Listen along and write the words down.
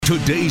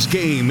Today's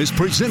game is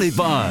presented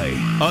by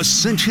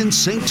Ascension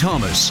St.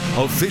 Thomas,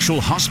 official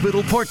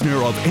hospital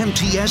partner of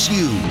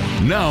MTSU.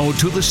 Now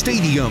to the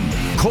stadium.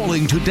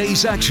 Calling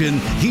today's action,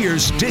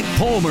 here's Dick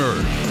Palmer.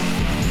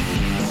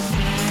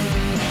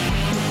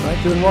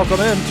 Thank you and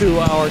welcome into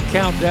our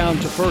countdown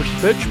to first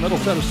pitch. Middle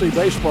Tennessee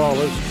baseball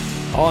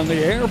is on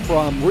the air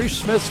from Reese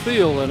Smith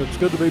Field, and it's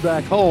good to be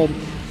back home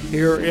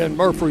here in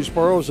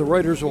Murfreesboro as the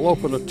Raiders will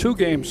open a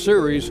two-game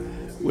series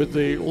with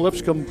the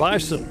Lipscomb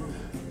Bison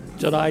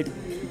tonight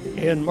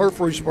in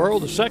Murfreesboro.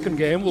 The second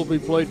game will be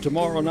played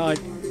tomorrow night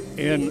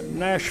in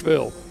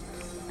Nashville.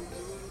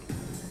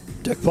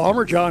 Dick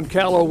Palmer, John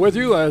Callow with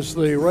you as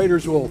the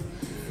Raiders will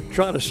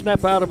try to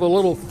snap out of a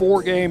little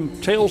four-game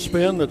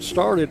tailspin that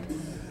started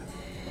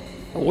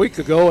a week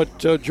ago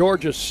at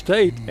Georgia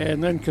State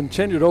and then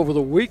continued over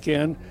the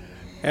weekend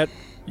at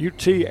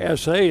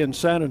UTSA in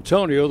San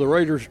Antonio. The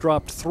Raiders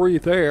dropped 3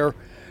 there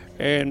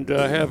and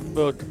have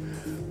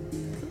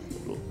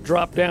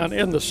dropped down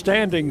in the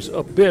standings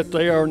a bit.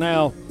 They are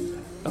now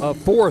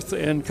 4th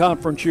in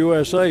Conference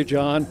USA,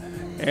 John,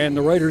 and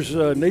the Raiders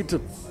need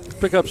to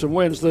pick up some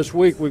wins this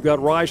week. We've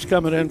got Rice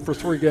coming in for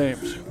 3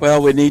 games.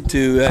 Well, we need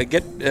to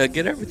get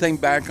everything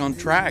back on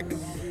track.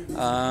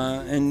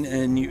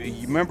 And you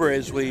remember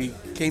as we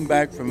came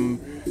back from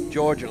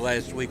Georgia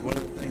last week, one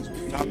of the things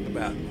we talked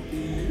about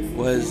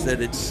was that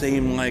it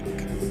seemed like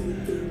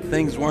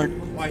things weren't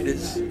quite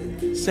as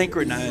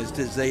synchronized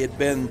as they had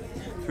been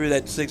through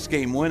that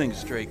 6-game winning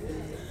streak.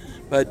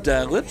 But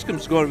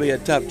Lipscomb's going to be a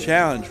tough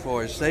challenge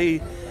for us.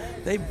 They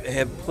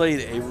have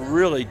played a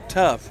really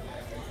tough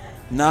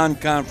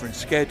non-conference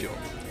schedule,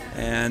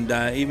 and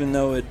even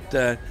though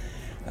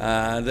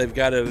they've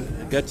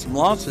got some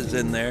losses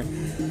in there,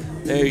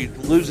 they're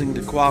losing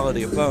to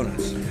quality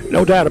opponents.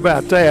 No doubt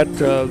about that.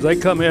 They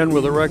come in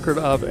with a record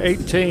of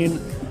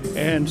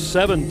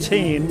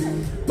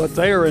 18-17, but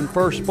they are in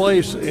first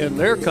place in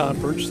their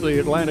conference, the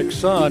Atlantic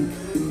Sun,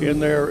 in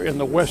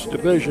the West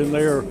Division.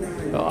 They are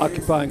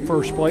occupying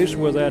first place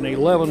with an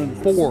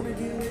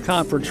 11-4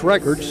 conference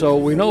record. So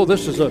we know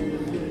this is a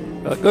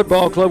good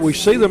ball club. We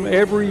see them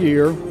every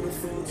year.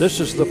 This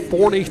is the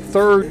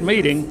 43rd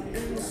meeting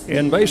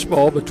in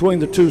baseball between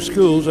the two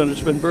schools, and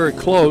it's been very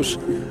close.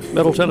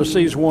 Middle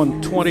Tennessee's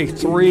won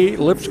 23,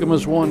 Lipscomb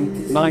has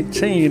won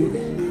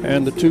 19,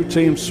 and the two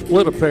teams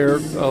split a pair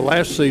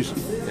last season.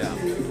 Yeah.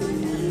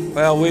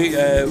 Well, we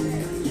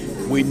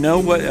know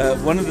what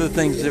one of the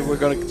things that we're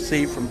going to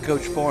see from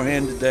Coach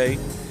Forehand today,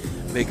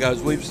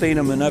 because we've seen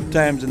him enough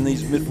times in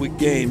these midweek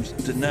games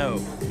to know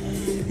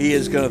he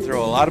is going to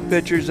throw a lot of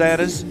pitchers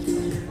at us,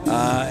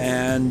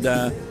 and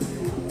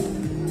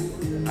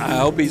I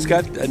hope he's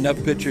got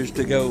enough pitchers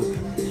to go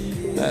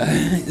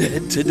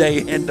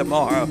today and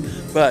tomorrow.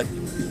 But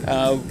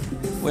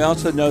we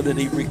also know that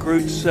he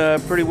recruits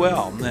pretty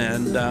well,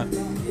 and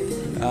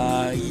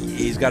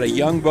he's got a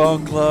young ball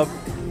club,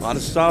 a lot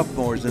of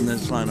sophomores in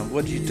this lineup.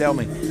 What did you tell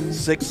me?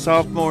 6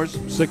 sophomores?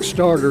 6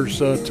 starters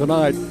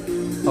tonight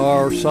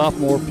are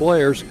sophomore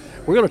players.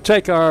 We're going to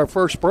take our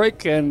first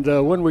break, and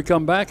when we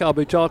come back, I'll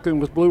be talking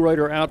with Blue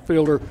Raider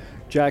outfielder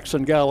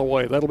Jackson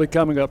Galloway. That'll be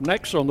coming up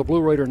next on the Blue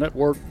Raider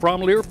Network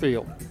from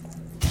Learfield.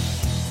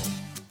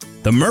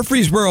 The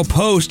Murfreesboro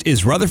Post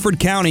is Rutherford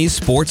County's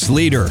sports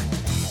leader.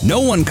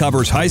 No one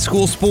covers high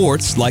school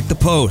sports like the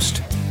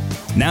Post.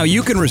 Now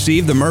you can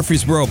receive the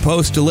Murfreesboro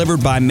Post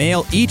delivered by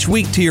mail each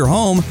week to your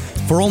home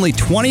for only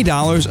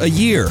 $20 a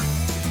year.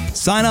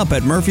 Sign up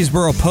at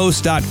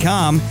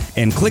murfreesboropost.com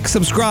and click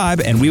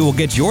subscribe, and we will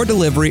get your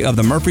delivery of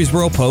the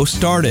Murfreesboro Post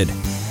started.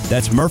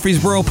 That's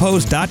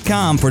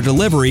murfreesboropost.com for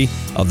delivery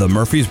of the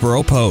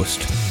Murfreesboro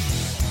Post.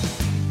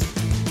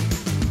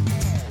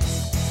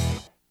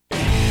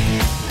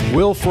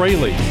 Will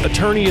Fraley,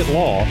 attorney at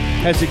law,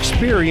 has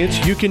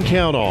experience you can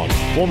count on.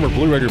 Former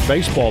Blue Raider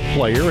baseball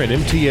player and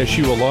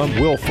MTSU alum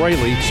Will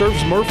Fraley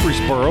serves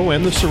Murfreesboro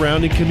and the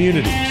surrounding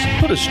communities.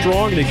 Put a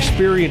strong and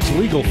experienced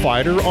legal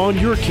fighter on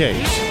your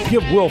case.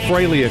 Give Will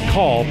Fraley a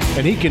call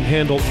and he can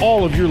handle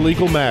all of your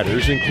legal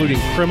matters, including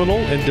criminal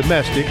and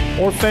domestic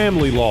or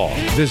family law.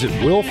 Visit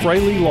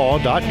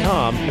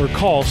willfraleylaw.com or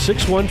call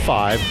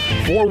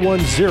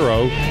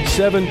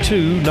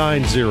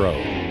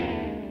 615-410-7290.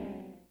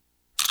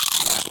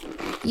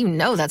 You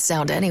know that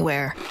sound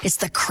anywhere. It's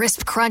the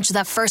crisp crunch of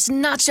that first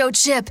nacho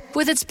chip.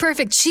 With its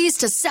perfect cheese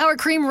to sour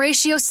cream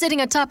ratio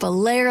sitting atop a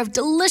layer of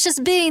delicious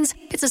beans,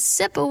 it's a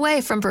sip away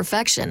from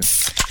perfection.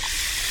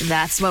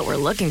 That's what we're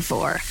looking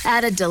for.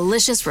 Add a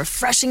delicious,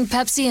 refreshing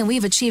Pepsi and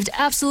we've achieved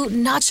absolute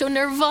nacho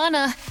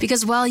nirvana.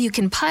 Because while you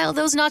can pile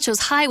those nachos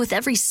high with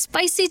every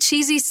spicy,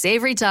 cheesy,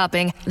 savory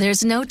topping,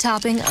 there's no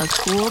topping a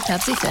cool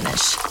Pepsi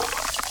finish.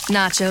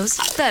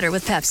 Nachos, better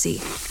with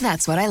Pepsi.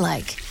 That's what I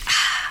like.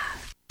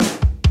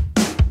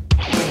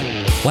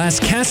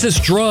 Las Casas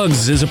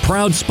Drugs is a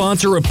proud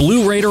sponsor of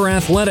Blue Raider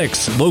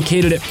Athletics,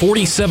 located at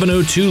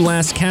 4702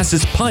 Las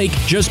Casas Pike,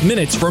 just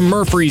minutes from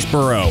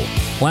Murfreesboro.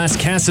 Las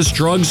Casas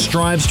Drugs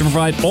strives to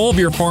provide all of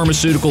your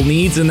pharmaceutical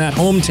needs in that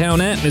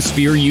hometown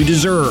atmosphere you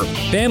deserve.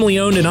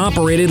 Family-owned and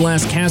operated,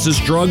 Las Casas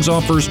Drugs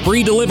offers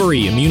free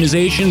delivery,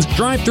 immunizations,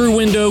 drive-through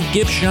window,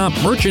 gift shop,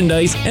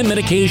 merchandise, and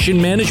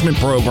medication management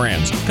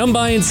programs. Come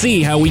by and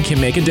see how we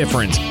can make a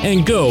difference.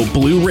 And go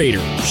Blue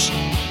Raiders.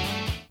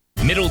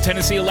 Middle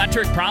Tennessee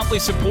Electric proudly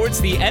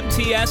supports the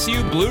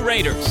MTSU Blue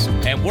Raiders,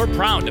 and we're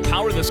proud to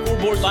power the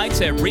scoreboard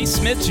lights at Reese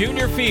Smith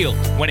Jr. Field.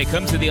 When it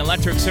comes to the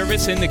electric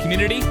service in the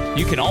community,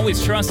 you can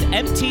always trust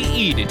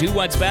MTE to do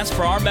what's best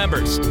for our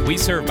members. We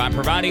serve by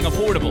providing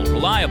affordable,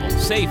 reliable,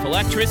 safe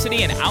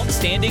electricity and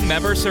outstanding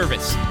member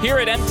service. Here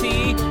at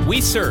MTE,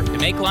 we serve to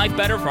make life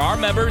better for our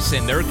members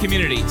and their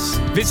communities.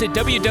 Visit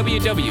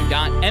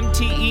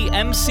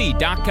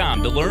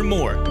www.mtemc.com to learn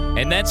more.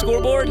 And that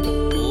scoreboard,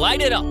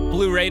 light it up,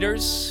 Blue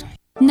Raiders.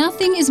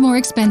 Nothing is more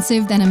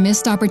expensive than a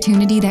missed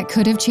opportunity that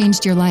could have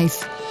changed your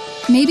life.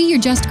 Maybe you're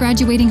just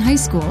graduating high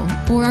school,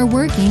 or are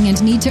working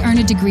and need to earn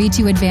a degree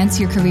to advance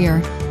your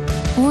career.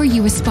 Or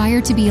you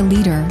aspire to be a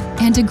leader,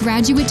 and a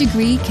graduate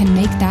degree can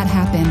make that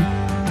happen.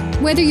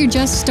 Whether you're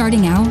just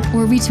starting out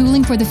or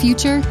retooling for the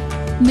future,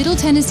 Middle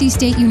Tennessee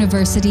State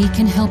University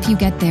can help you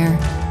get there.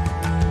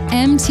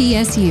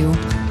 MTSU,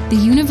 the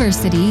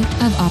University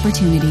of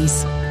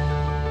Opportunities.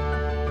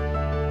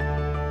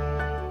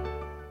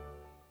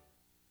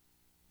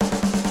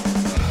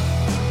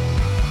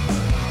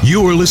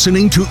 You're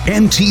listening to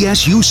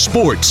MTSU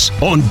Sports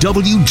on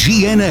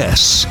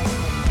WGNS.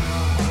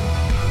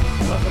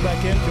 Welcome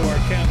back into our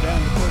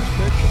countdown to first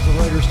pitch as the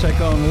Raiders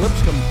take on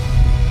Lipscomb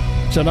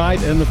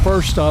tonight in the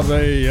first of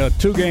a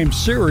two-game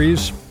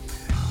series.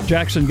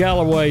 Jackson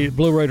Galloway,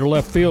 Blue Raider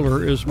left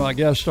fielder, is my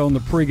guest on the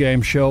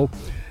pregame show.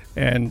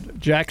 And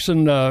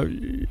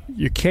Jackson,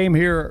 you came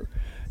here.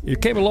 You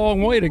came a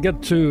long way to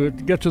get to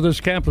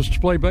this campus to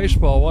play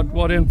baseball.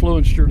 What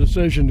influenced your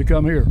decision to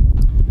come here?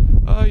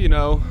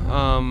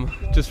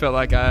 Just felt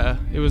like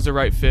it was the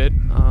right fit.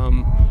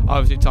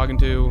 Obviously talking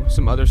to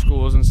some other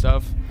schools and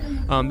stuff.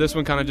 This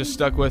one kind of just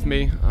stuck with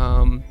me.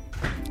 I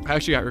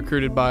actually got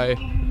recruited by,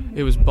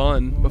 it was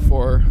Bunn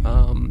before,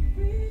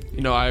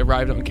 I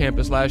arrived on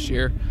campus last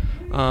year.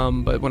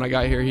 But when I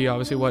got here, he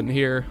obviously wasn't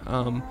here.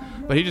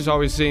 But he just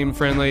always seemed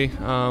friendly.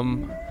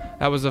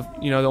 That was the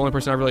only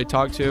person I really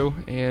talked to.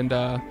 And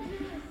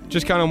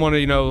just kind of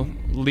wanted to,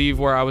 leave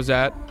where I was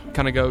at,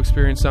 kind of go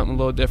experience something a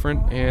little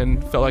different,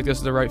 and felt like this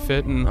is the right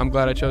fit, and I'm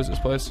glad I chose this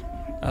place.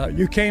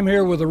 You came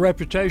here with a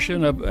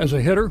reputation as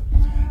a hitter.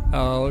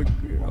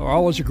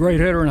 Always a great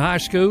hitter in high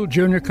school,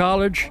 junior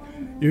college.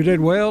 You did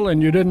well,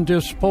 and you didn't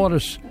disappoint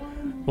us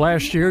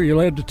last year. You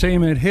led the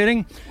team in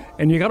hitting,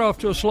 and you got off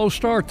to a slow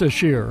start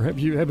this year. Have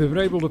you been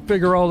able to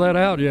figure all that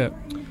out yet?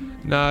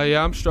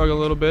 Yeah, I'm struggling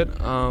a little bit.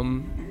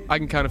 I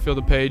can kind of feel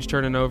the page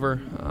turning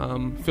over,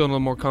 feeling a little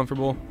more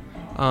comfortable.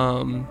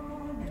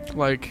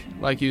 Like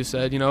you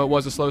said, it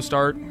was a slow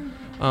start,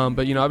 but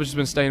I've just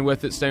been staying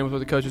with it, staying with what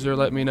the coaches are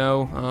letting me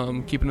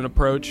know, keeping an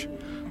approach,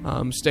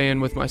 staying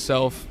with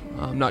myself,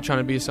 not trying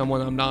to be someone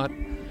I'm not,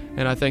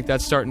 and I think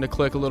that's starting to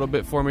click a little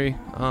bit for me.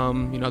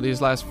 These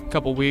last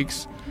couple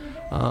weeks,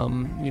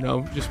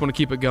 just want to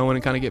keep it going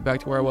and kind of get back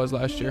to where I was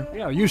last year.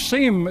 Yeah, you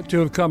seem to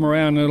have come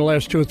around in the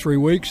last 2 or 3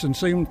 weeks and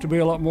seem to be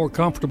a lot more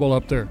comfortable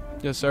up there.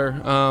 Yes, sir.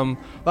 A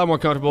lot more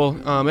comfortable.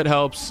 It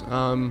helps.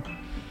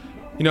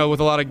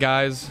 With a lot of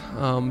guys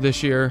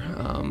this year,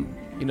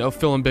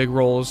 filling big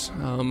roles,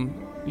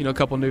 a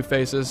couple new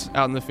faces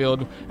out in the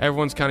field.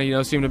 Everyone's kind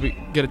of, seem to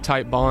get a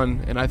tight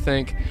bond, and I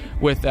think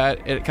with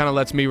that, it kind of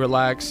lets me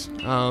relax,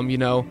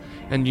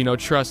 and,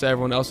 trust that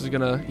everyone else is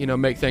going to,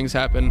 make things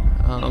happen.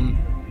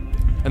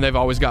 And they've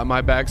always got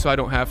my back, so I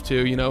don't have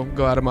to,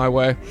 go out of my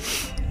way.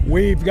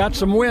 We've got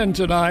some wind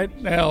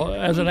tonight. Now,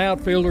 as an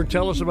outfielder,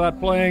 tell us about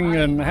playing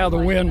and how the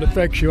wind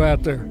affects you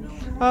out there.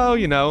 Oh,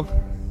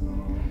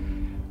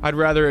 I'd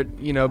rather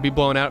it, be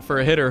blown out for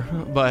a hitter,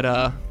 but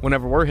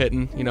whenever we're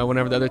hitting,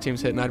 whenever the other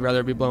team's hitting, I'd rather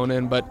it be blown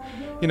in. But,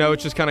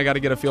 it's just kind of got to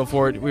get a feel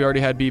for it. We already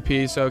had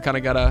BP, so kind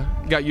of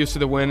got used to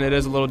the wind. It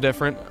is a little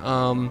different,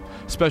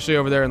 especially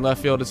over there in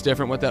left field. It's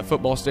different with that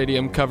football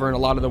stadium covering a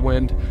lot of the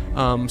wind.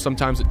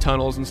 Sometimes it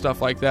tunnels and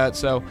stuff like that.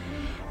 So,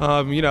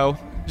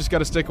 just got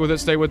to stick with it,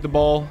 stay with the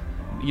ball.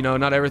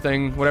 Not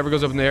everything, whatever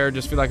goes up in the air,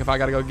 just feel like if I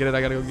got to go get it,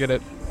 I got to go get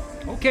it.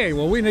 Okay,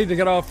 well, we need to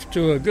get off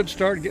to a good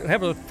start,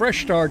 have a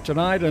fresh start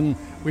tonight, and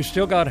we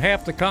still got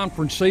half the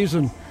conference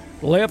season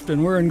left,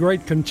 and we're in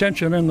great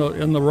contention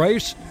in the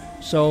race.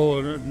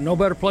 So no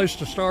better place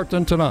to start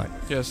than tonight.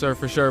 Yes, sir,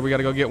 for sure. We got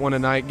to go get one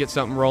tonight, get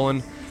something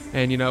rolling,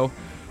 and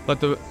let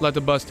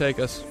the bus take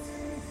us.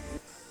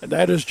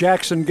 That is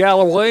Jackson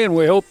Galloway, and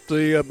we hope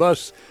the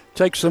bus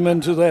takes them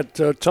into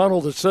that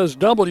tunnel that says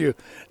W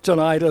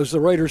tonight as the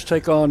Raiders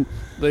take on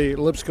the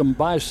Lipscomb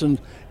Bison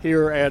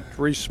here at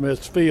Reese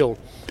Smith Field.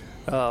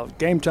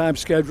 Game time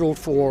scheduled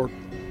for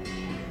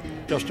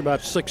just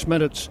about 6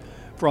 minutes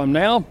from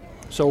now.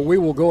 So we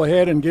will go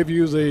ahead and give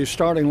you the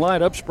starting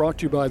lineups, brought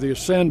to you by the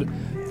Ascend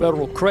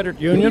Federal Credit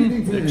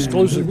Union, the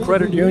exclusive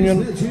credit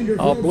union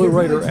of Blue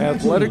Raider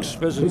Athletics.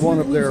 Visit one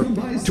of their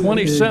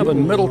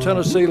 27 Middle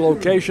Tennessee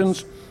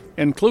locations,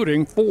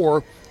 including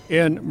 4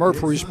 in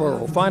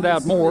Murfreesboro. Find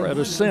out more at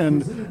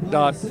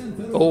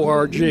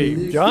ascend.org.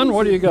 John,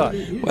 what do you got?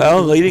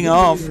 Well, leading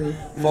off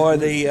for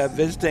the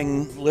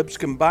visiting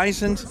Lipscomb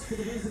Bisons,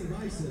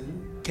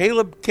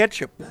 Caleb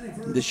Ketchup,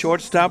 the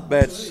shortstop,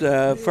 bats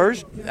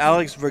first.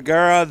 Alex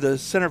Vergara, the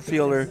center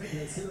fielder,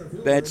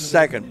 bats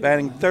second.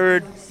 Batting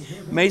third,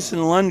 Mason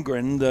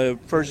Lundgren, the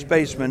first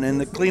baseman. In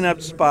the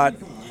cleanup spot,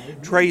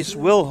 Trace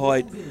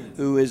Wilhoit,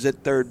 who is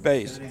at third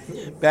base.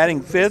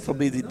 Batting fifth will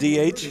be the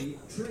DH,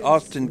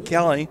 Austin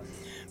Kelly.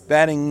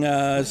 Batting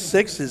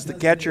sixth is the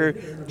catcher,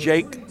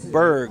 Jake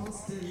Berg.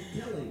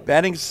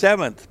 Batting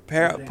seventh,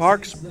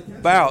 Parks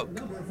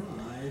Boak.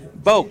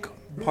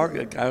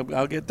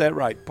 I'll get that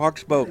right.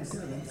 Parks Boak.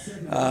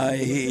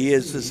 He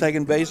is the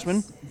second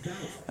baseman.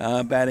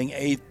 Batting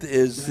eighth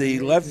is the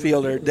left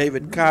fielder,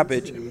 David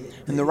Coppage.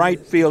 And the right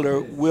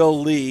fielder, Will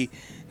Lee,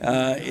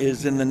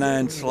 is in the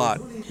 9 slot.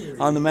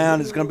 On the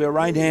mound is going to be a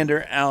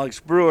right-hander, Alex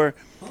Brewer.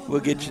 We'll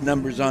get you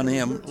numbers on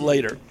him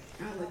later.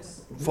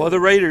 For the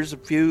Raiders, a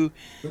few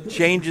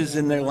changes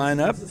in their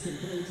lineup.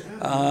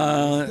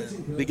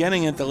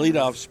 Beginning at the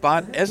leadoff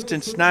spot,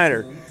 Eston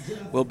Snyder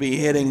will be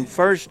hitting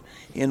first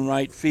in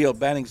right field.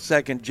 Batting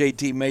second,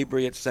 J.T.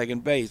 Mabry at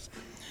second base.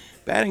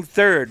 Batting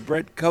third,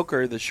 Brett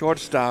Coker, the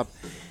shortstop.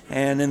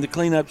 And in the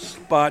cleanup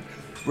spot,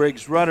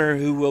 Briggs Rudder,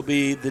 who will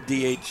be the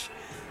DH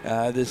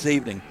this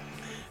evening.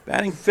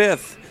 Batting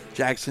fifth,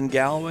 Jackson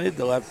Galloway,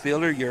 the left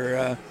fielder,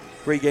 your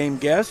pregame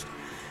guest.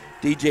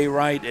 DJ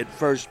Wright at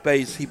first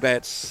base, he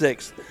bats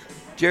sixth.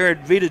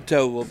 Jared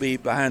Vitito will be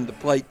behind the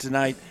plate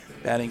tonight,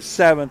 batting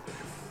seventh.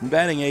 And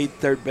batting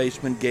eighth, third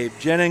baseman Gabe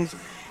Jennings.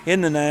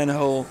 In the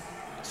 9-hole,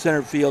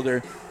 center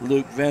fielder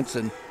Luke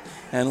Vinson.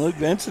 And Luke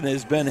Vinson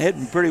has been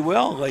hitting pretty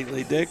well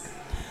lately, Dick.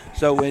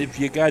 So if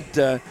you got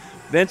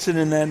Vinson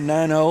in that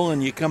 9-hole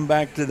and you come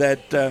back to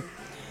that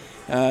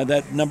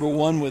number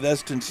one with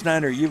Eston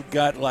Snyder, you've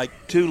got like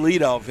 2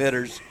 leadoff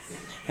hitters.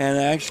 And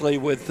actually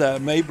with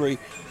Mabry,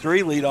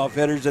 3 leadoff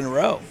hitters in a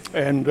row.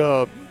 And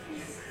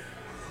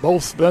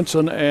both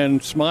Benson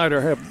and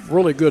Snyder have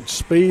really good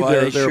speed. Boy,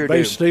 they're sure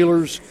base do.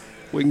 stealers.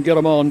 We can get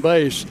them on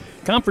base.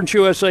 Conference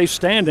USA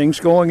standings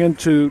going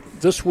into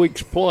this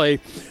week's play.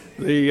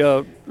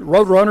 The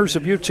Roadrunners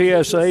of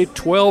UTSA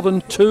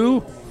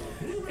 12-2,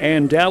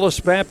 and Dallas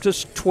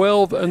Baptist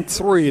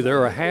 12-3.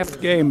 They're a half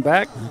game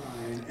back.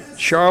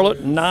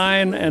 Charlotte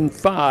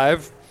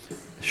 9-5.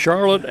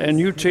 Charlotte and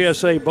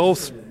UTSA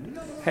both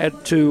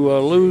had to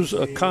lose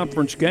a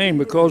conference game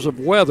because of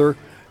weather,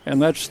 and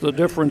that's the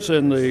difference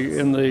in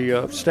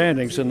the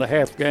standings in the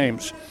half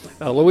games.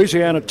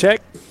 Louisiana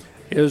Tech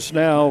is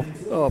now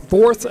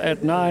fourth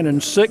at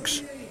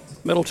 9-6.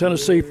 Middle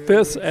Tennessee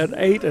fifth at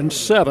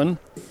 8-7.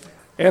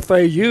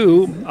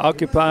 FAU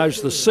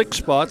occupies the 6th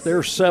spot.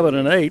 They're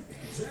 7-8.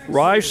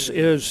 Rice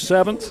is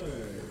 7th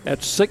at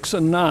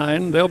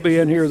 6-9. They'll be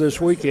in here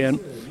this weekend.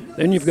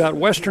 Then you've got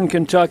Western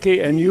Kentucky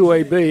and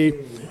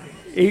UAB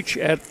each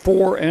at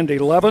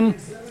 4-11,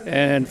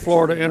 and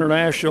Florida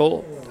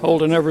International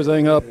holding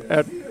everything up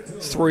at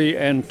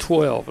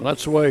 3-12. And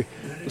that's the way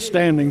the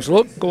standings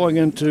look going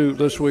into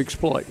this week's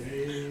play.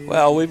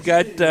 Well, we've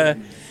got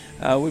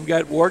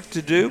work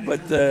to do,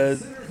 but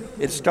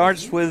it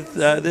starts with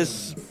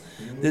this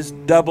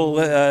double.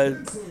 I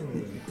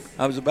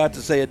was about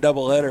to say a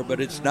doubleheader, but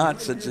it's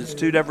not, since it's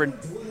 2 different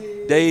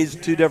days,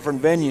 2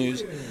 different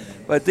venues.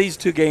 But these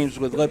 2 games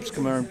with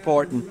Lipscomb are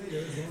important.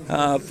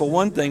 For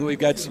one thing, we've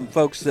got some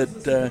folks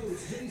that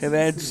have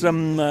had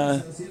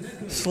some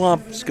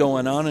slumps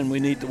going on, and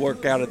we need to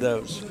work out of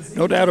those.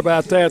 No doubt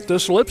about that.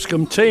 This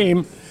Lipscomb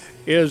team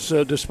is,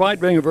 despite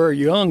being a very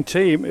young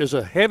team, is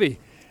a heavy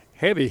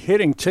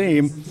hitting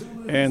team,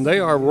 and they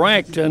are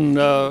ranked in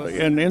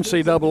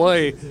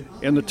NCAA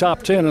in the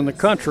top 10 in the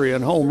country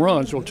in home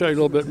runs. We'll tell you a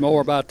little bit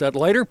more about that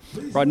later.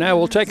 Right now,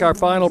 we'll take our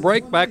final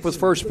break. Back with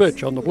First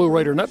Pitch on the Blue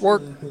Raider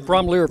Network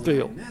from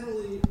Learfield.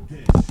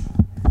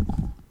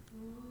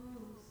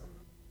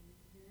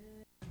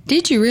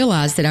 Did you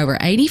realize that over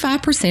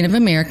 85% of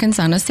Americans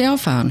own a cell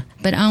phone,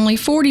 but only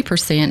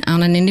 40%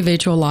 own an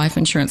individual life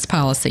insurance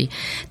policy?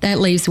 That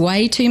leaves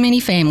way too many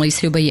families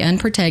who'll be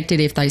unprotected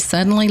if they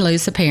suddenly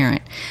lose a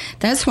parent.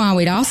 That's why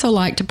we'd also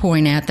like to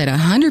point out that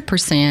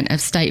 100%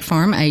 of State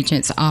Farm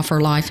agents offer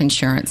life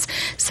insurance.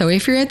 So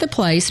if you're at the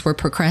place where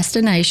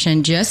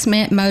procrastination just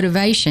met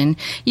motivation,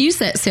 use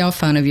that cell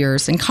phone of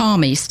yours and call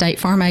me, State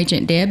Farm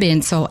agent Deb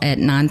Insel, at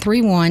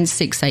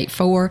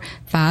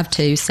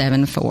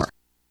 931-684-5274.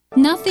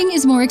 Nothing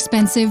is more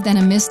expensive than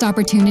a missed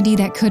opportunity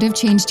that could have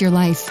changed your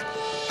life.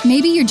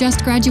 Maybe you're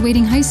just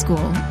graduating high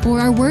school, or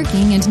are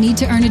working and need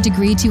to earn a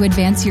degree to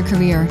advance your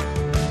career.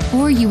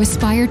 Or you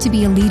aspire to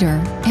be a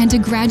leader, and a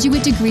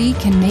graduate degree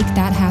can make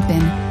that happen.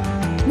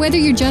 Whether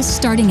you're just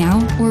starting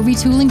out or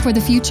retooling for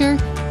the future,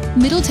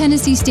 Middle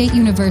Tennessee State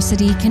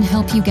University can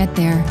help you get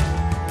there.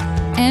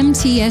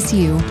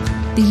 MTSU,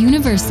 the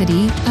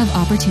University of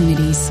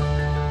Opportunities.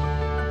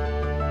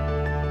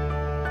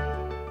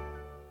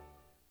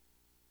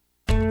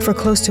 For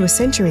close to a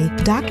century,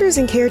 doctors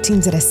and care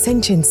teams at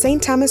Ascension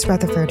St. Thomas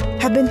Rutherford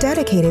have been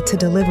dedicated to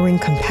delivering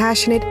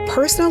compassionate,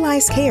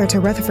 personalized care to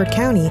Rutherford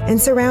County and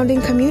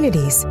surrounding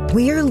communities.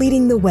 We are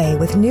leading the way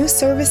with new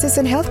services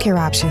and healthcare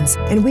options,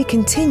 and we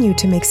continue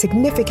to make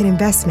significant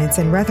investments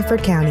in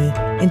Rutherford County.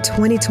 In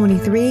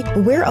 2023,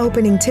 we're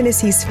opening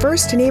Tennessee's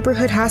first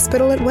neighborhood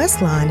hospital at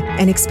West Lawn,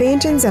 and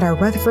expansions at our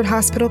Rutherford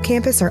Hospital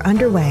campus are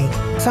underway.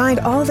 Find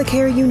all the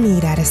care you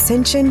need at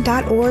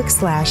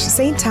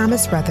ascension.org/St.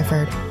 Thomas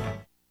Rutherford.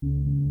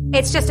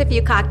 It's just a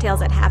few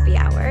cocktails at happy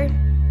hour.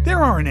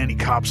 There aren't any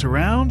cops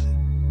around.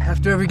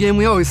 After every game,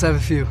 we always have a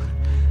few.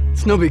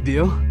 It's no big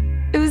deal.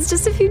 It was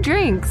just a few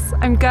drinks.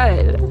 I'm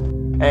good.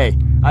 Hey,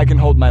 I can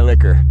hold my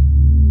liquor.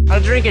 I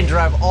drink and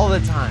drive all the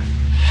time.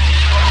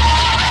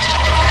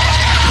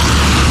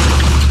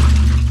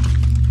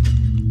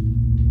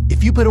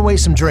 If you put away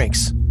some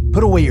drinks,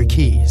 put away your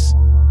keys.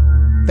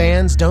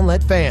 Fans don't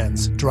let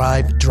fans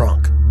drive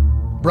drunk.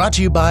 Brought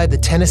to you by the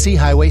Tennessee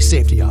Highway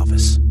Safety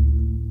Office.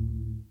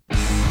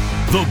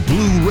 The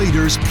Blue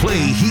Raiders play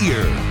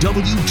here.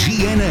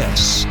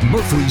 WGNS,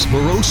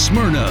 Murfreesboro,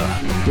 Smyrna.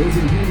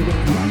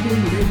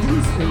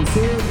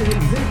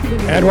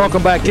 And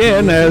welcome back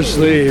in as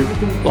the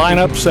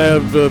lineups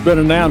have been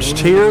announced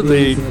here.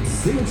 The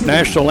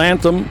national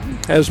anthem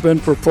has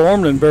been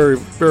performed, and very,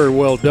 very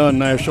well done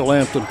national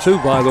anthem too,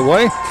 by the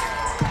way.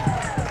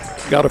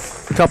 Got a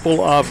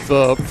couple of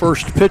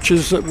first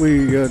pitches that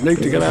we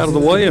need to get out of the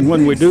way, and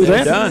when we do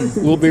that,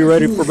 we'll be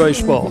ready for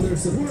baseball.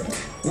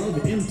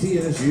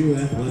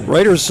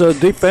 Raiders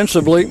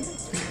defensively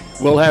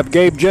will have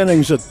Gabe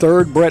Jennings at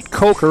third, Brett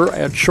Coker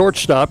at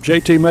shortstop,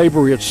 J.T.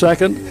 Mabry at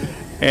second,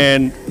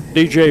 and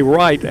D.J.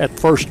 Wright at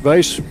first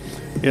base.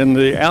 In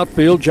the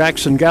outfield,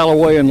 Jackson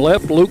Galloway in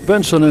left, Luke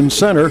Benson in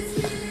center,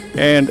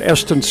 and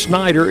Eston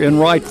Snyder in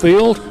right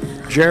field.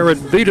 Jared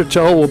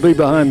Vitito will be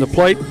behind the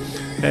plate,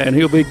 and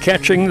he'll be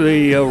catching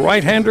the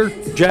right-hander,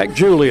 Jack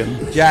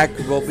Julian. Jack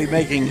will be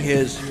making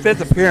his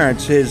fifth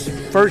appearance, his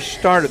first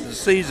start of the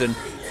season.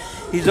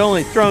 He's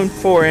only thrown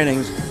 4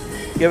 innings,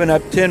 given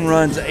up 10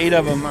 runs, 8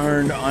 of them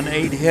earned on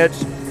 8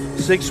 hits,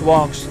 6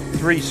 walks,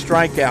 3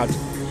 strikeouts.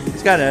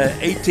 He's got an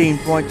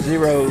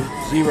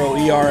 18.00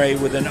 ERA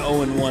with an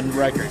 0-1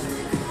 record.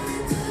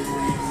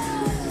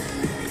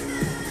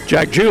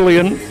 Jack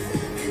Julian,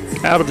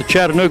 out of the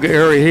Chattanooga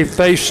area, he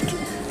faced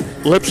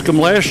Lipscomb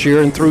last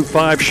year and threw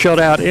 5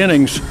 shutout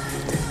innings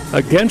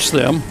against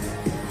them.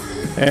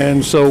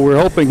 And so we're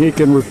hoping he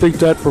can repeat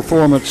that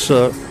performance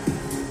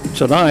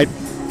tonight.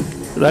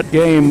 That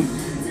game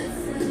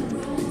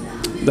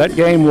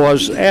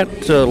was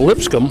at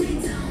Lipscomb.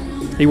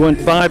 He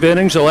went 5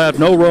 innings, allowed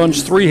no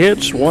runs, 3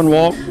 hits, 1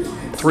 walk,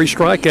 3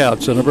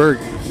 strikeouts, and a very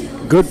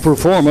good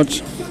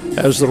performance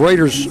as the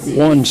Raiders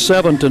won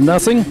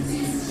 7-0.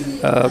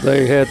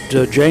 They had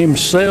James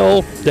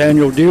Sell,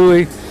 Daniel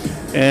Dewey,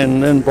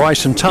 and then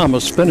Bryson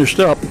Thomas finished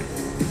up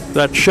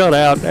that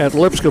shutout at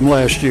Lipscomb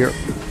last year.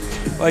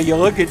 Well, you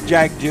look at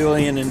Jack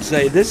Julian and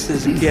say, this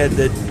is a kid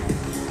that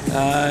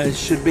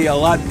should be a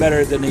lot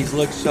better than he's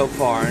looked so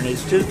far. And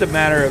it's just a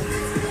matter of,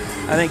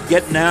 I think,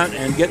 getting out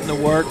and getting to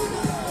work,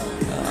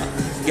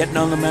 getting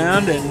on the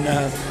mound,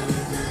 and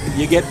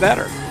you get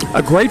better.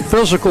 A great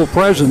physical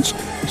presence,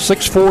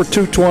 6'4",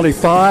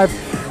 225,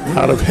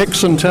 out of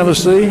Hickson,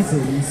 Tennessee.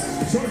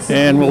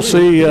 And we'll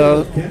see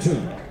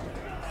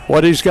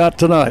what he's got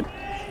tonight.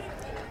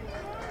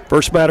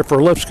 First batter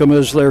for Lipscomb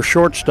is their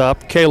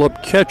shortstop,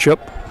 Caleb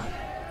Ketchup.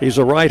 He's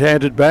a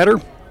right-handed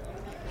batter.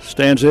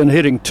 Stands in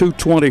hitting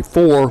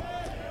 .224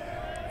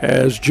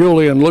 as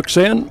Julian looks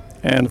in.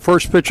 And the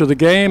first pitch of the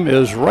game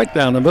is right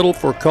down the middle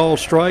for a called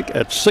strike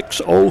at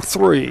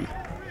 6:03.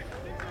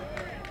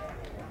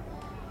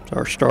 It's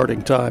our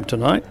starting time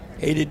tonight.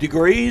 80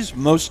 degrees,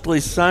 mostly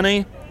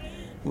sunny,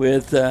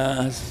 with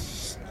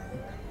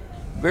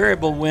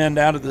variable wind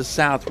out of the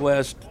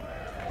southwest.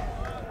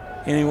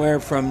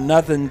 Anywhere from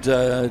nothing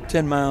to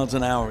 10 miles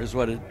an hour is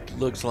what it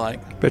looks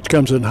like. Pitch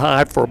comes in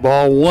high for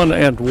ball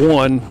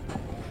 1-1.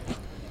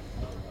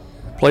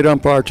 Plate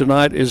umpire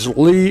tonight is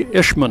Lee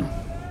Ishman.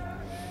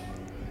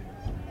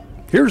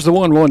 Here's the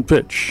 1-1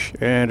 pitch,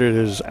 and it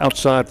is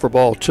outside for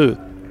ball 2.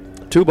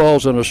 2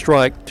 balls and a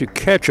strike to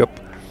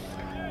Ketchup,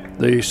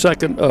 the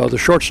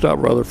shortstop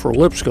for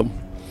Lipscomb.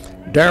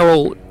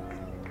 Darrell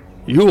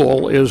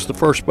Ewell is the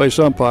first base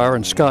umpire,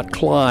 and Scott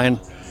Klein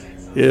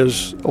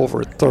is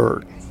over at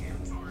third.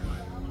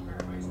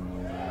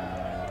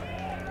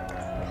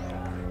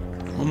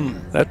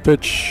 That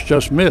pitch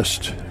just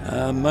missed.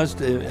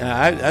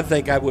 I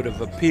think I would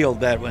have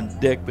appealed that one,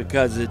 Dick,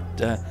 because I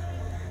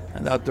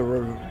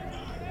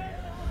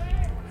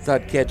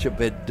thought Ketchup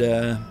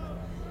had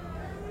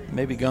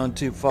maybe gone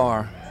too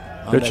far.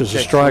 Pitch is a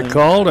strike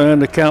called,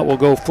 and the count will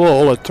go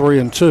full at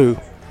 3-2.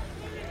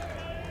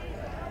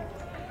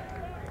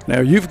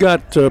 Now you've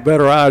got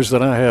better eyes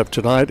than I have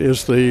tonight.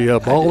 Is the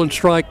ball and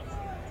strike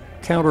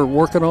counter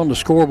working on the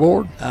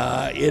scoreboard?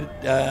 It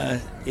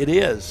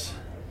is.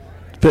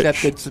 Pitch.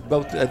 Except it's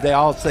both. They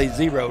all say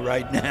 0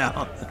 right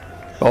now.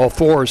 All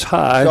 4 is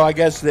high. So I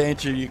guess the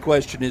answer to your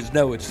question is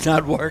no, it's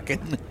not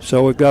working.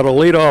 So we've got a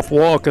leadoff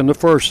walk in the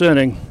first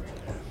inning,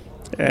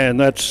 and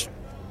that's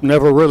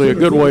never really a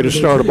good way to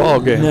start a ball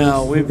game.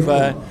 No, we've.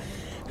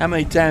 How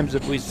many times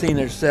have we seen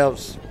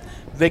ourselves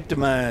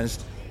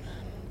victimized?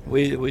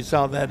 We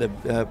saw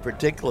that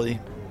particularly.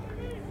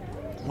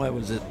 What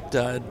was it?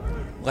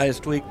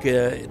 Last week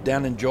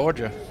down in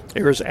Georgia.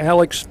 Here's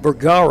Alex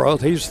Vergara.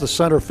 He's the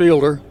center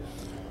fielder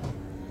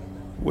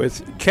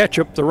with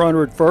Ketchup, the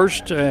runner at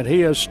first, and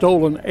he has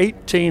stolen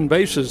 18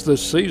 bases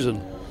this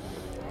season.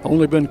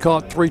 Only been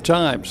caught 3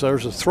 times.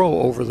 There's a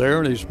throw over there,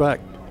 and he's back.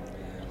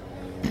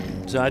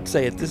 So I'd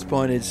say at this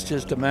point it's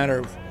just a matter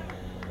of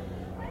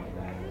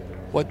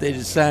what they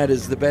decide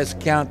is the best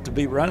count to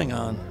be running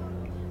on.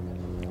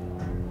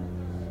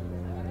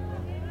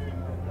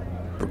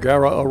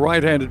 Vergara, a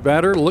right-handed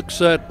batter,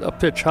 looks at a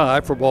pitch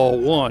high for ball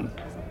 1.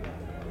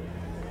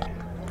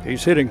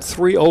 He's hitting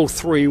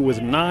 .303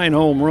 with 9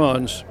 home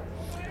runs.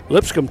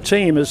 Lipscomb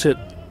team has hit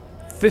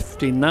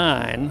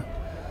 59,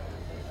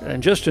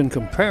 and just in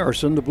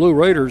comparison, the Blue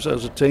Raiders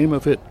as a team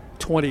have hit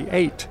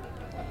 28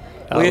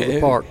 out of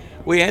the park.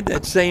 We had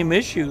that same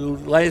issue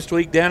last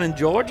week down in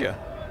Georgia.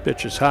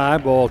 Pitch is high,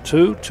 ball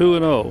 2,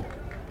 2-0.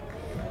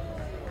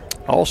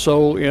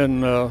 Also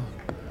in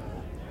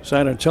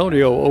San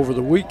Antonio over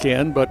the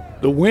weekend,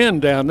 but the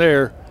wind down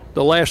there,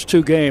 the last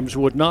 2 games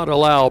would not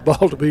allow a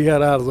ball to be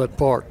hit out of that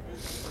park.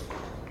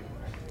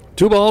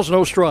 2 balls,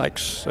 no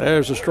strikes.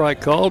 There's a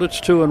strike called. It's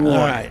 2-1.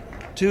 All right,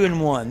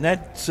 2-1.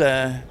 That's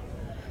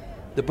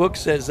the book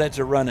says that's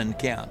a running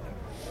count.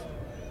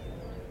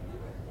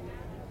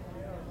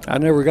 I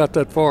never got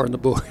that far in the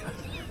book.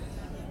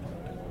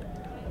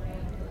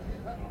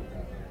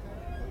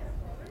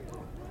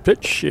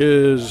 Pitch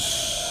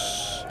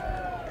is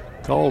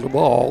called a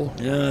ball.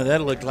 Yeah,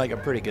 that looked like a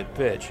pretty good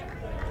pitch.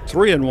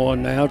 3-1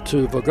 now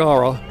to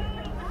Vergara.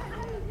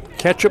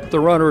 Ketchup, the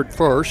runner at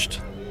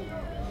first.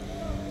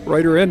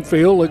 Raider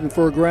infield looking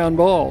for a ground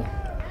ball.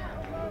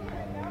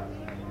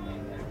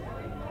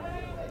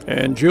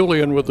 And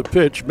Julian with the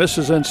pitch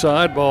misses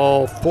inside,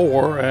 ball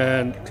 4,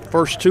 and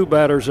first 2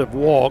 batters have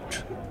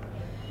walked.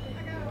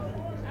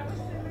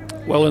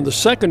 Well, in the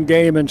second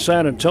game in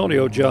San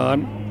Antonio,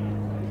 John,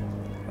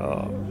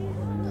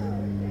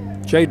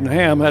 Jaden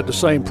Ham had the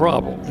same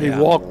problem. He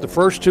walked the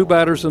first 2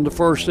 batters in the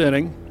first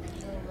inning,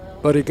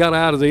 but he got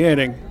out of the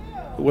inning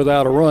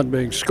without a run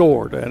being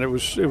scored, and it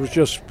was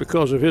just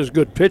because of his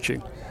good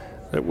pitching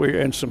that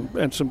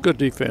and some good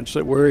defense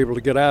that we're able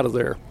to get out of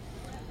there.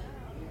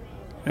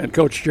 And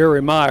Coach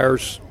Jerry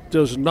Myers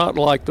does not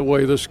like the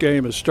way this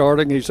game is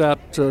starting. He's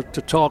out to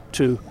talk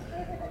to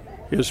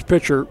his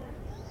pitcher,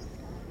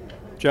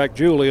 Jack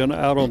Julian,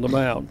 out on the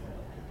mound.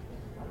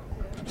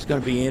 It's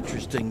going to be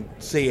interesting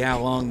to see how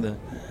long the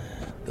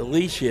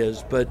leash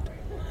is, but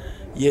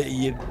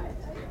you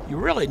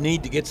really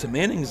need to get some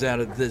innings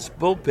out of this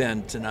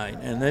bullpen tonight,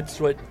 and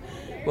that's what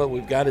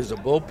we've got is a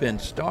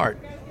bullpen start.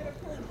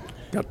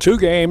 Got 2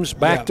 games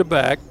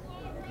back-to-back,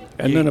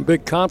 and then a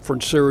big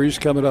conference series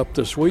coming up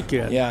this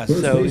weekend. Yeah,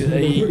 so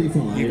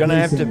you're going to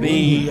have to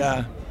be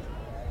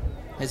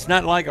it's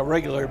not like a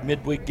regular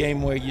midweek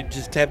game where you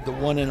just have the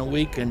one in a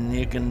week and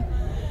you can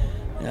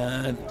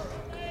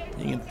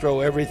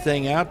throw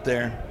everything out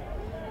there.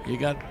 You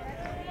got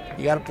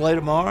to play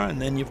tomorrow,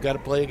 and then you've got to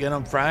play again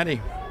on Friday.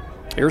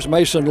 Here's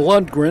Mason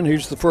Lundgren.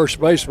 He's the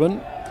first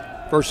baseman.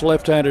 First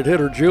left-handed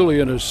hitter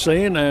Julian has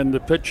seen, and the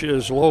pitch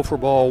is low for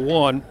ball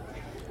 1.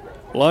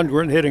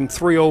 Lundgren hitting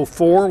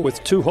 .304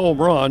 with 2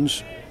 home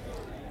runs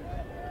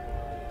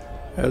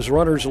as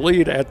runners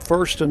lead at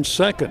first and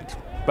second.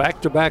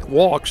 Back-to-back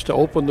walks to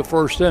open the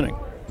first inning.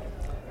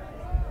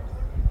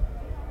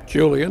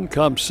 Julian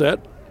comes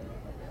set,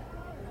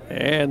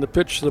 and the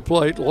pitch to the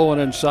plate, low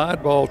and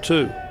inside, ball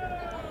 2.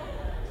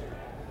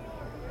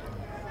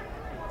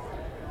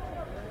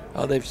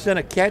 Oh, they've sent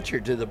a catcher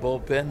to the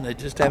bullpen. They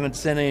just haven't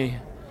sent any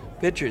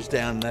pitchers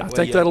down that way. I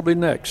think that'll be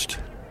next.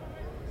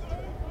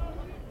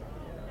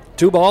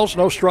 2 balls,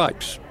 no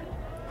strikes.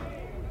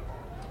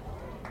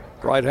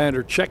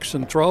 Right-hander checks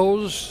and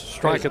throws.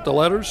 Strike at the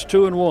letters,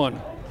 2-1.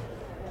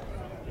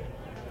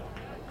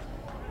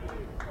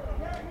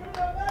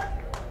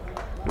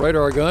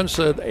 Radar gun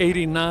said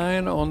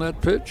 89 on that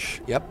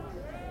pitch. Yep.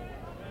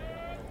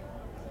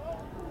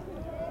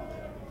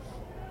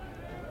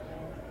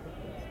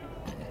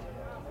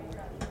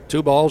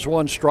 Two balls,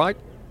 1 strike,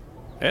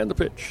 and the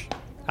pitch.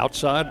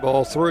 Outside,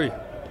 ball 3.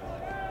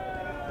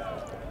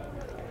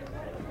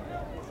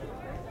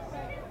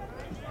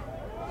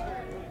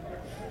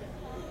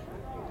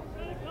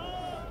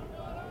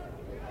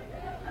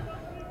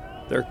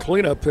 Their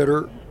cleanup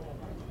hitter,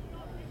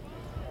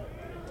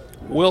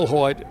 Will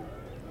Hoyt,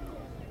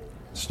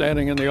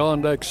 standing in the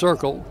on-deck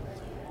circle.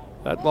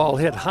 That ball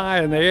hit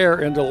high in the air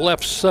into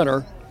left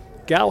center.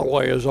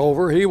 Galloway is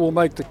over. He will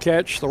make the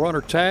catch. The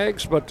runner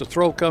tags, but the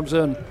throw comes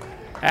in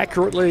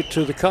accurately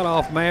to the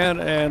cutoff man,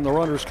 and the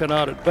runners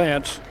cannot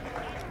advance.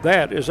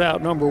 That is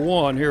out number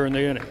 1 here in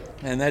the inning.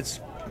 And that's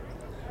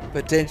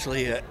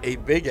potentially a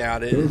big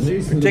out,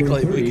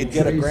 particularly if we could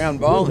get a ground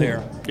ball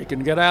here. You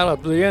can get out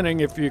of the inning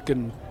if you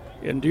can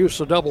induce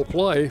a double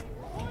play.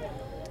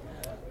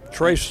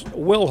 Trace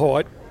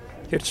Wilhoit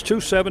hits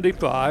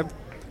 .275,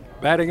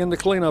 batting in the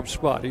cleanup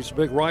spot. He's a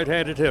big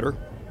right-handed hitter.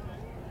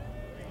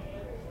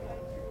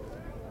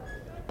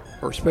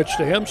 First pitch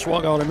to him,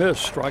 swung on and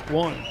missed, strike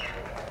one.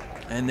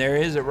 And there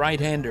is a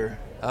right-hander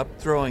up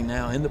throwing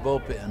now in the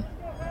bullpen.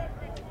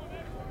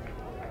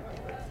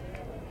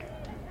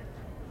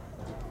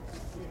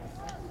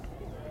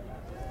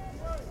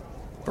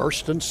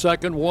 First and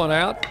second, one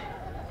out.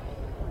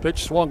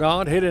 Pitch swung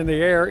on, hit in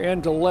the air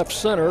into left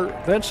center.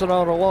 Vincent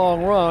on a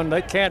long run.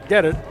 They can't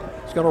get it.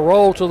 It's going to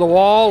roll to the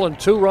wall, and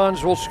 2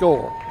 runs will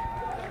score.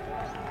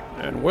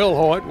 And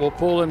Wilhoit will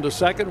pull into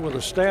second with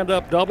a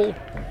stand-up double,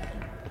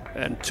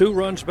 and 2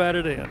 runs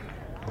batted in.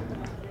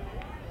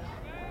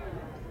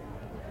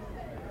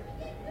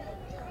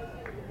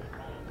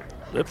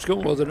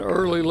 Lipscomb with an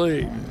early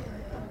lead.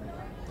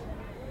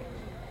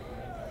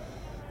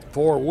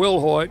 For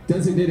Wilhoit,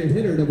 designated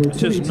hitter number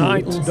 22, it's his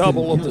 9th Austin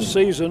double of the Kelly.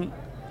 season,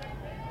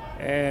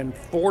 and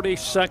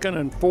 42nd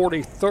and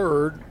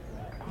 43rd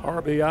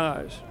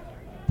RBIs.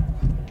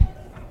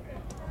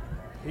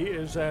 He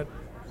is at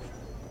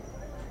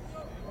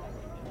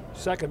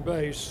second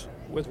base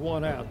with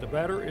 1 out. The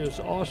batter is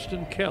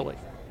Austin Kelly.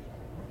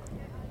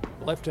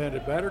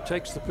 Left-handed batter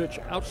takes the pitch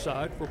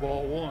outside for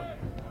ball 1.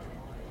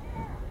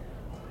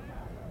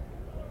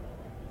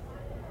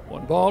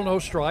 1 ball, no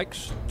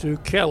strikes to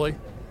Kelly.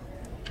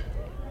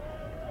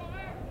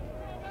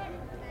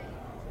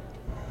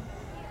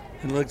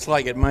 It looks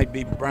like it might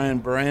be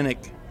Brian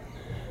Baranek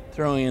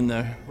throwing in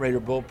the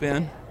Raider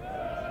bullpen.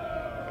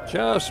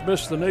 Just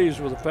missed the knees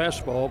with a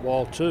fastball,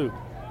 ball 2.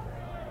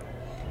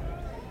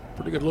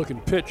 Pretty good looking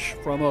pitch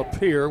from up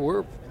here.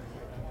 We're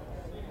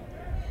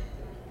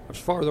much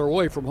farther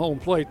away from home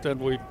plate than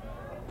we've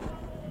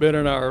been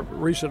in our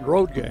recent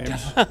road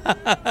games.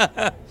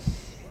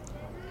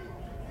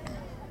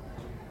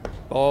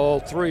 Ball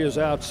 3 is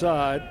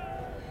outside.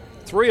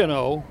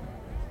 3-0.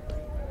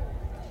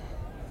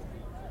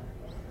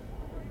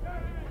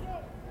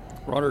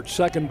 Runner at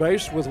second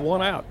base with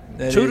 1 out.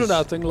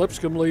 2-0,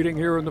 Lipscomb leading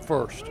here in the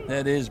first.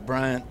 That is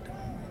Brian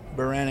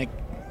Baranek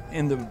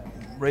in the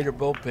Raider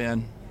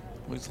bullpen.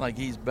 Looks like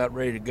he's about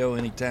ready to go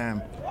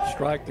anytime.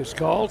 Strike is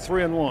called,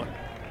 3-1.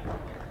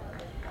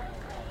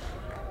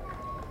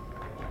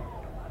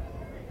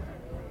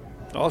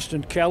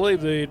 Austin Kelly,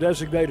 the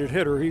designated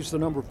hitter. He's the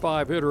number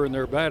 5 hitter in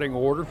their batting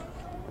order.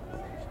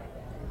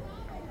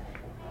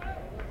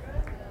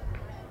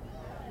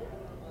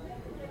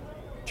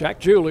 Jack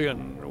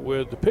Julian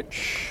with the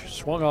pitch,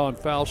 swung on,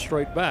 foul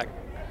straight back.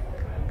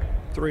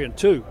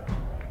 3-2.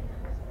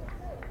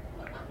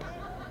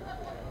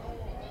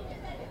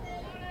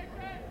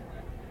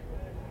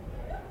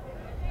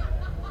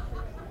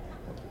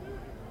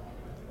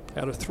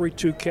 Had a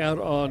 3-2 count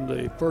on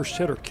the first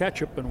hitter,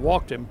 Ketchup, and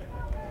walked him.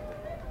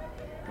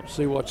 We'll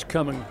see what's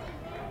coming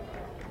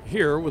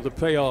here with the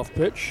payoff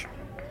pitch.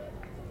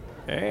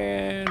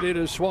 And it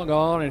is swung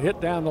on and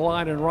hit down the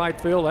line in right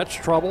field. That's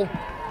trouble.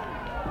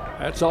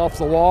 That's off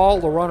the wall.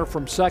 The runner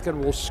from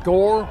second will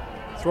score.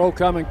 Throw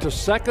coming to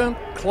second,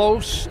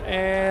 close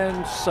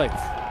and safe.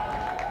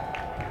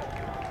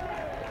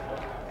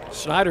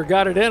 Snyder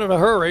got it in a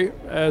hurry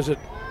as it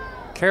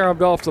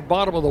caromed off the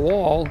bottom of the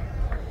wall.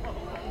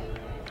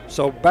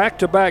 So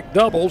back-to-back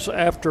doubles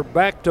after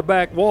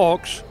back-to-back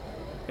walks,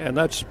 and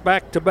that's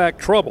back-to-back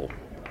trouble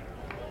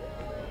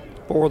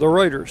for the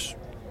Raiders.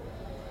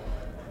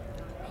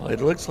 Well, it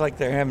looks like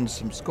they're having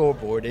some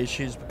scoreboard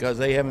issues because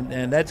they haven't,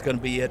 and that's going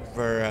to be it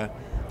for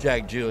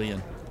Jack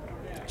Julian.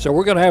 So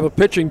we're going to have a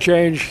pitching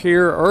change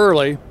here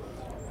early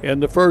in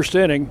the first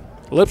inning.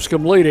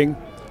 Lipscomb leading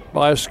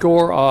by a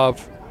score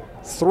of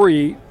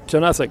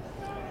 3-0.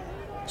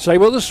 Stay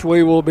with us.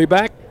 We will be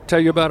back. Tell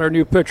you about our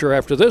new pitcher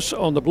after this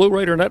on the Blue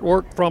Raider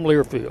Network from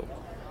Learfield.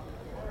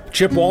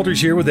 Chip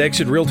Walters here with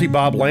Exit Realty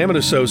Bob Lamb &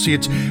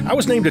 Associates. I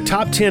was named a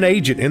top 10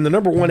 agent in the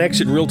 #1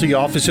 Exit Realty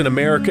office in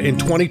America in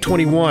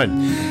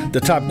 2021. The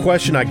top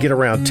question I get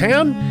around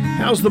town,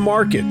 how's the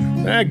market?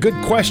 Good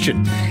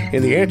question.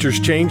 And the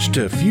answer's changed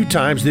a few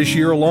times this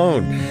year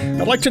alone.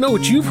 I'd like to know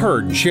what you've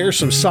heard and share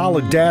some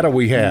solid data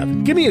we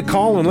have. Give me a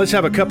call and let's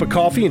have a cup of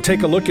coffee and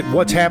take a look at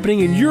what's happening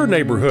in your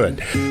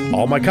neighborhood.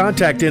 All my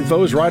contact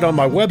info is right on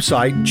my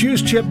website,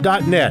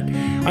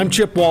 choosechip.net. I'm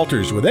Chip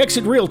Walters with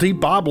Exit Realty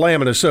Bob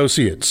Lamb &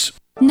 Associates.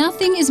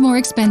 Nothing is more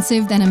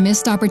expensive than a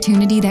missed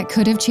opportunity that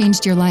could have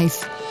changed your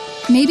life.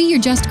 Maybe you're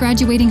just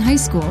graduating high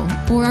school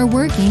or are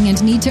working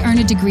and need to earn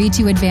a degree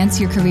to advance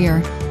your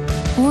career.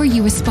 Or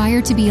you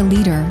aspire to be a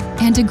leader,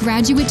 and a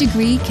graduate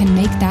degree can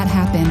make that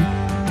happen.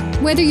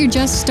 Whether you're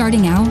just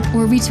starting out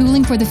or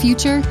retooling for the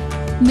future,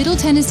 Middle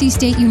Tennessee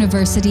State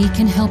University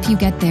can help you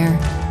get there.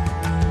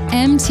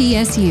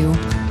 MTSU,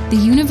 the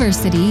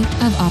University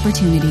of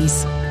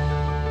Opportunities.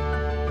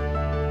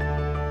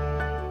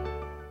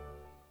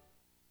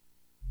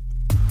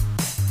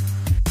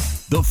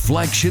 The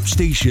flagship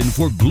station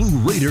for Blue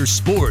Raider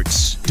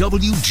sports,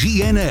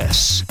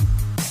 WGNS.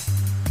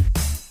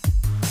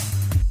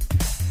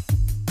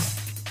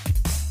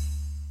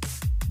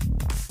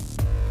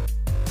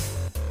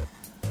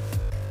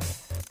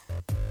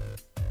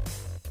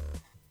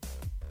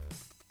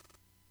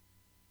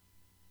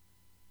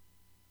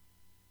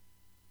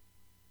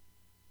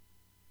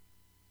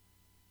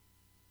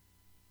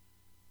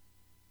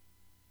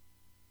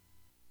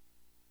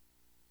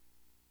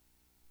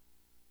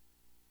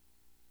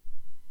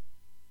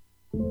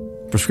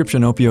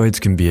 Prescription opioids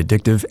can be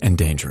addictive and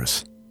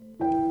dangerous.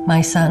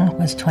 My son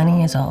was 20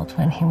 years old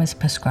when he was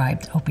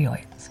prescribed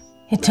opioids.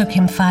 It took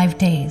him 5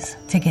 days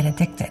to get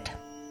addicted.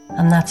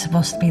 I'm not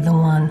supposed to be the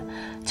one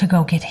to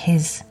go get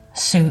his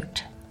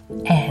suit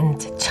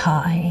and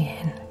tie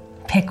and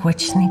pick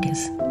which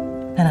sneakers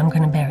that I'm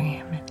going to bury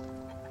him in.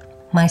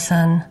 My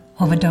son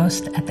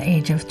overdosed at the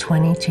age of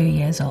 22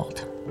 years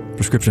old.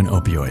 Prescription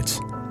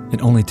opioids.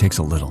 It only takes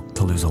a little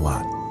to lose a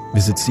lot.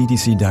 Visit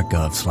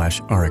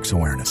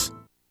cdc.gov/RxAwareness.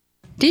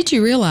 Did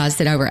you realize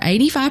that over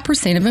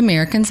 85% of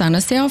Americans own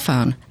a cell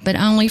phone, but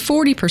only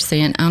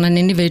 40% own an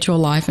individual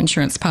life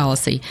insurance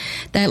policy?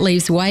 That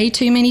leaves way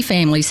too many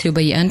families who'll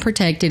be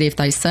unprotected if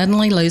they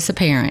suddenly lose a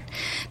parent.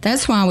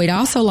 That's why we'd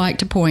also like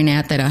to point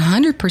out that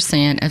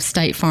 100% of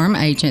State Farm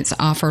agents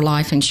offer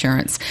life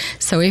insurance.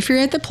 So if you're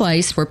at the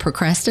place where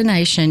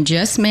procrastination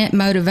just met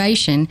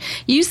motivation,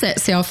 use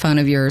that cell phone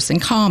of yours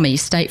and call me,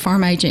 State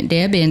Farm agent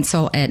Deb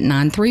Insel, at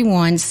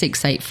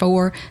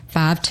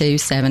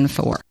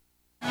 931-684-5274.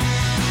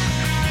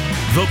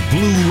 The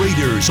Blue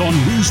Raiders on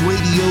News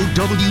Radio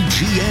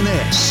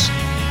WGNS.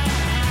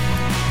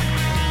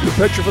 The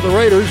pitcher for the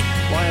Raiders,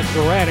 Bryant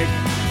Baranek.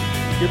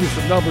 Give you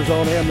some numbers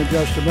on him in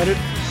just a minute.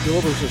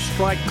 Delivers a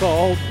strike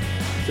call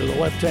to the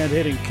left-hand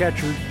hitting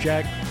catcher,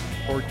 Jake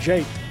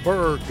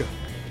Berg.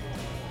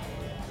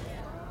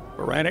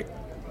 Baranek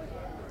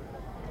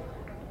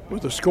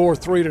with the score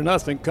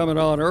 3-0 coming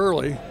on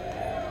early.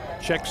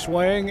 Check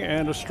swing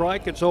and a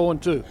strike. It's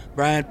 0-2.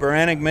 Bryant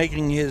Baranek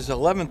making his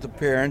 11th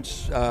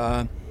appearance.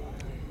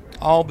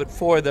 All but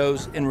 4 of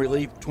those in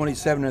relief,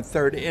 27 and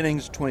third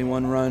innings,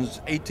 21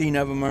 runs, 18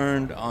 of them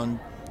earned on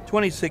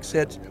 26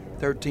 hits,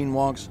 13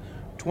 walks,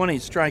 20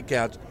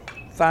 strikeouts,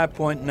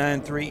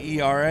 5.93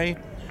 ERA,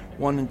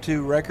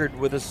 1-2 record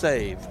with a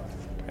save.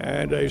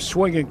 And a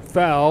swinging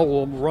foul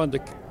will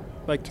make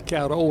the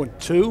count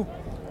 0-2.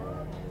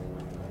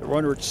 The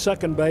runner at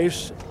second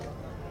base,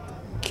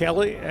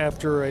 Kelly,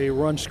 after a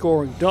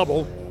run-scoring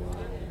double.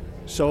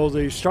 So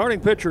the starting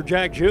pitcher,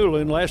 Jack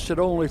Julian, lasted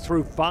only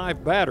through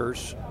 5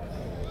 batters.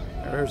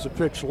 There's the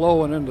pitch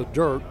low and in the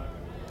dirt.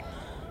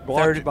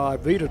 Blocked by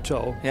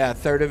Vitato. Yeah,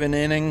 third of an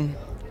inning.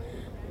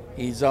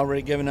 He's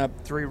already given up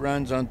 3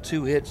 runs on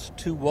 2 hits,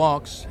 2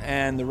 walks,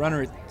 and the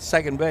runner at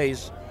second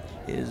base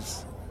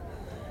is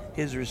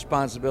his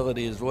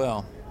responsibility as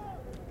well.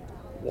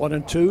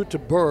 1-2 to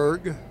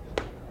Berg.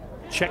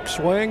 Check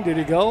swing. Did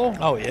he go?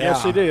 Oh, yeah.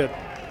 Yes, he did.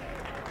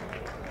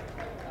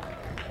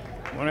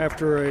 Went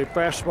after a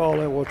fastball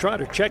and will try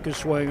to check his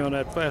swing on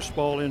that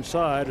fastball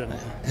inside, and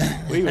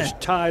he was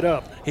tied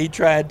up. He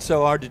tried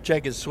so hard to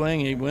check his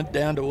swing, he went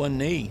down to one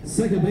knee.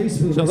 So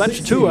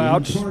that's 2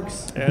 outs,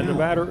 and the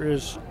batter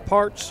is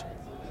Parts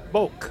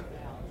Boak.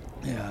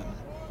 Yeah.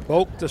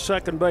 Boak, the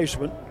second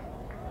baseman,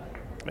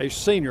 a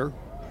senior.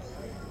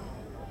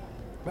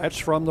 Bats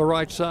from the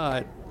right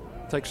side.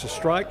 Takes a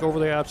strike over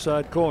the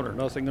outside corner,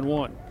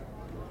 0-1.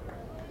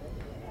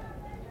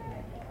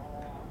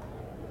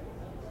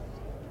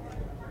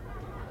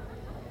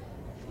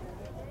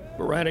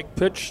 Baranek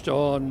pitched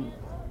on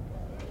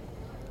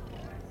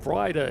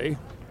Friday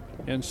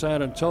in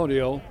San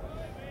Antonio.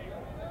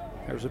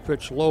 There's a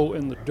pitch low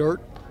in the dirt.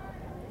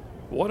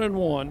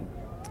 1-1.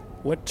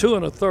 Went 2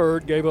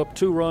 1/3, gave up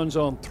 2 runs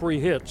on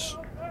 3 hits.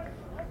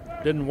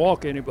 Didn't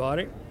walk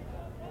anybody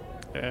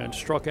and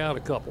struck out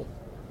a couple.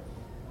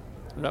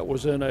 That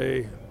was in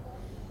a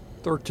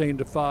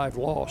 13-5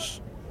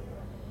 loss.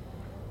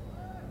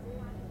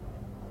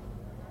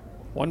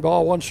 1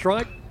 ball, 1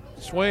 strike.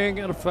 Swing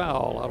and a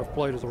foul out of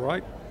play to the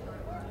right.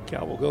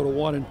 Count will go to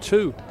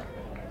 1-2.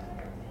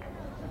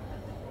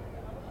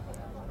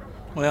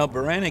 Well,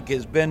 Baranek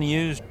has been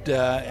used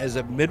as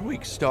a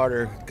midweek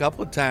starter a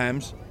couple of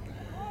times.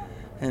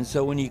 And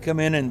so when you come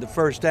in the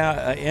first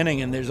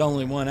inning and there's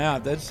only 1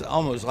 out, that's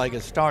almost like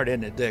a start,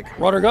 isn't it, Dick?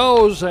 Runner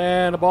goes,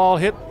 and the ball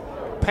hit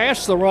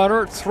past the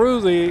runner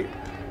through the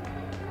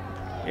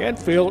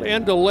infield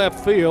into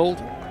left field.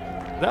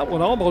 That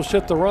one almost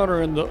hit the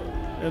runner in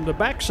the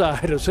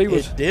backside as he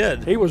was. It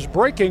did. He was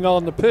breaking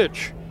on the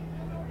pitch.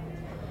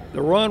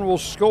 The run will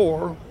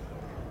score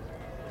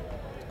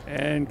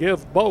and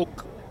give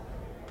Boak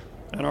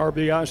an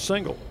RBI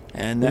single.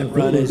 And that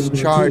run is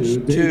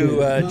charged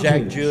to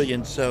Jack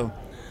Julian. So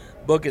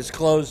book is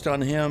closed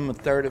on him, a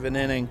third of an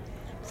inning.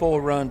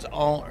 4 runs,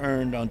 all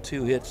earned on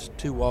 2 hits,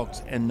 2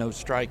 walks, and no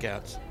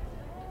strikeouts.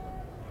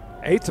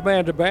 8th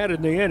man to bat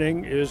in the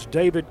inning is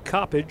David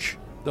Coppage,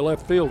 the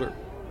left fielder.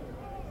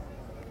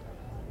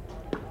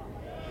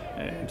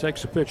 And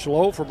takes a pitch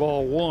low for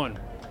ball 1.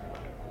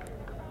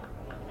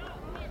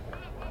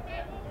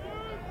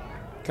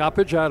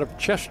 Coppage out of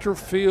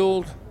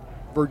Chesterfield,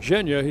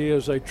 Virginia. He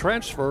is a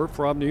transfer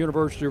from the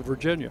University of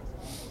Virginia.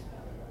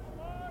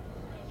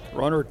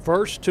 Runner at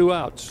first, 2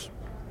 outs.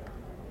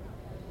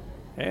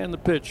 And the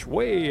pitch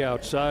way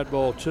outside,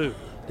 ball 2.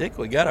 Dick,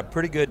 we got a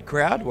pretty good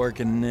crowd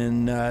working,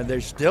 and they're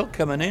still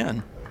coming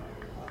in.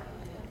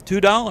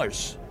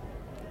 $2.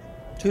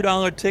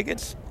 $2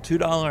 tickets,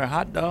 $2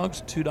 hot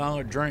dogs,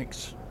 $2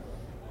 drinks.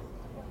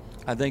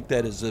 I think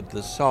that is of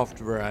the soft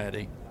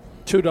variety.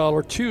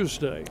 $2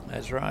 Tuesday.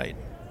 That's right.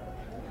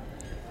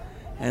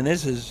 And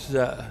this is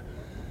there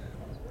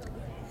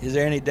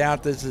any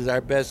doubt this is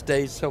our best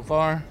day so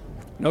far?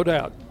 No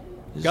doubt.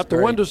 This Got the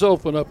windows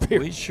open up here.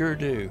 We sure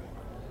do.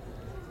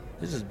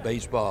 This is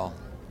baseball.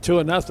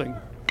 2-0.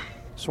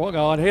 Swung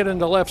on, hit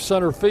into left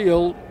center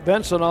field.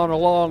 Benson on a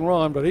long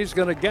run, but he's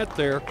going to get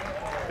there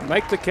and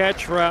make the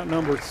catch for out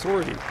number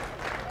 3.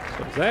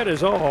 But that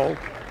is all.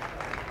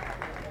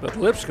 But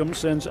Lipscomb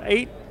sends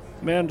 8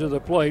 men to the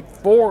plate.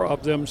 4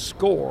 of them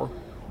score.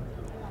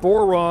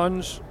 4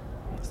 runs,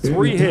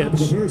 3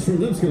 hits,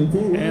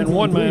 and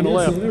 1 man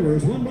left.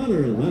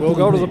 We'll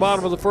go to the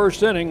bottom of the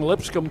first inning.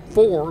 Lipscomb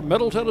 4,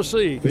 Middle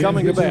Tennessee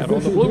coming to bat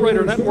on the Blue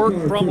Raider Network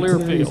from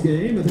Learfield.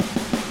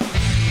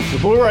 The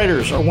Blue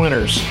Raiders are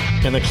winners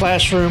in the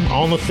classroom,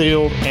 on the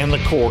field, and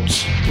the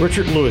courts.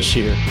 Richard Lewis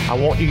here. I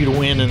want you to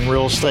win in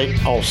real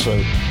estate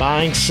also.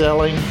 Buying,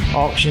 selling,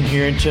 auction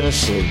here in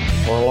Tennessee,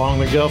 or along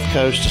the Gulf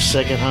Coast, a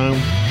second home,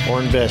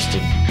 or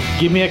investing.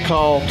 Give me a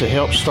call to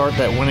help start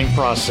that winning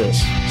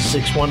process.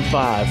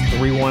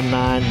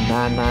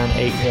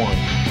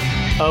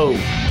 615-319-9981. Oh,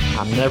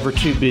 I'm never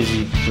too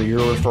busy for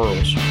your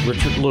referrals.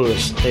 Richard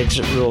Lewis,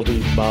 Exit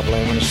Realty, Bob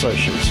Lamb &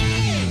 Associates.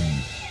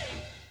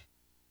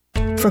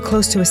 For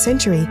close to a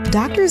century,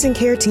 doctors and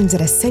care teams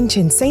at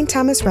Ascension St.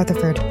 Thomas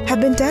Rutherford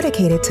have been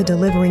dedicated to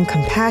delivering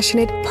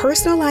compassionate,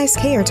 personalized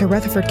care to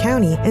Rutherford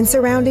County and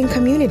surrounding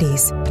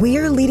communities. We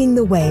are leading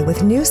the way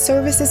with new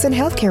services and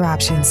healthcare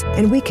options,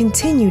 and we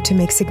continue to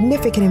make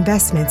significant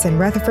investments in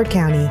Rutherford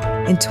County.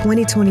 In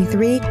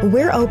 2023,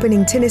 we're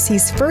opening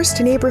Tennessee's first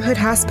neighborhood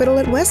hospital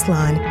at West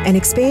Lawn, and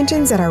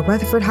expansions at our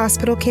Rutherford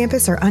Hospital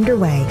campus are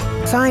underway.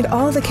 Find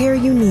all the care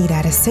you need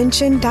at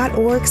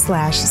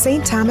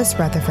ascension.org/St. Thomas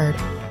Rutherford.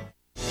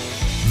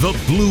 The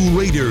Blue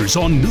Raiders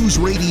on News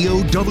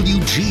Radio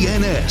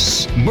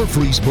WGNS,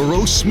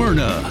 Murfreesboro,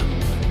 Smyrna.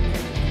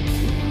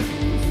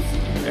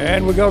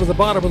 And we go to the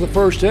bottom of the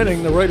first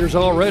inning. The Raiders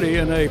already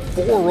in a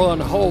 4-run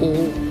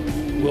hole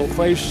will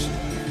face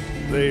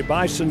the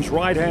Bison's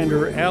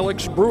right-hander,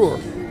 Alex Brewer.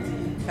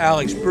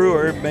 Alex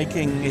Brewer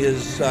making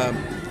his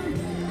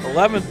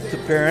 11th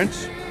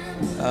appearance,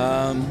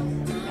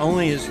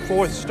 only his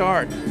 4th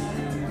start.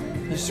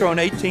 He's thrown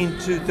 18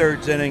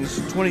 2/3 innings,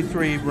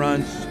 23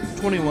 runs,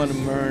 21 of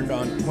them earned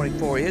on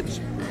 24 hits,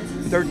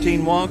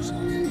 13 walks,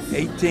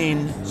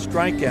 18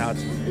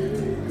 strikeouts.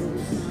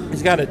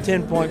 He's got a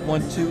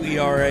 10.12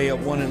 ERA, a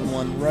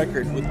 1-1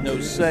 record with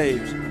no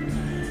saves.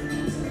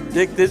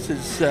 Dick, this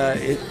is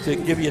to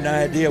give you an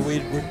idea.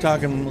 We're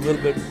talking a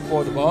little bit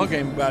before the ball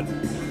game about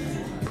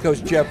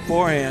Coach Jeff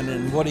Forehand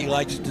and what he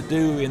likes to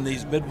do in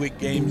these midweek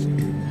games.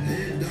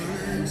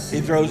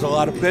 He throws a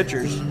lot of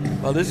pitchers.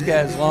 Well, this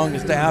guy's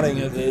longest outing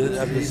of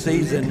the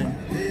season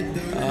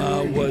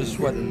was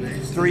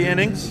 3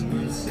 innings,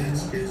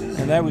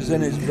 and that was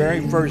in his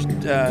very first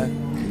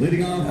game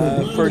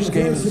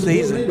of the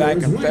season back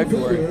in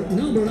February.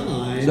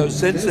 So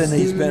since then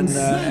he's been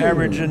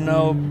averaging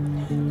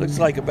looks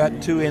like about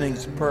 2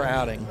 innings per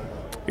outing.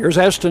 Here's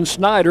Eston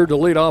Snyder to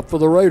lead off for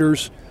the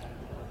Raiders,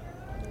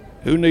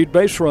 who need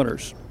base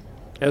runners.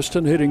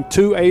 Eston hitting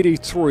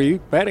 .283,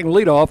 batting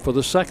leadoff for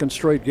the 2nd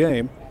straight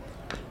game.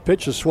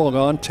 Pitch is swung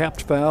on,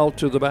 tapped foul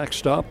to the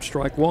backstop,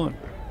 strike 1.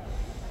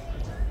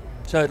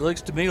 So it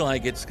looks to me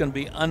like it's going to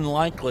be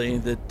unlikely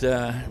that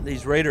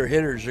these Raider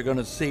hitters are going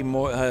to see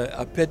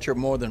a pitcher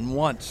more than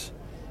once.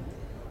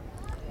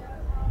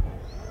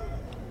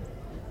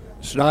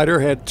 Snyder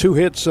had 2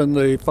 hits in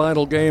the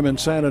final game in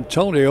San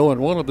Antonio,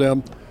 and one of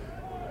them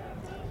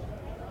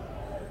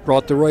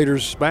brought the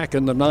Raiders back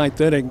in the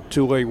 9th inning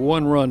to a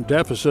 1-run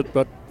deficit,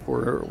 but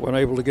weren't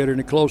able to get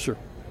any closer.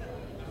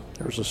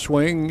 There's a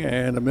swing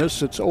and a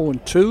miss. It's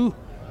 0-2,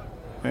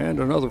 and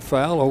another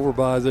foul over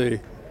by the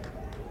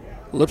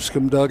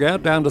Lipscomb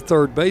dugout down to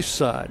third base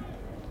side.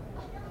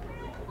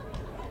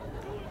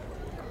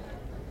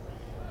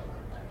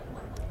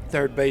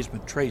 Third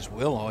baseman Trace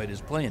Wilhoit is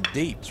playing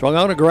deep. Swung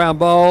on a ground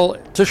ball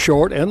to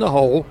short in the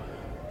hole.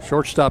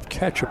 Shortstop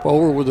Ketchup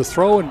over with a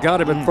throw and got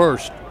him at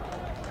first.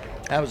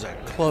 That was a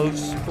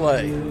close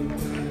play.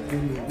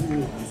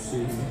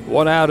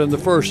 1 out in the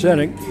first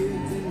inning.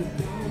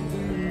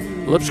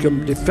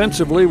 Lipscomb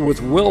defensively with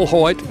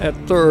Wilhoit at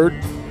third,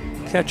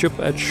 Ketchup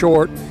at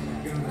short,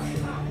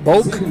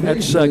 Boak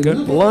at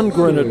second,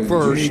 Lundgren at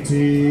first,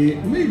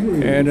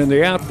 and in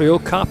the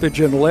outfield,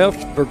 Coppage in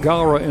left,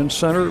 Vergara in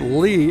center,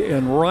 Lee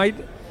in right,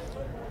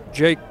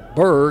 Jake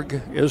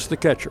Berg is the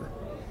catcher.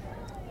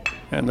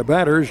 And the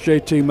batter is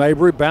J.T.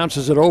 Mabry,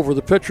 bounces it over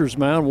the pitcher's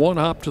mound, 1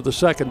 hop to the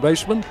second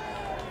baseman,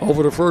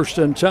 over to first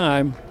in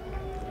time.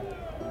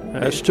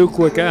 That's 2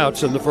 quick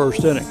outs in the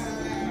first inning.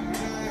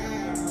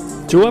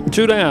 2 up,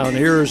 2 down.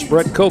 Here's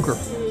Brett Coker.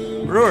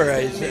 Brewer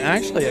is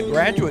actually a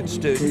graduate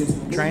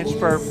student,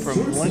 transferred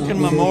from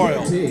Lincoln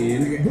Memorial.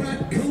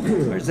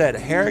 Where's that,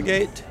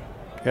 Harrogate?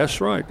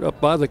 That's right, up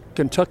by the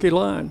Kentucky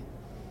line.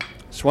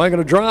 Swinging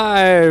a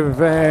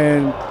drive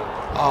and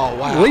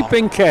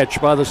leaping catch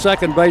by the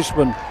second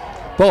baseman,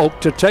 Polk,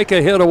 to take a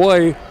hit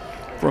away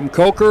from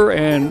Coker,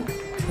 and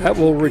that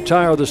will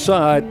retire the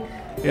side.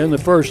 in the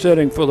first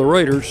inning for the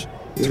Raiders.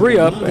 3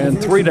 up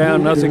and 3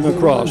 down, nothing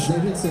across.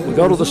 We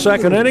go to the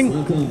second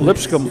inning.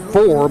 Lipscomb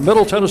 4,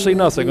 Middle Tennessee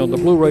nothing on the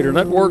Blue Raider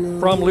Network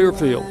from Lear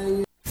Field.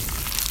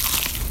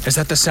 Is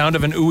that the sound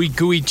of an ooey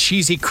gooey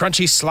cheesy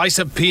crunchy slice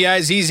of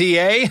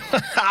P-I-Z-Z-A?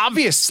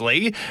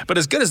 Obviously, but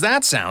as good as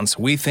that sounds,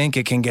 we think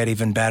it can get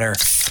even better.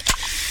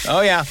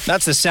 Oh yeah,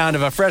 that's the sound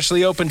of a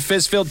freshly opened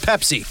fizz-filled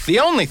Pepsi. The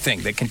only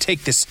thing that can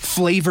take this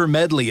flavor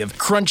medley of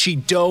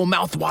crunchy dough,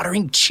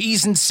 mouth-watering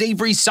cheese, and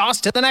savory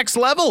sauce to the next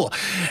level.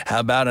 How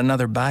about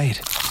another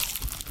bite?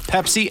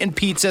 Pepsi and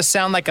pizza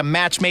sound like a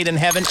match made in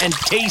heaven and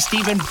taste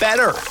even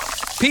better.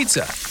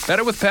 Pizza,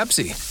 better with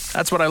Pepsi.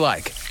 That's what I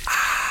like.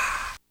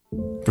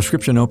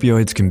 Prescription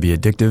opioids can be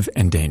addictive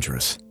and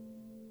dangerous.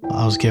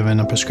 I was given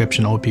a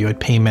prescription opioid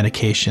pain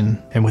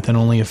medication, and within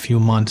only a few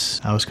months,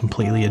 I was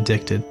completely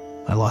addicted.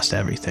 I lost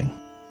everything.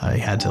 I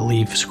had to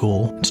leave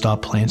school and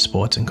stop playing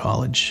sports in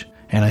college,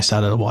 and I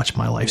started to watch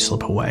my life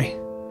slip away.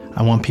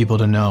 I want people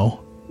to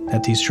know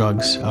that these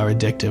drugs are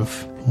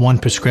addictive. One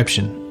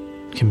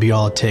prescription can be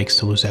all it takes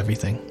to lose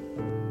everything.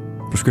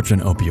 Prescription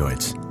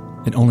opioids.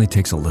 It only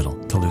takes a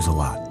little to lose a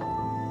lot.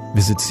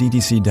 Visit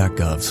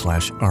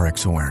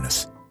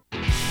cdc.gov/RxAwareness.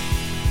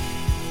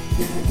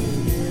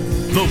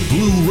 The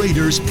Blue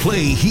Raiders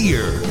play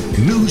here.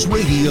 News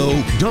Radio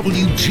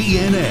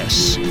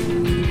WGNS.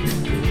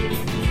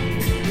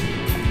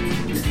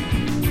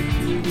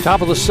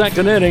 Top of the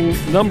second inning,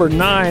 number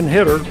 9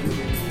 hitter,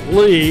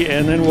 Lee,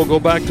 and then we'll go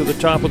back to the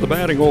top of the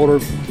batting order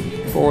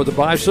for the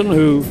Bison,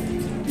 who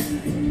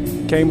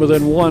came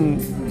within one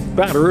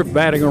batter of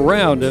batting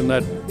around in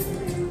that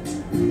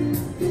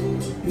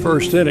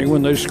first inning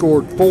when they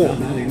scored 4.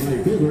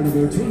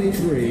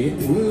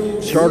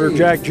 Starter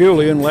Jack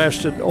Julian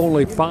lasted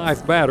only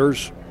 5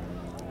 batters,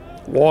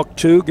 walked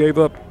 2, gave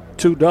up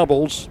 2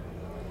 doubles,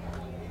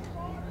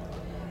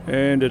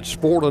 and it's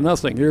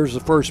 4-0. Here's the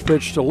first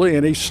pitch to Lee,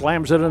 and he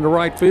slams it into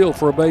right field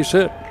for a base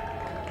hit.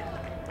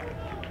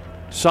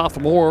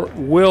 Sophomore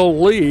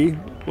Will Lee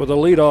with a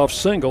leadoff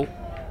single,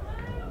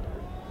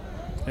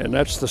 and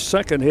that's the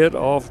second hit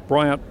off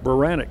Bryant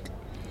Baranek.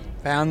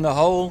 Found the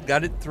hole,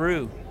 got it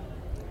through.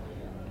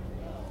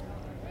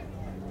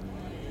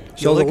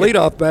 So the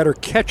leadoff batter,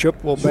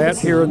 Ketchup, will bat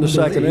here in the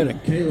second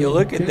inning. You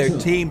look at their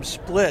team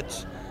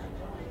splits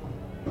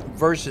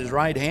versus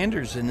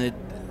right-handers, and it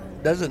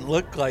doesn't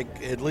look like,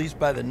 at least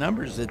by the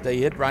numbers, that they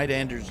hit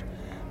right-handers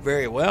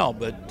very well,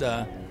 but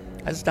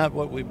that's not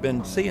what we've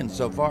been seeing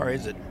so far,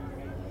 is it?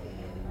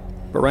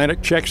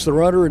 Baranek checks the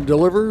runner and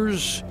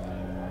delivers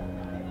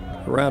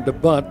around to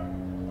bunt.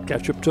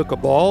 Ketchup took a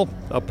ball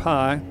up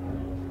high.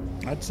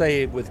 I'd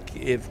say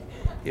if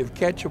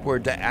Ketchup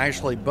were to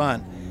actually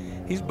bunt,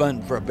 he's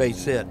bunting for a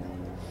base hit.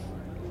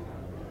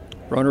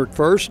 Runner at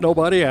first,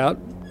 nobody out.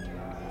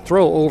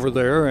 Throw over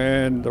there,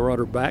 and the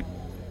runner back.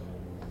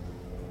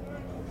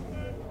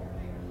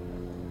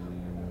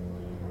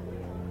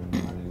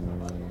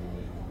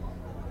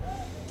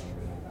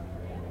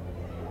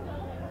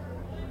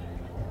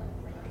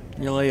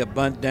 You lay a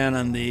bunt down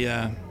on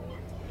the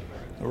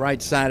right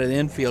side of the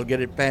infield,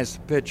 get it past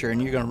the pitcher, and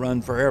you're going to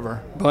run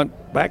forever. Bunt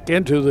back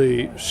into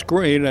the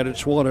screen, and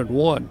it's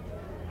 1-1.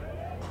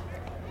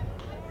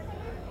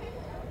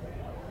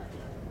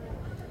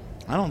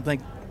 I don't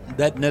think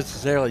that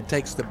necessarily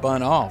takes the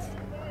bunt off.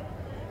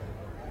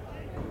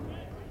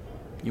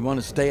 You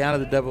want to stay out of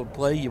the double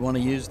play. You want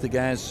to use the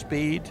guy's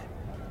speed.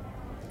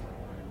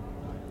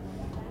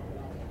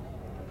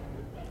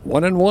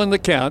 1-1 the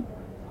count.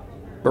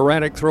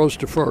 Baranek throws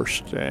to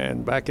first,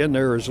 and back in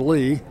there is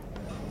Lee.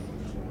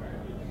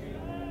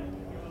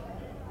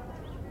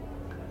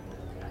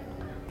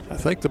 I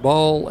think the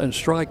ball and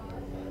strike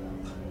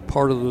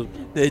part of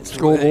the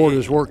scoreboard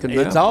is working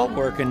now. It's all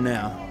working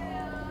now.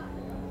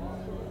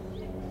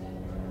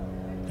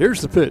 Here's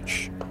the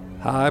pitch.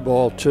 High,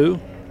 ball 2.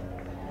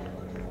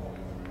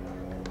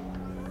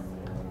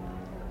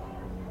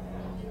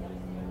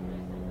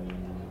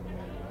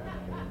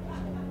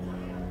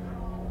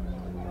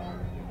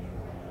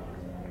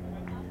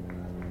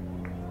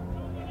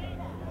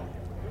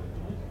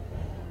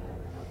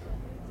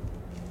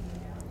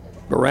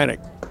 Baranek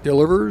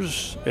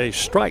delivers. A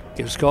strike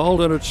is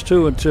called, and it's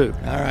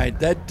 2-2. All right,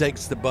 that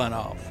takes the bunt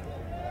off.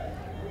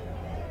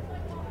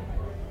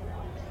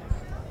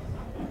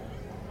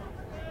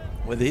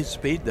 With his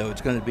speed, though,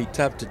 it's going to be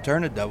tough to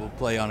turn a double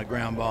play on a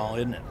ground ball,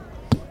 isn't it?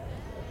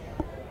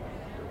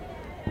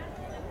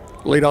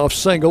 Leadoff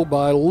single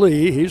by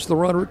Lee. He's the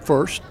runner at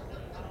first.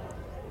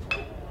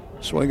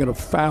 Swinging a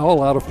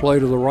foul out of play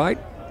to the right.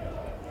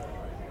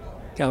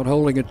 Count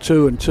holding at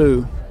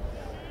 2-2.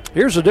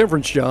 Here's the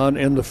difference, John.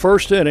 In the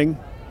first inning,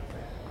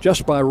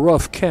 just by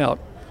rough count,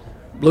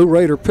 Blue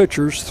Raider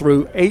pitchers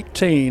threw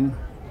 18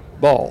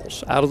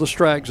 balls out of the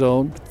strike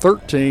zone,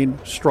 13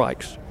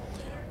 strikes.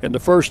 In the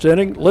first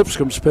inning,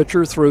 Lipscomb's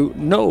pitcher threw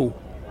no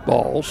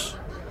balls,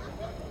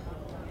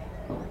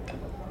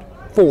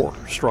 4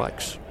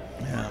 strikes.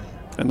 Yeah.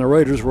 And the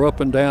Raiders were up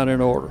and down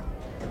in order.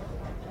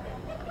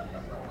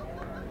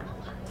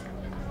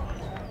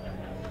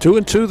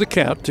 2-2 the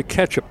count to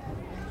Ketchup.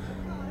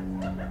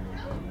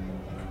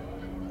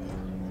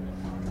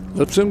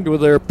 Lipscomb with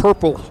their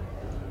purple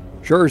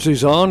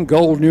jerseys on,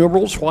 gold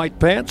numerals, white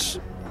pants.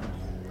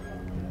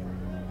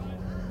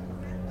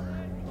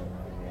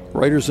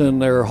 Raiders in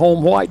their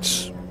home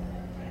whites.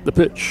 The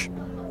pitch.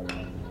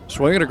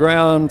 Swinging a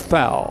ground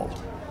foul.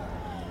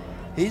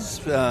 He's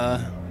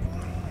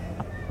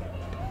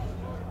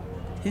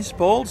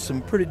bowled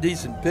some pretty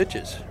decent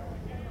pitches.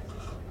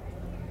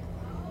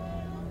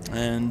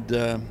 And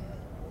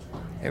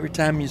every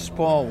time you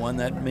spoil one,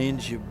 that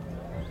means you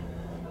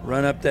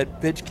run up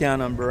that pitch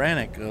count on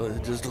Baranek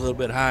just a little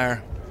bit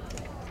higher.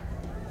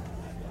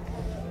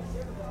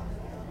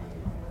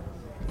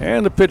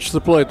 And the pitch to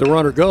the plate. The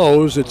runner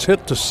goes. It's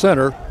hit to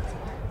center.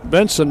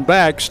 Benson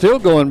back, still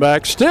going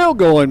back.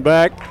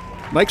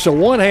 Makes a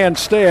one-hand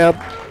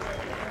stab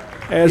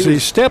as he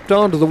stepped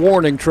onto the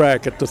warning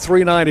track at the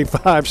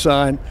 395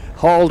 sign,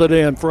 hauled it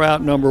in for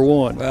out number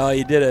 1. Well,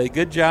 he did a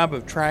good job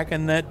of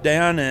tracking that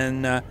down,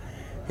 and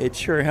it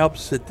sure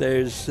helps that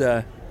there's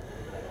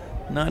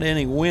not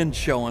any wind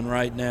showing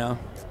right now.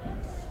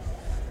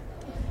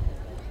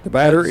 The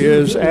batter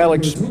is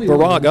Alex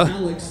Vergara,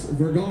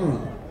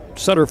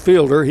 center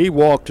fielder. He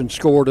walked and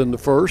scored in the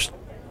first.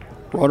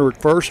 Runner at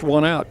first,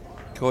 1 out.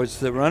 Of course,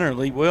 the runner,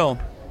 Will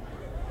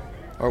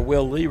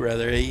Lee,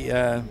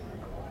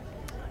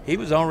 he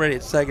was already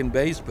at second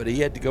base, but he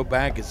had to go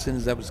back as soon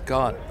as that was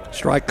caught.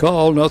 Strike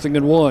call,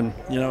 0-1.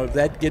 You know, if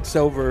that gets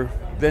over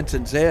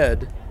Vincent's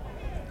head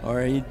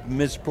or he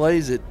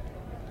misplays it,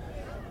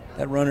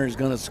 that runner is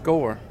going to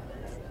score.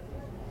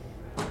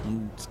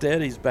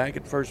 Instead, he's back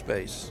at first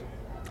base.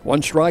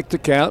 1 strike to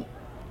count.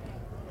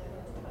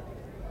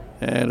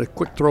 And a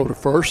quick throw to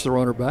first, the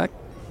runner back.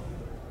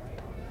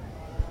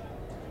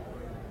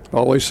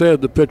 Always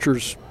said the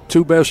pitcher's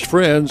 2 best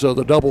friends are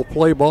the double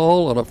play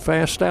ball and a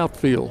fast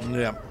outfield.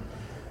 Yeah.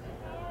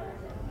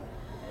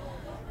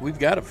 We've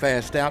got a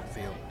fast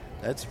outfield,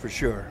 that's for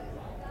sure.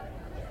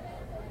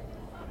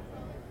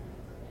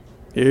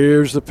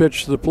 Here's the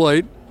pitch to the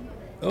plate.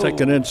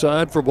 Taken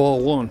inside for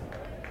ball 1.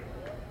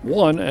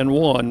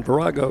 1-1.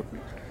 Virago,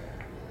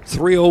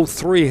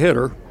 303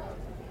 hitter.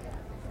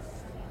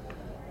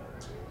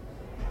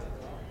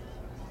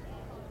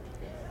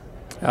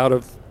 Out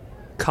of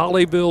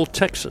Colleyville,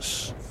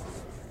 Texas.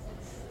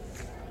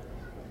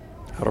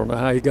 I don't know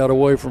how he got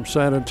away from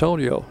San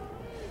Antonio.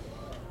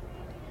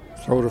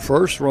 Throw to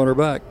first, runner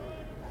back.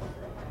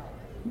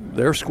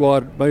 Their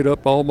squad made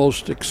up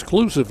almost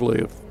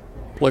exclusively of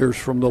players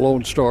from the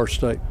Lone Star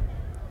State.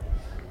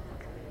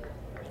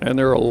 And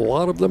there are a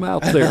lot of them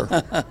out there,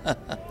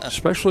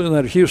 especially in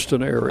that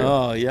Houston area.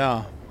 Oh,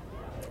 yeah.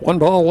 1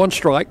 ball, 1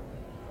 strike.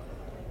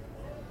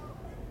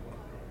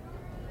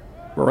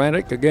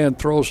 Baranek again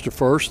throws to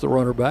first, the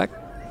runner back.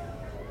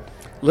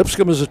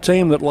 Lipscomb is a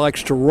team that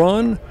likes to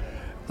run.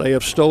 They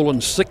have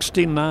stolen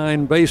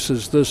 69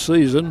 bases this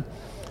season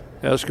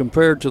as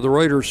compared to the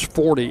Raiders'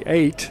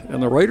 48,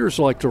 and the Raiders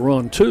like to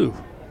run too.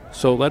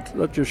 So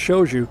that just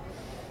shows you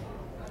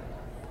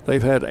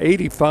they've had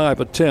 85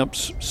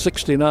 attempts,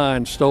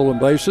 69 stolen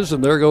bases,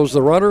 and there goes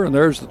the runner, and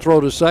there's the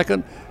throw to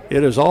second.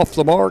 It is off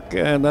the mark,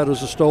 and that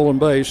is a stolen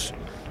base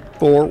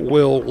for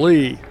Will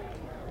Lee.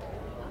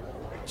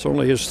 It's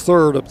only his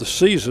 3rd of the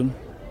season.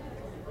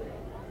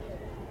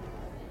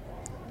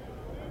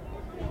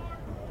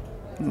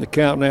 And the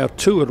count now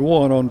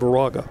 2-1 on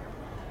Viraga.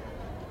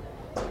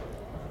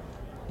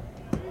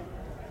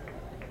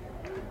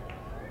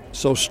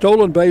 So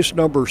stolen base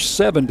number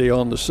 70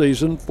 on the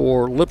season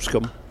for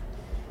Lipscomb.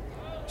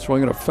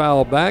 Swinging a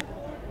foul back.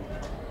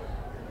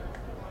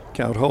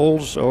 Count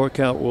holds, or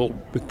count will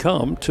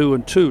become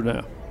 2-2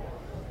 now.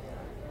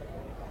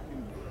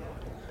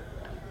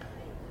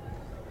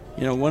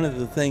 You know, one of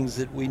the things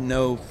that we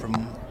know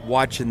from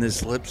watching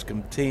this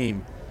Lipscomb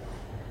team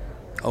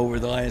over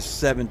the last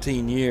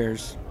 17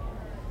 years,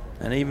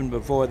 and even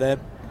before that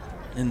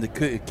in the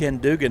Ken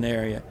Dugan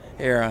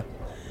era,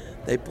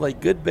 they play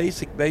good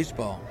basic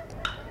baseball.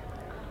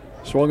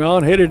 Swung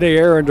on, hit in the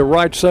air into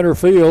right center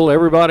field.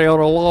 Everybody on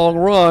a long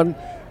run.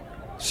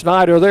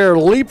 Snyder there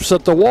leaps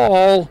at the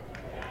wall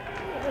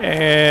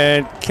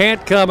and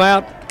can't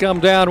come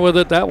down with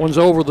it. That one's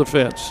over the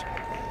fence.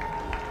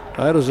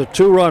 That is a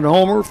 2-run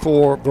homer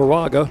for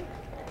Viraga,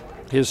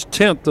 his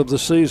 10th of the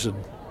season.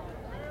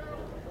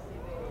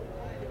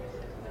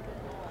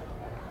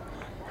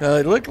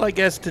 It looked like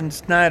Eston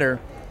Snyder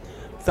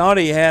thought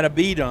he had a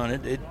beat on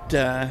it,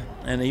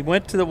 and he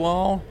went to the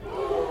wall.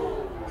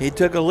 He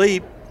took a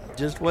leap,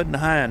 just wasn't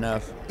high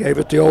enough. Gave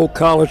it the old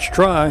college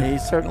try. He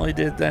certainly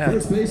did that.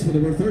 First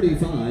baseman number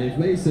 35,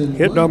 Mason.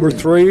 Hit number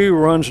 3,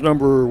 runs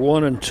number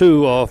 1 and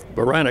 2 off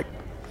Baranek.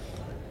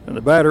 And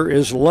the batter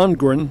is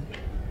Lundgren,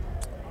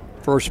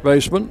 first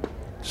baseman.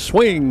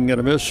 Swing and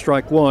a miss,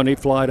 strike 1. He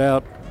flied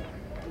out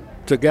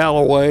to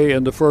Galloway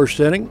in the first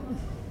inning.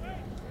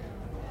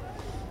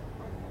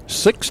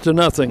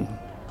 6-0,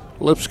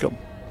 Lipscomb.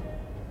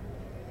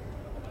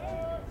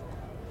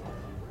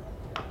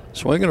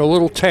 Swinging a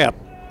little tap.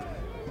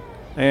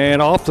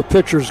 And off the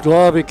pitcher's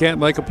glove, he can't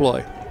make a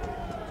play.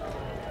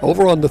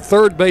 Over on the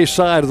third base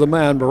side of the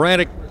mound,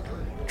 Baranek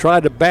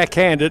tried to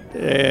backhand it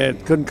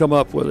and couldn't come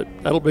up with it.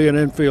 That'll be an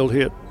infield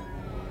hit.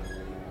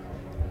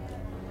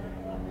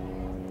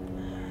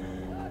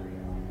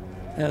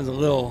 Has a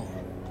little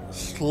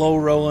slow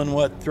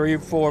rolling, 3,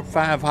 4,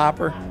 5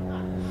 hopper.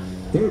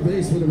 Third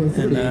baseman number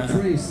 30,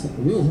 Trace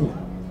Wilhelm.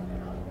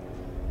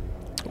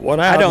 One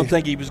out. I don't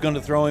think he was going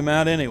to throw him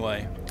out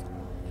anyway.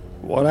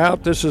 One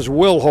out. This is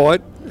Will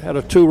Hoyt. Had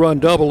a 2-run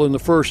double in the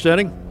first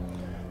inning.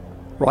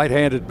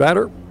 Right-handed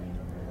batter.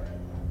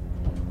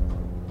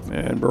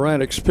 And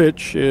Baranik's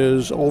pitch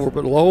is over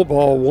but low,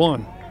 ball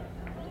 1.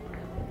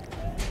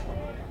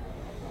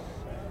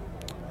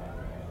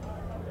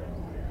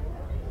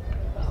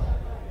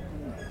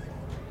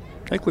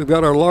 I think we've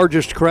got our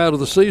largest crowd of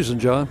the season,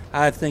 John.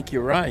 I think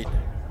you're right.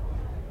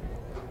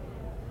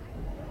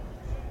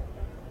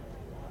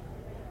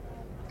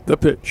 The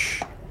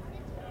pitch.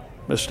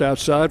 Missed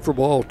outside for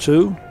ball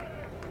 2.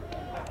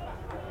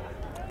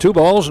 2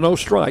 balls, no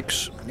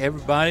strikes.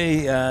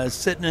 Everybody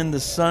sitting in the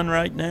sun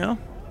right now,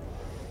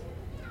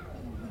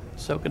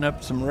 soaking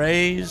up some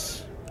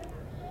rays.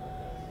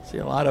 See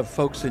a lot of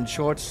folks in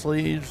short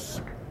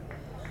sleeves.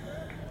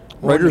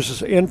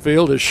 Raiders'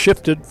 infield has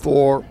shifted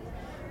for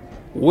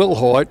Will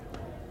Hoyt.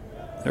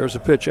 There's a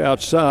pitch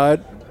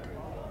outside.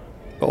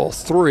 Ball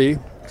 3.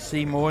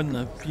 See more than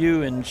a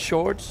few in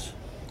shorts.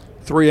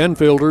 3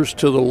 infielders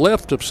to the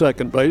left of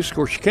second base. Of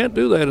course, you can't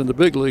do that in the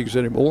big leagues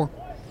anymore.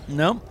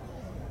 No.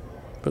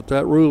 But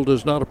that rule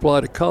does not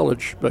apply to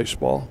college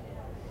baseball.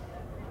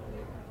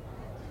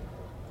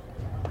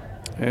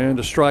 And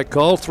a strike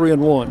call,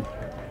 3-1.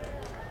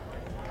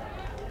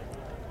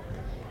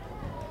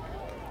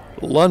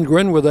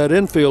 Lundgren with that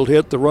infield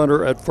hit, the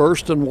runner at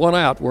first and 1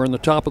 out. We're in the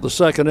top of the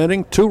second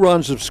inning. 2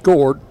 runs have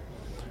scored.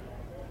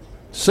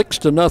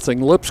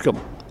 6-0 Lipscomb.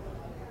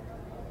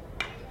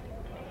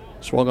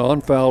 Swung on,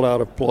 fouled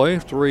out of play,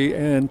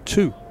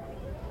 3-2.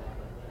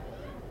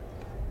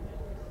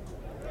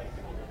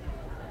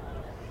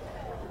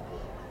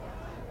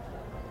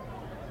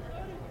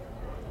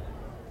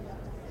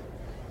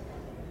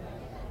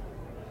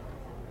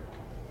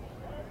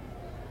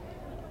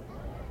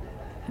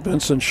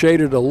 Vincent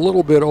shaded a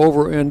little bit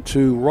over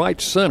into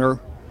right center.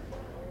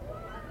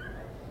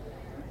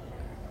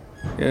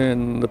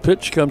 And the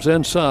pitch comes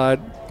inside.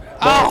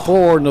 Ball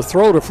 4, and the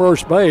throw to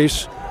first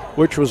base,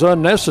 which was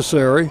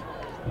unnecessary.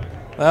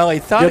 Well, he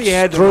thought he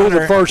had through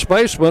the first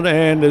baseman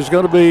and is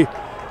going to be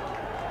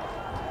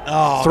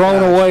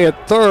thrown away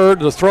at third.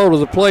 The throw to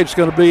the plate is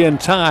going to be in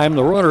time.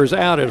 The runner is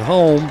out at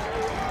home.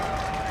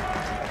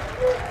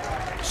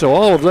 So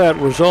all of that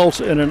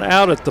results in an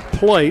out at the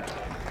plate.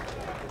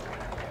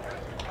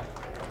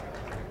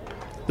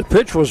 The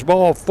pitch was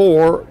ball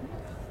 4,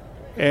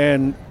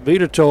 and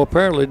Vitato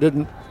apparently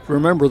didn't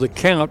remember the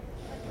count.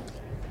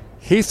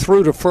 He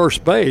threw to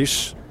first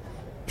base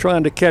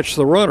trying to catch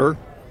the runner,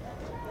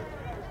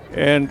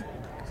 and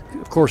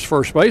of course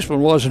first baseman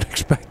wasn't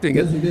expecting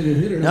it.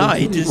 No,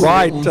 he just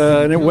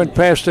and it went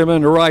past him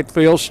into right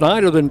field.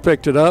 Snyder then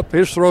picked it up.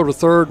 His throw to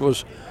third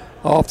was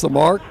off the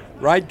mark.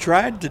 Wright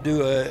tried to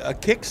do a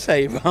kick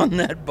save on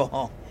that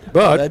ball,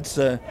 but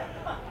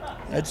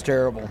that's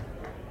terrible.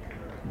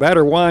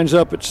 Batter winds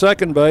up at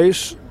second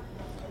base.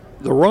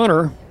 The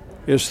runner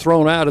is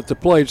thrown out at the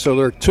plate, so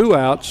there are 2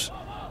 outs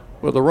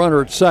with a runner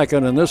at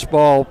second, and this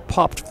ball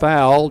popped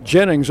foul.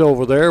 Jennings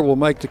over there will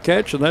make the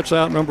catch, and that's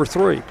out number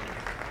 3.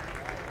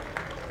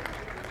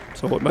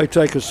 So it may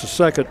take us a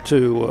second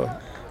to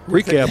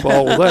recap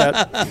all of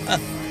that.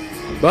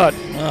 But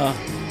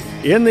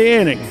in the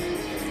inning,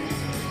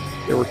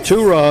 there were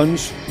 2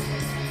 runs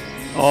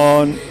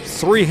on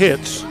 3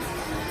 hits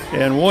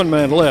and 1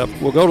 man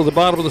left. We'll go to the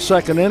bottom of the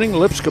second inning.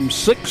 Lipscomb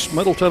 6,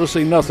 Middle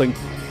Tennessee nothing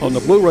on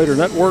the Blue Raider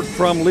Network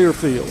from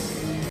Learfield.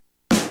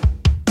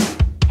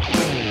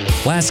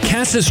 Las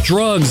Casas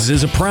Drugs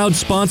is a proud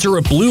sponsor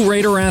of Blue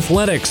Raider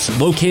Athletics,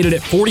 located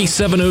at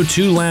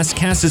 4702 Las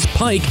Casas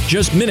Pike,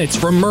 just minutes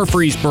from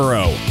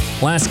Murfreesboro.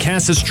 Las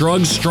Casas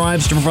Drugs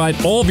strives to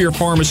provide all of your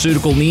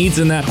pharmaceutical needs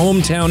in that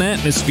hometown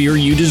atmosphere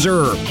you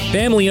deserve.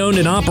 Family-owned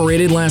and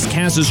operated, Las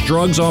Casas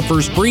Drugs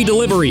offers free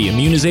delivery,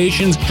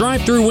 immunizations,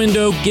 drive-through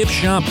window, gift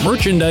shop,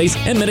 merchandise,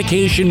 and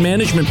medication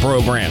management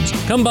programs.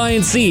 Come by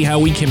and see how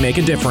we can make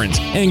a difference.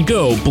 And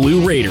go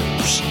Blue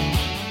Raiders.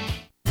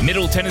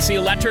 Middle Tennessee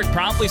Electric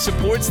proudly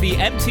supports the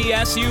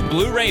MTSU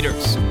Blue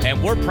Raiders,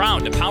 and we're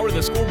proud to power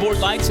the scoreboard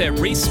lights at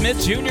Reese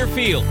Smith Jr.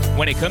 Field.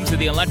 When it comes to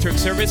the electric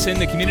service in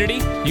the community,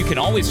 you can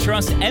always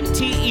trust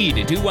MTE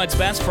to do what's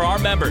best for our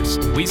members.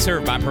 We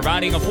serve by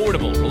providing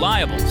affordable,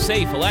 reliable,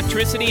 safe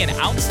electricity and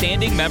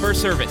outstanding member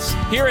service.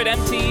 Here at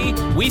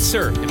MTE, we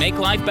serve to make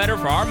life better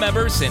for our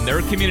members and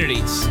their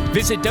communities.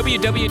 Visit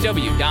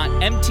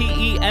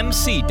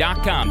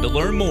www.mtemc.com to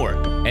learn more.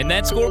 And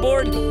that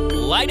scoreboard,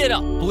 light it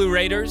up, Blue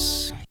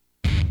Raiders.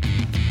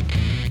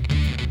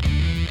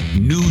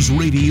 News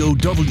Radio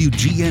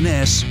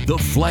WGNS, the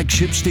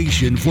flagship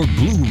station for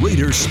Blue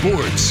Raider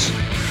sports.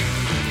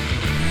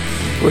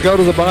 We go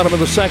to the bottom of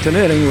the second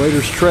inning.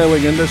 Raiders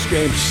trailing in this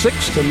game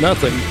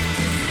 6-0.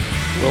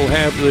 We'll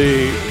have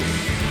the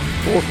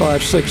 4,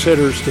 5, 6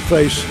 hitters to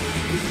face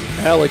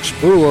Alex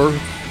Brewer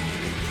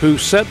who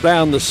set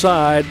down the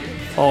side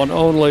on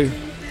only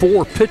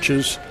 4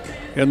 pitches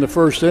in the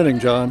first inning,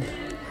 John.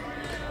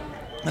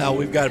 Now,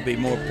 we've got to be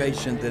more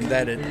patient than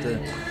that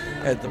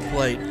at the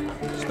plate,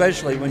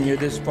 especially when you're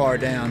this far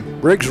down.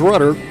 Briggs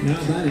Rudder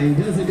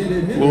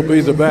will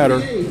be the batter.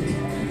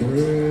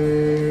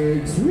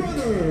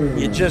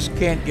 You just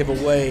can't give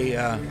away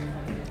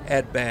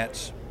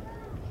at-bats.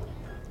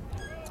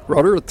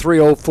 Rudder at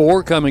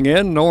 304 coming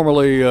in,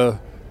 normally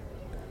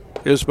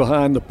is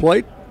behind the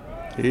plate.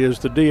 He is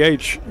the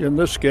DH in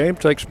this game,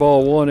 takes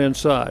ball 1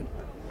 inside.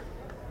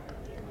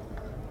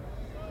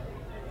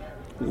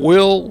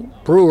 Will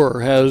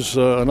Brewer has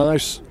a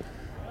nice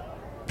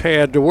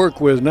pad to work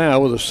with now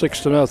with a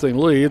 6-0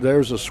 lead.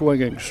 There's a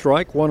swinging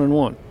strike,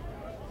 1-1.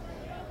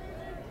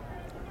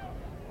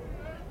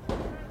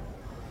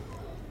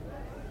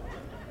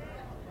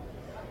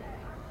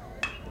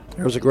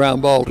 There's a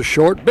ground ball to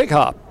short, big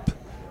hop.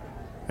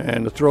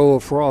 And the throw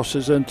of Frost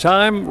is in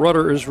time.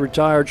 Rudder is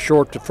retired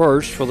short to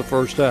first for the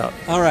first out.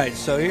 All right,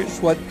 so here's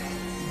what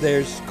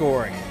they're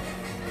scoring.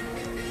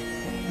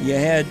 You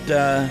had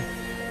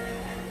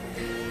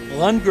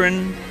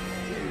Lundgren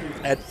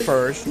at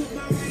first.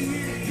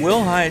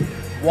 Wilhite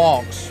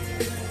walks.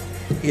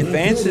 He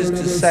advances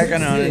to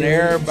second on an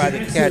error by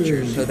the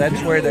catcher, so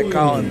that's where they're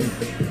calling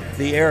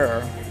the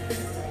error.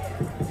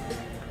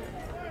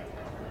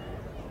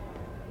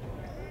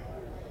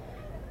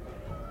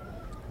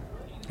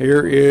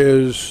 Here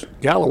is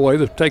Galloway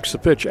that takes the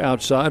pitch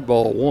outside,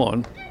 ball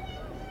 1.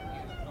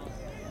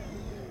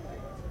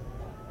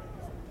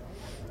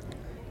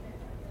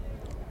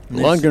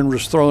 Lundgren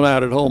was thrown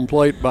out at home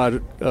plate by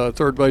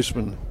third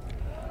baseman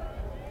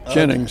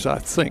Jennings, I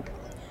think.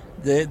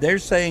 They're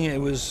saying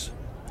it was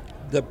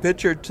the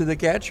pitcher to the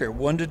catcher,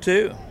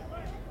 1-2.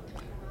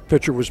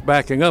 Pitcher was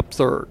backing up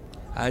third.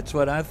 That's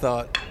what I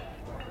thought.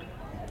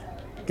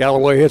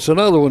 Galloway hits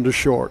another one to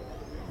short.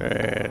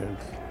 And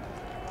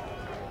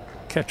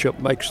Ketchup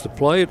makes the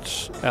play.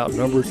 It's out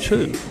number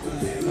 2. I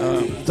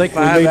think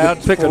we need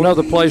to pick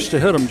another place to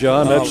hit him,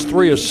 John. That's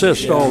 3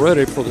 assists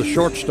already for the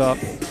shortstop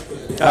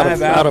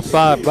out of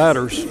 5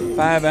 batters.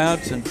 5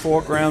 outs and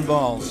 4 ground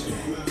balls.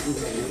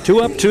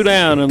 2 up, 2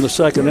 down in the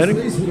second inning.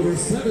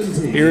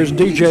 Here's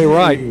DJ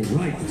Wright.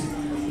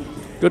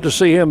 Good to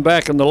see him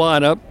back in the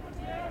lineup.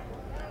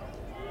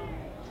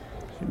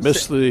 He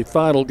missed the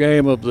final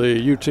game of the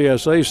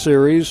UTSA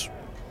series.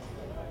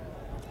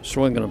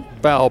 Swinging a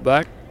foul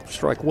back,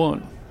 strike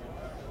 1.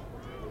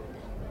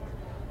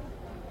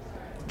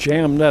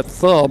 Jammed that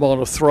thumb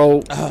on a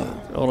throw,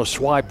 on a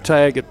swipe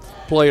tag at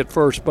play at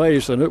first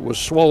base, and it was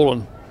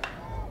swollen.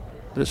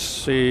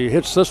 He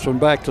hits this one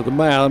back to the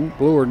mound.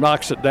 Brewer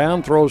knocks it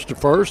down, throws to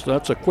first.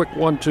 That's a quick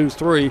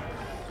 1-2-3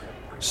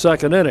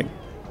 second inning.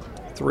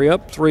 3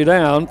 up, 3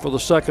 down for the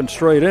second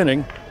straight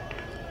inning.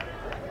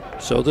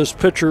 So this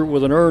pitcher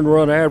with an earned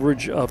run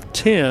average of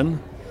 10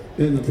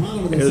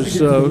 has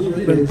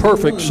been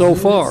perfect so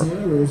far.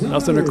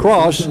 Nothing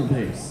across.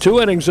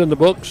 2 innings in the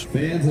books.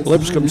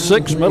 Lipscomb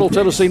 6, Middle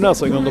Tennessee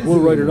nothing on the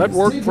Blue Raider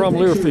Network from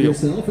Learfield.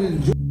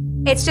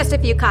 It's just a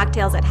few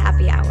cocktails at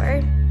happy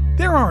hour.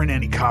 There aren't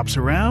any cops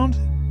around.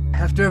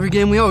 After every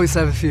game, we always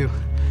have a few.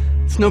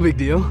 It's no big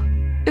deal.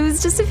 It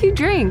was just a few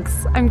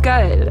drinks. I'm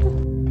good.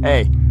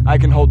 Hey, I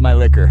can hold my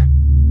liquor.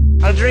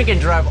 I drink and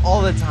drive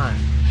all the time.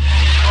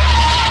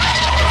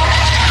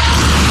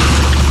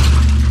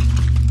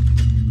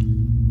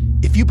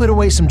 If you put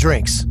away some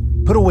drinks,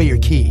 put away your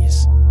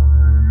keys.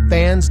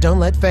 Fans don't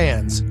let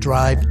fans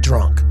drive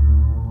drunk.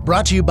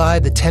 Brought to you by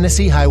the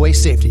Tennessee Highway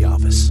Safety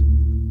Office.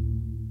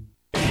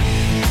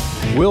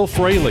 Will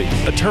Fraley,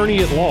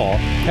 attorney at law,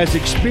 has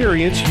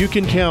experience you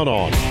can count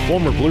on.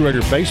 Former Blue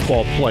Raider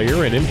baseball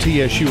player and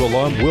MTSU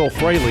alum Will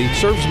Fraley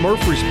serves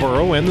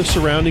Murfreesboro and the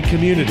surrounding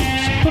communities.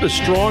 Put a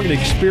strong and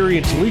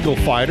experienced legal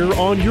fighter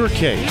on your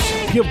case.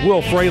 Give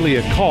Will Fraley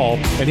a call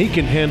and he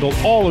can handle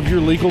all of your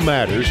legal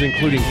matters,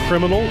 including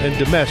criminal and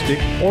domestic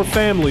or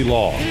family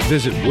law.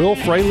 Visit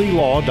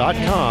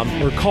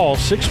willfraleylaw.com or call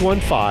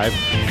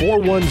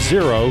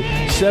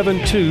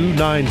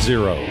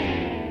 615-410-7290.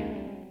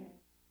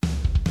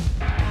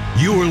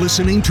 You are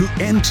listening to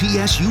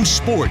MTSU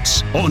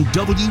Sports on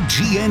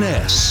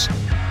WGNS.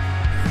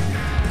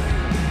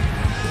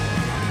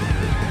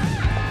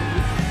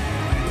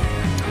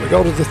 We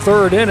go to the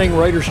third inning.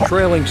 Raiders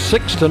trailing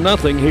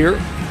 6-0 here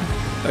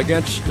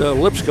against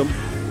Lipscomb.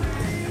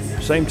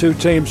 Same 2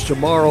 teams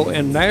tomorrow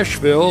in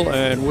Nashville,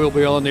 and we'll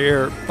be on the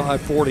air at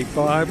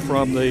 5:45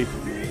 from the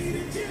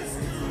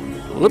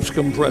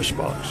Lipscomb press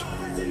box.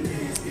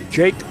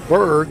 Jake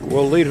Berg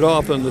will lead it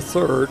off in the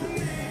third.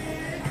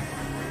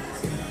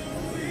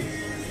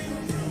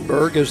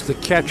 Berg is the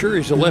catcher.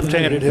 He's a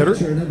left-handed hitter.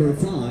 Number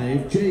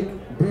 5, Jake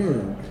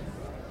Berg.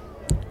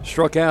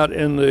 Struck out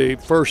in the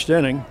first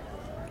inning.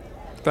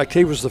 In fact,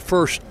 he was the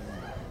first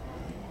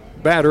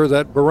batter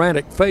that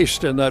Baranek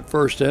faced in that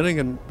first inning,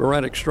 and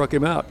Baranek struck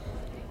him out.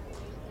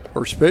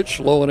 First pitch,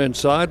 low and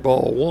inside,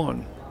 ball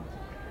 1.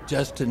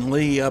 Justin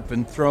Lee up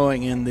and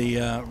throwing in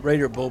the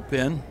Raider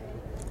bullpen.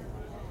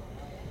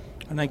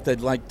 I think they'd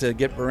like to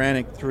get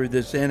Baranek through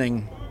this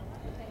inning.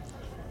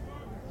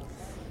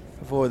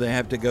 before they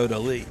have to go to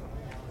Lee.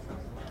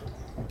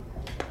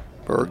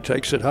 Berg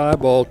takes it high,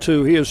 ball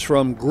 2. He is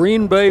from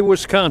Green Bay,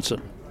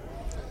 Wisconsin.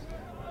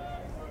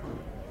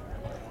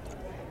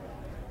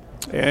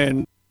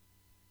 And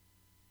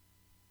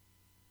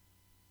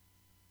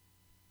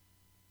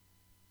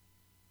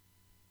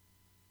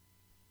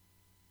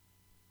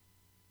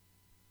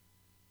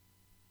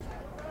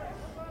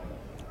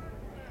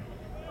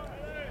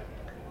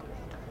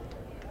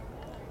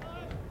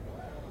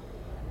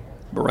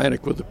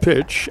Baranek with the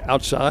pitch,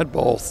 outside,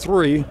 ball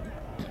 3.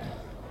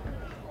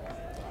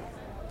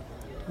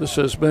 This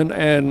has been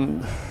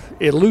an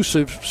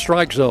elusive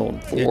strike zone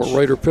for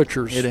Raider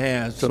pitchers. It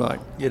has tonight.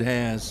 It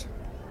has.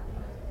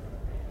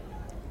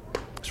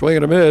 Swing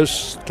and a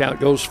miss. Count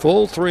goes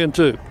full,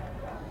 3-2.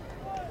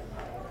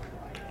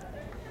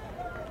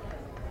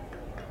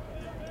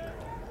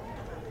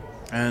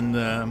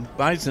 And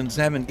Bisons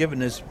haven't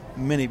given us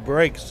many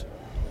breaks.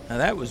 Now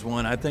that was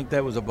one. I think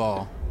that was a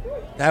ball.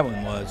 That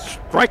one was.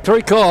 Strike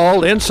 3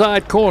 called,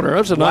 inside corner.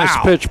 That's a nice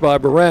pitch by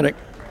Baranek.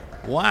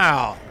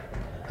 Wow.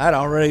 I'd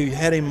already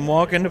had him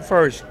walking to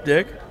first,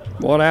 Dick.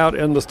 One out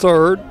in the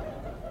third.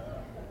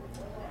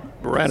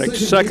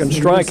 Baranek's second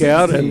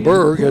strikeout, and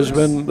Berg has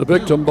been the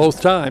victim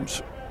both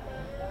times.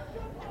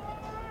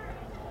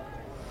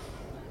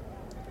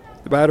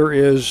 The batter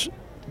is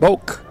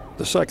Boak,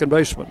 the second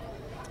baseman.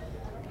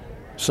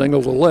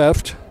 Single to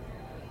left.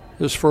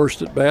 His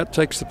first at bat,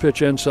 takes the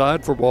pitch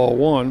inside for ball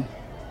 1.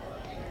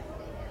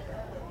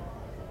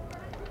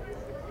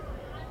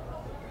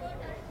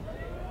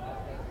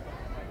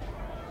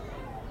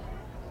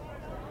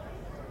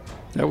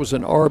 That was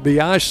an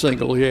RBI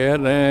single he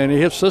had, and he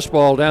hits this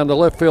ball down the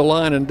left field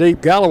line and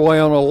deep. Galloway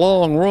on a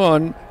long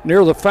run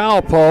near the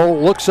foul pole,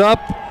 looks up,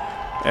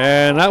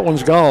 and that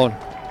one's gone.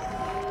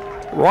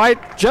 Right,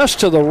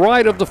 just to the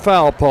right of the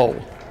foul pole.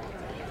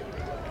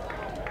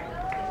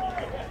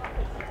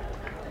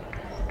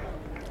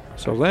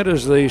 So that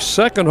is the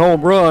second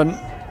home run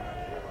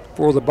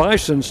for the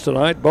Bisons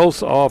tonight,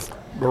 both off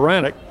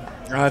Baranek.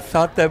 I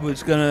thought that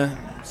was going to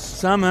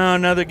somehow or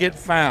another get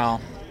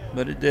foul,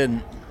 but it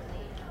didn't.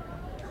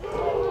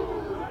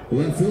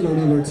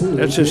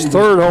 That's his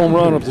third home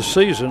run of the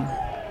season.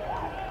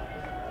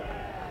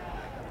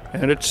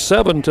 And it's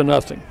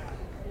 7-0.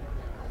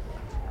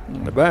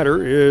 And the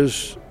batter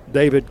is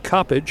David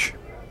Coppage.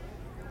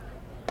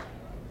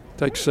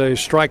 Takes a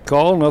strike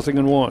call,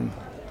 0-1.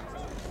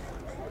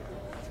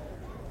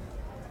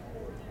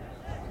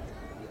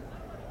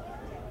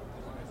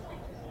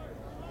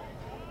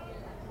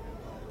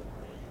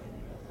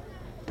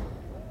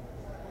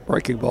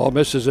 Breaking ball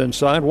misses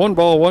inside. 1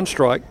 ball, 1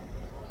 strike.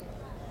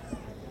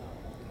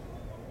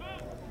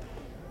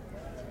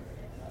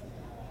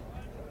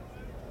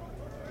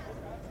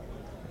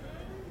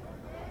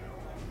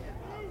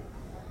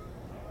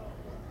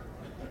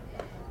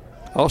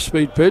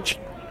 Off-speed pitch.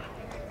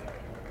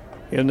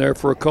 In there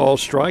for a call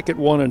strike at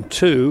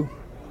 1-2.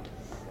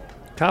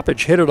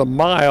 Coppage hit it a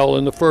mile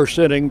in the first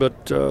inning,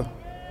 but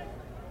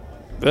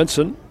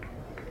Vincent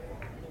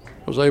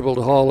was able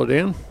to haul it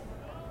in.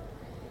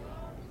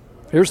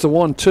 Here's the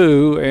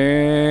 1-2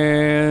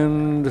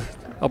 and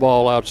a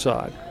ball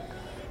outside.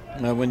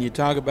 Now, when you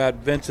talk about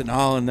Vincent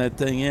hauling that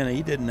thing in,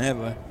 he didn't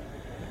have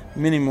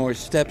many more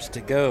steps to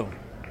go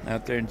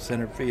out there in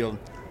center field.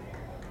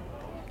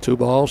 2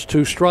 balls,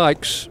 2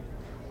 strikes.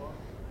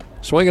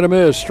 Swing and a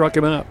miss, struck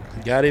him out.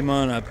 Got him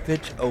on a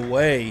pitch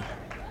away.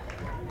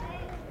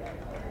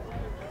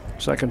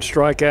 Second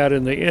strikeout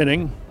in the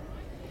inning.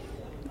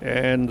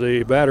 And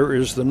the batter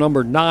is the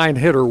number 9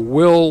 hitter,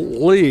 Will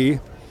Lee.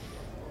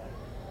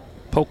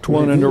 Poked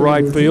one into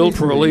right field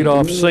for a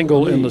leadoff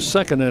single in the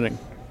second inning.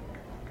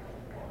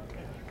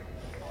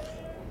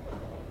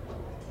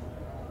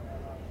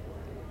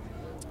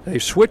 A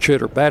switch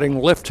hitter batting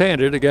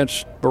left-handed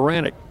against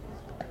Baranek.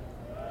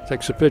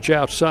 Takes a pitch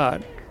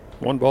outside.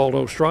 1 ball,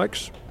 no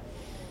strikes.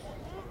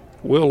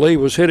 Will Lee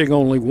was hitting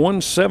only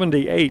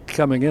 178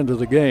 coming into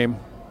the game.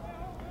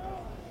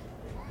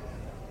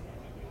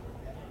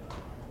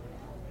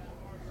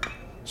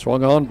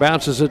 Swung on,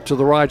 bounces it to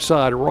the right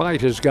side.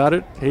 Wright has got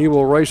it. He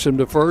will race him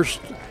to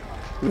first.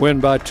 Win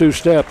by 2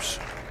 steps.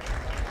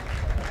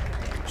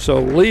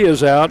 So Lee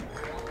is out.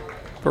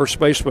 First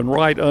baseman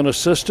Wright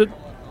unassisted.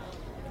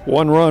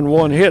 1 run,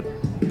 1 hit.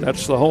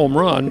 That's the home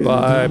run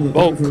by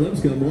Boak.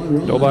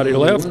 Nobody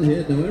left.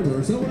 We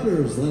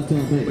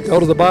go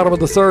to the bottom of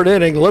the third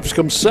inning.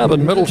 Lipscomb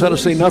 7, Middle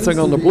Tennessee nothing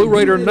on the Blue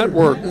Raider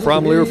Network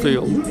from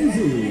Learfield.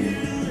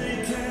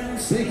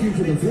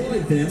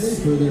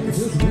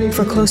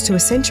 For close to a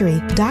century,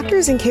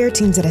 doctors and care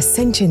teams at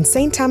Ascension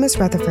St. Thomas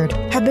Rutherford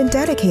have been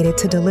dedicated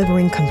to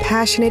delivering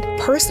compassionate,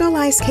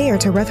 personalized care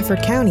to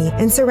Rutherford County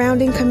and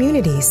surrounding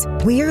communities.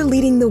 We are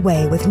leading the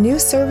way with new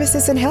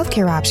services and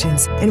healthcare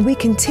options, and we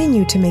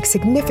continue to make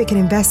significant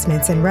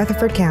investments in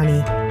Rutherford County.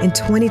 In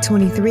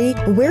 2023,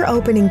 we're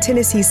opening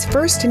Tennessee's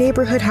first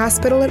neighborhood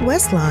hospital at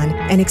West Lawn,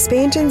 and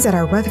expansions at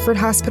our Rutherford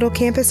Hospital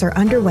campus are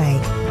underway.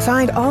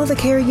 Find all the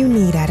care you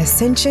need at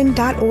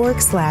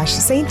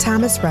ascension.org/St.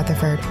 Thomas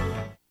Rutherford.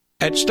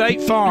 At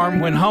State Farm,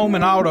 when home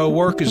and auto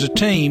work as a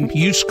team,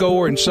 you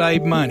score and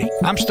save money.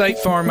 I'm State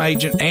Farm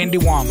agent Andy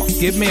Wama.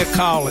 Give me a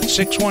call at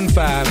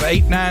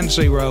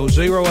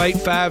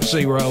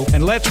 615-890-0850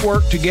 and let's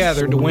work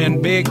together to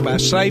win big by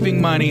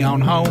saving money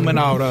on home and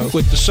auto.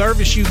 With the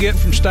service you get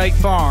from State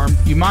Farm,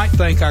 you might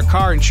think our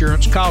car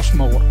insurance costs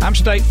more. I'm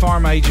State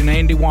Farm agent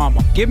Andy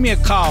Wama. Give me a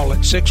call at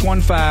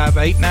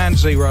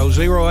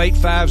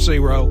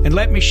 615-890-0850 and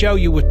let me show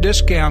you with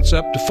discounts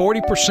up to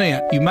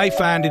 40%. You may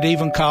find it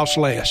even costs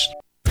less.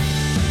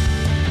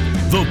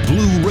 The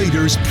Blue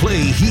Raiders play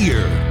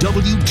here.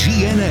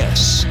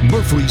 WGNS,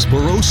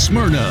 Murfreesboro,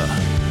 Smyrna.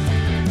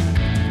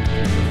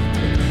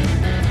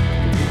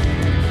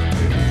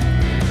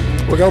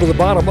 We'll go to the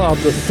bottom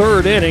of the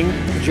third inning.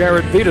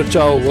 Jared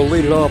Vitito will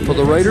lead it off for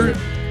the Raiders.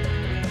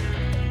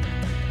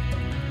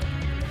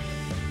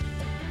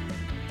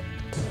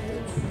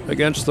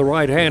 Against the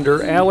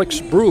right-hander,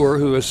 Alex Brewer,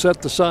 who has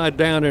set the side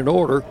down in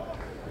order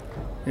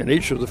in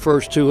each of the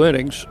first two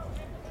innings,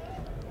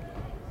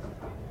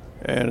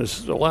 and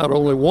has allowed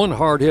only one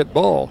hard-hit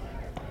ball.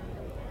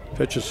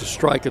 Pitches a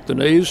strike at the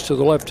knees to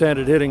the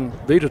left-handed hitting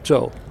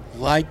Vitito.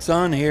 Lights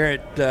on here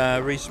at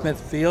Reese Smith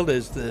Field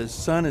as the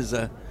sun is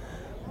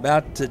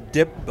about to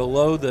dip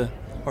below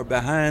or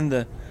behind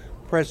the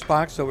press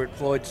box over at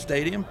Floyd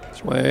Stadium.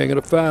 Swing and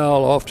a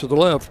foul off to the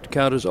left.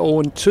 Count is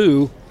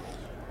 0-2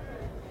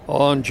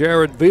 on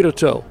Jared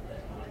Vitito.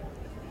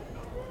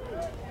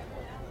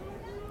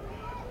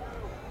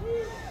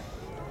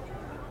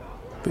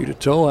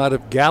 Vitito out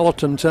of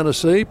Gallatin,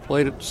 Tennessee,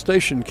 played at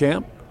Station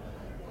Camp.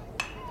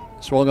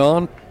 Swung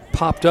on,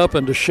 popped up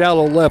into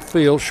shallow left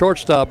field,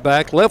 shortstop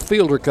back, left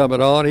fielder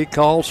coming on. He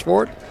calls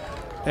for it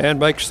and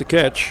makes the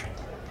catch.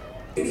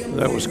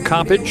 That was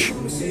Coppage.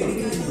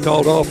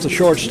 Called off the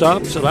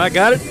shortstop, said, I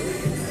got it.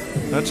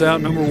 That's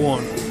out number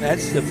one.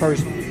 That's the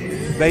first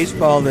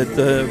baseball that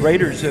the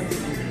Raiders have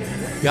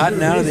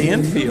gotten out of the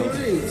infield.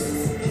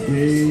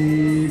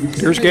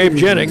 Here's Gabe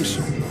Jennings,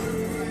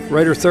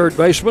 Raider third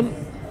baseman.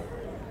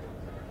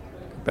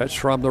 That's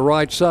from the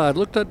right side.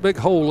 Look at that big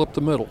hole up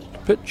the middle.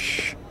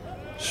 Pitch,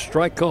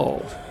 strike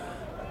called.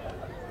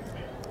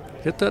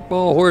 Hit that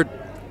ball where it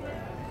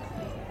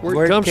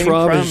comes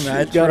from. He's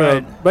got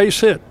a base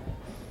hit.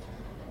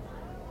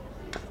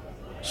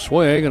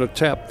 Swing and a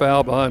tap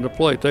foul behind the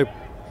plate. They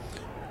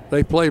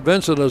play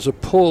Vincent as a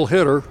pull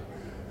hitter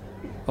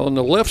on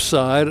the left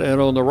side, and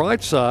on the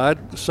right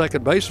side, the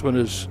second baseman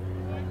is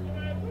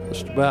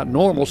just about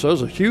normal, so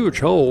there's a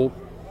huge hole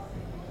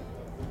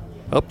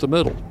up the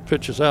middle.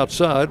 Pitches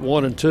outside,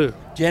 1-2.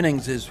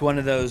 Jennings is one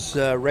of those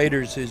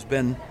Raiders who's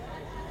been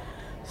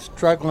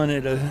struggling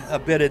a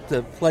bit at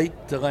the plate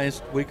the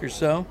last week or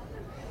so.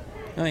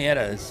 He had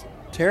a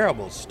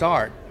terrible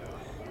start.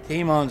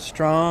 Came on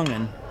strong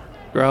and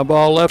ground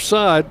ball left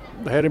side.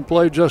 Had him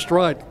play just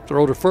right.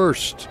 Throw to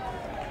first.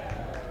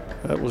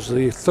 That was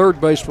the third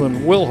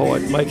baseman, Will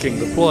Hoyt, making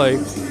the play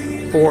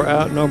for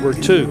out number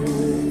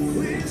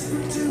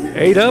 2.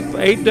 8 up,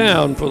 8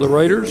 down for the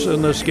Raiders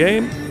in this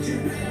game.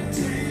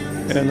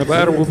 And the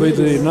batter will be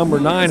the number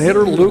 9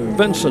 hitter, Luke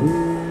Vinson.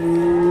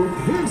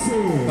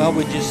 Well,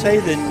 would you say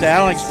that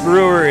Alex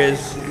Brewer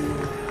is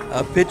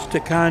a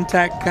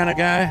pitch-to-contact kind of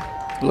guy?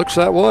 Looks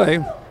that way.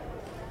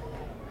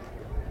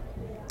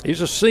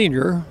 He's a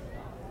senior.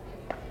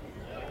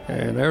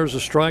 And there's a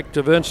strike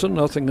to Vinson,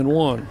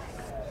 0-1.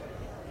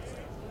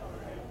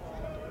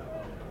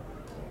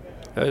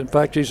 In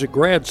fact, he's a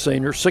grad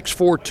senior,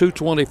 6'4",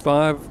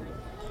 225,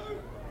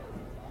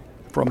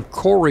 from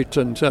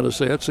Corryton,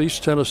 Tennessee. That's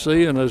East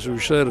Tennessee, and as we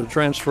said, a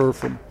transfer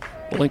from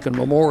Lincoln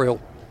Memorial.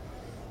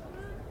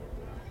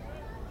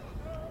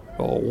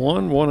 Ball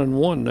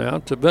 1-1 now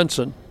to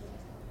Vinson.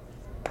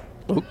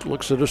 Luke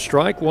looks at a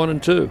strike,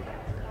 1-2.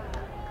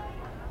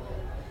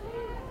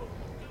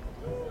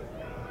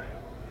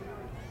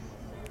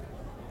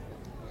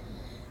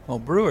 Well,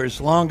 Brewer's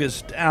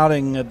longest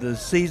outing of the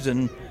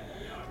season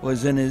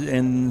was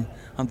on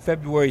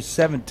February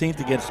 17th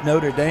against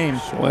Notre Dame.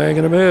 Swing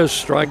and a miss,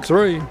 strike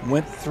 3.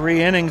 Went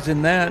 3 innings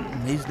in that.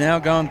 He's now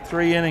gone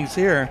 3 innings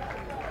here.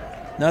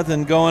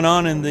 Nothing going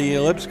on in the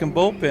Lipscomb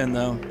bullpen,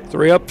 though.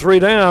 3 up, 3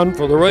 down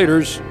for the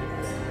Raiders.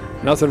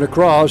 Nothing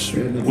across.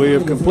 We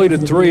have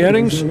completed 3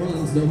 innings,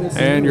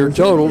 and your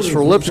totals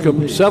for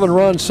Lipscomb: 7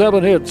 runs,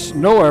 7 hits,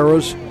 no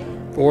errors.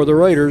 For the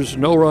Raiders,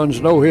 no runs,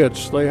 no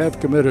hits. They have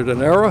committed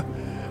an error.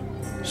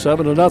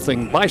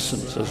 7-0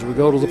 Bisons as we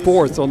go to the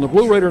 4th on the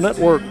Blue Raider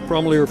Network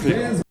from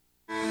Learfield.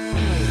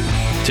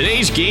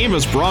 Today's game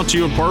is brought to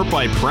you in part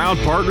by proud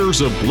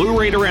partners of Blue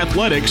Raider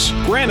Athletics,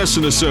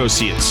 Granis &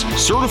 Associates,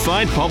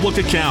 certified public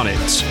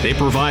accountants. They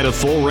provide a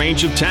full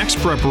range of tax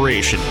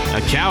preparation,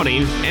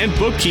 accounting, and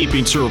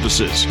bookkeeping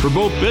services for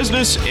both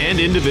business and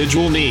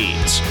individual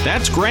needs.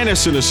 That's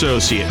Granis &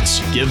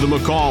 Associates. Give them a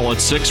call at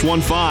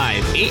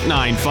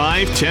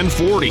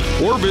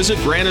 615-895-1040 or visit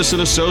Granis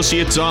 &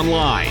 Associates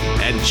online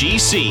at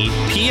gcpas.com.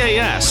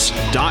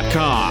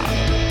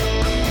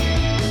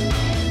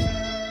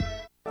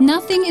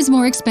 Nothing is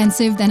more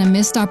expensive than a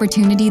missed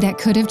opportunity that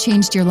could have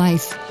changed your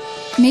life.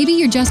 Maybe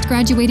you're just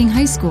graduating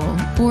high school,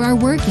 or are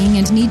working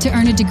and need to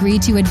earn a degree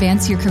to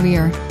advance your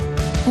career.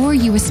 Or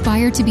you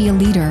aspire to be a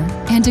leader,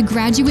 and a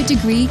graduate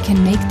degree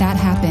can make that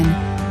happen.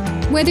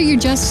 Whether you're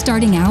just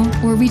starting out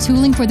or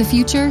retooling for the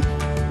future,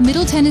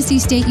 Middle Tennessee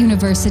State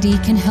University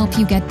can help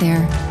you get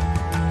there.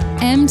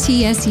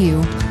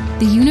 MTSU,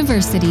 the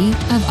University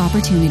of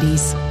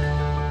Opportunities.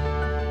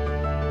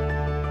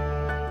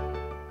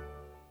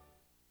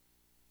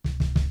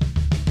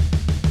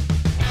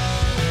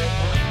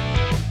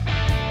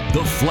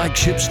 The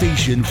flagship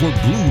station for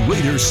Blue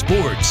Raiders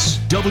sports,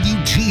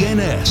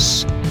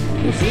 WGNS.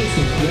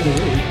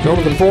 Go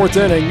to the fourth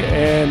inning,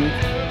 and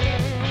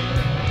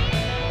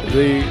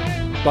the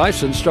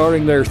Bison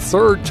starting their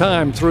third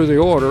time through the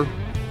order.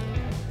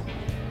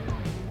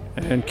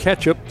 And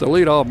Ketchup, the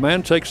leadoff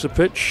man, takes the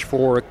pitch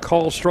for a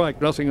call strike,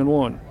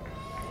 0-1.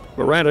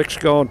 Baranik's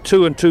gone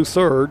 2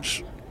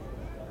 2/3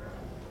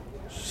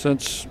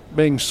 since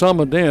being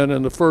summoned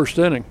in the first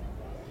inning.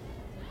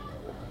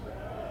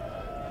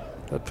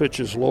 That pitch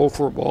is low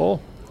for a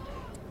ball,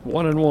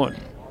 1-1.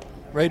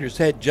 Raiders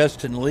had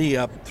Justin Lee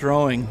up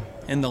throwing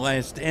in the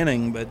last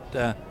inning, but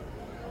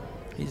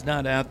he's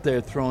not out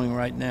there throwing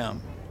right now.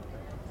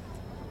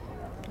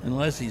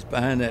 Unless he's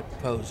behind that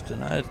post,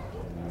 and I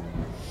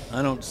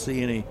don't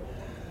see any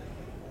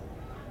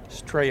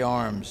stray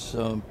arms,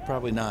 so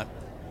probably not.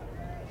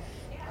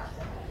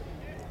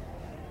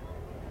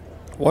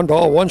 1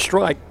 ball, 1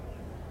 strike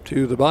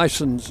to the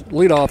Bison's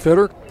leadoff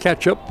hitter.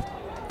 Ketchup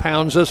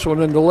pounds this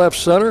one into left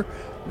center.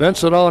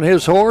 Vincent on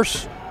his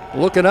horse,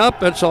 looking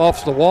up. It's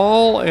off the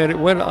wall, and it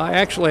went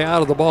actually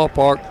out of the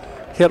ballpark,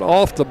 hit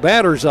off the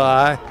batter's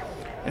eye,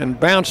 and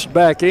bounced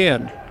back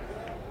in.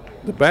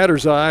 The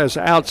batter's eye is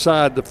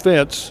outside the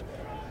fence,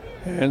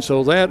 and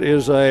so that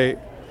is a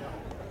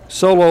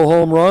solo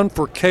home run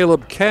for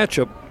Caleb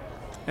Ketchup,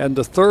 and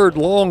the third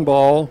long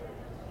ball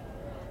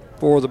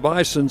for the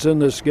Bisons in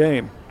this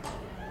game.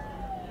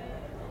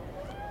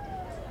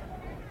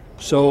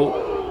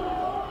 So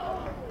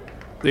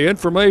the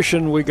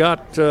information we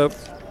got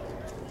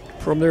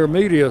from their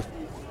media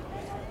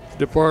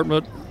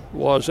department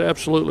was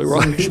absolutely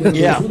right.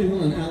 Yeah,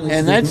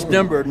 and that's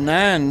number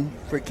 9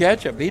 for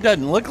Ketchup. He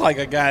doesn't look like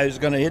a guy who's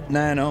going to hit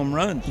 9 home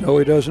runs. No,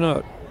 he does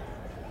not.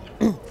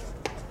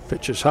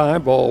 Pitch is high,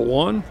 ball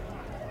 1.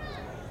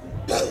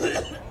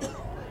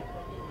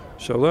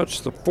 So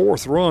that's the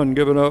 4th run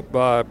given up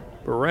by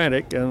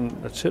Baranik, and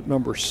that's hit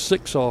number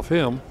 6 off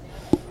him.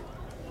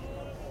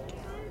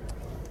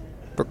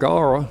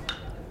 Vergara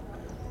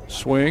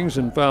swings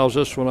and fouls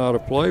this one out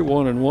of play,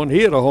 1-1.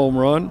 He hit a home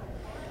run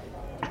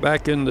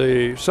back in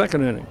the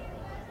second inning.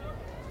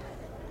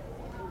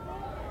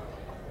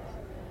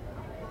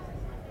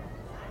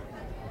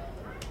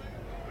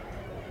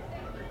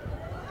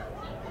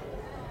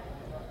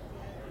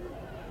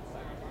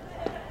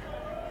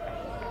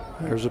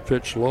 There's a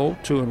pitch low,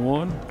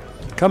 2-1.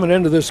 Coming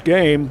into this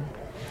game,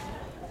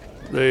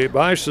 the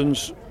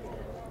Bisons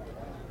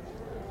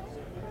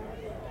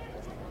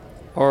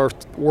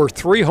were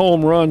 3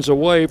 home runs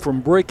away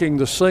from breaking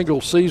the single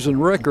season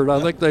record.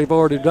 I think they've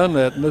already done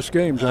that in this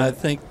game, John. I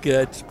think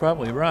it's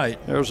probably right.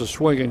 There's a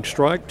swinging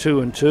strike,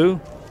 2-2.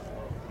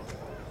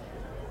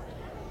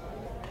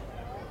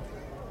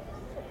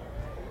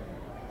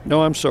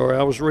 No, I'm sorry,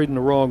 I was reading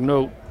the wrong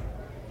note.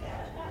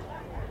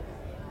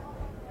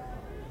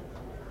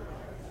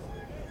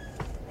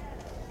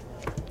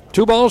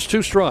 Two balls,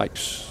 2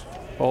 strikes.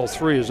 Ball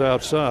 3 is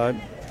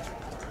outside.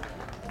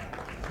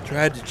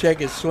 Tried to check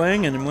his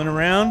swing and went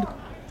around.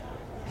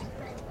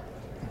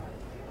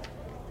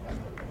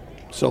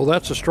 So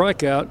that's a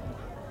strikeout.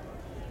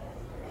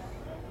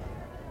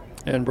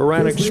 And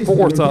Baranik's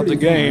 4th of the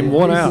game,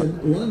 1 out.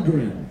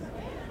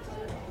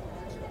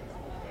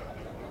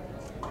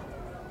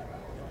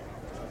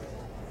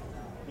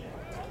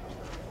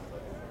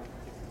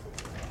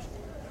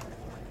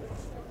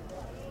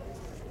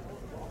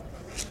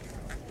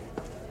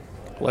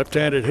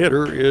 Left-handed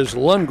hitter is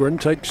Lundgren,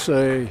 takes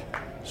a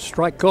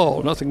strike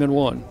call,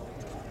 0-1.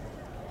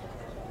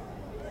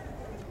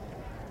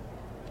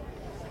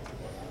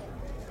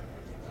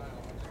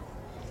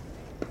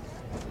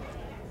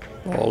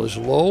 Ball is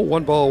low,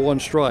 1 ball, 1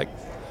 strike.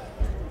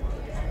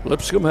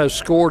 Lipscomb has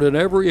scored in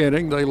every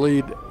inning. They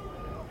lead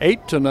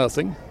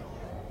 8-0.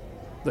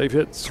 They've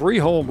hit 3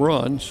 home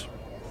runs.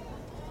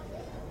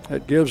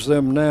 That gives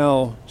them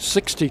now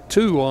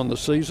 62 on the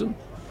season.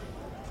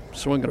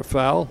 Swinging a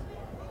foul.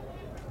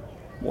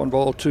 1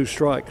 ball, 2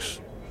 strikes.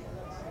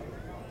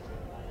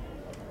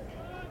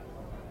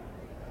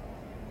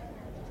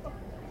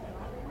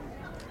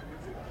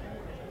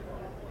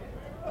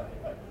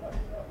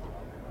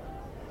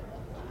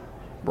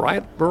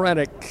 Bryant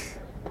Baranik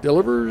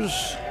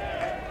delivers.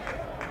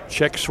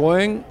 Check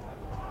swing.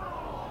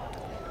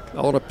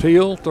 On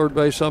appeal, third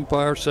base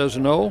umpire says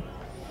no.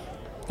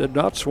 Did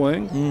not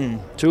swing.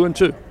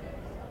 2-2.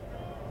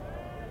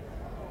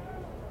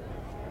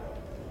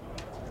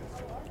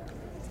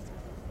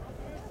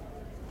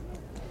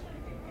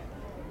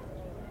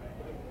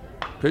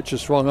 Pitch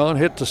is swung on,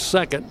 hit to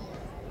second.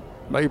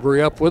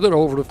 Mabry up with it,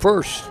 over to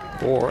first.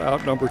 for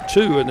out number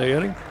 2 in the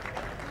inning.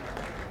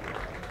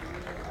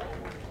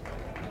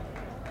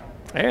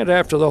 And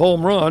after the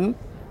home run,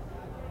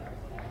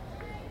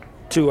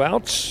 2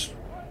 outs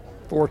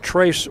for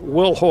Trace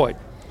Wilhoit.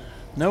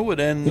 No one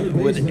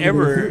would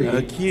ever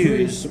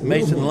accuse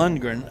Mason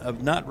Lundgren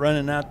of not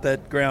running out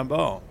that ground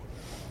ball.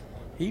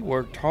 He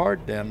worked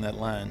hard down that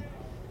line,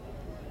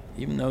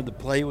 even though the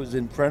play was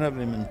in front of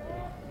him. And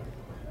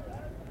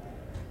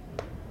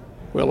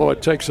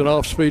Wilhoit takes an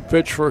off-speed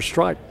pitch for a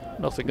strike.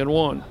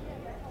 0-1.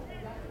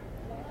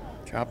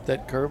 Dropped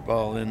that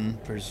curveball in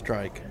for a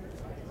strike.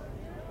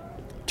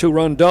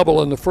 2-run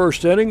double in the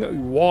first inning. He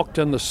walked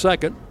in the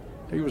second.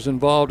 He was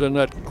involved in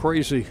that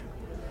crazy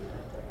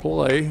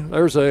play.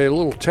 There's a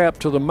little tap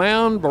to the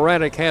mound.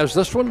 Baranek has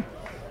this one.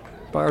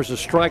 Fires a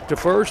strike to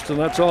first, and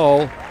that's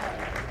all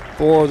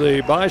for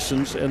the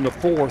Bisons in the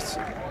fourth.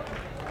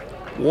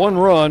 1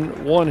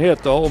 run, 1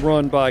 hit, the home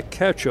run by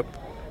Ketchup.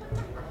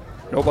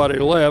 Nobody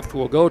left.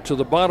 We'll go to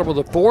the bottom of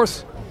the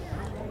fourth.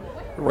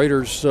 The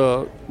Raiders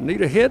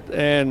need a hit,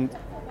 and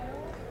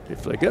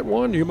if they get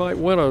one, you might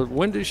win a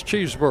Wendy's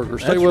cheeseburger.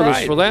 Stay with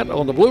us for that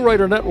on the Blue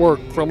Raider Network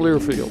from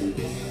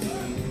Learfield.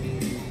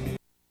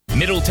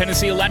 Middle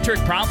Tennessee Electric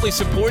proudly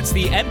supports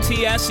the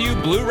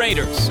MTSU Blue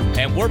Raiders,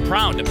 and we're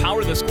proud to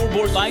power the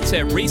scoreboard lights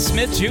at Reese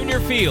Smith Junior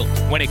Field.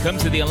 When it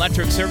comes to the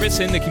electric service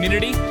in the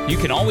community, you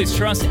can always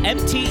trust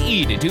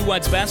MTE to do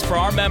what's best for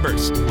our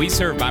members. We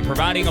serve by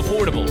providing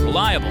affordable,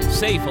 reliable,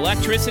 safe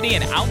electricity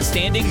and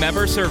outstanding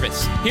member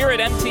service. Here at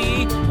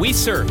MTE, we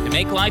serve to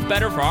make life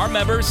better for our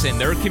members and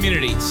their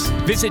communities.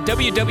 Visit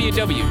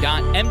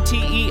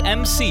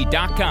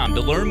www.mtemc.com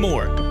to learn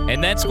more.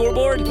 And that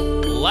scoreboard,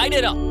 light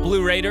it up,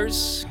 Blue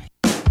Raiders.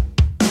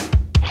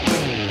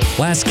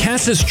 Las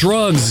Casas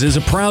Drugs is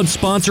a proud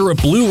sponsor of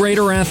Blue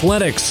Raider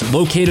Athletics,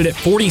 located at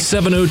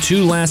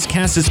 4702 Las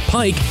Casas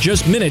Pike,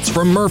 just minutes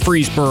from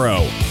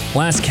Murfreesboro.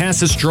 Las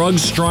Casas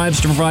Drugs strives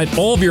to provide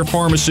all of your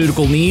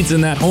pharmaceutical needs in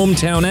that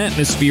hometown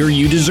atmosphere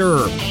you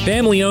deserve.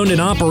 Family-owned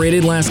and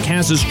operated, Las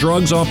Casas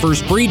Drugs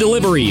offers free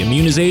delivery,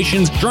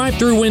 immunizations,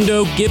 drive-through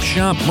window, gift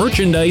shop,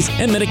 merchandise,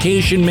 and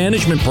medication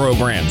management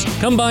programs.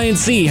 Come by and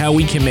see how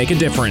we can make a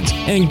difference.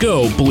 And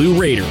go Blue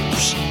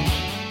Raiders.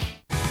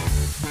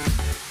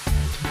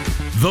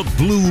 The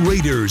Blue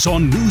Raiders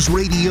on News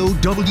Radio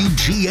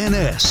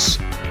WGNS.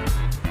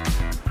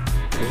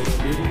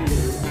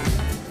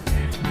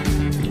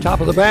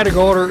 Top of the batting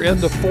order in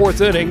the fourth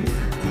inning.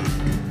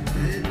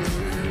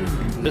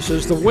 This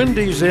is the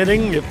Wendy's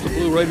inning. If the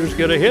Blue Raiders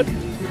get a hit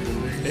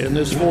in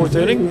this fourth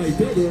inning,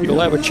 you'll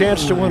have a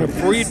chance to win a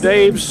free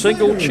Dave's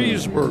single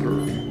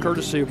cheeseburger,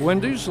 courtesy of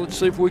Wendy's. Let's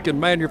see if we can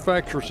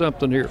manufacture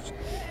something here.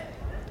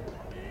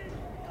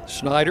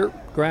 Snyder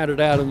grounded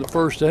out in the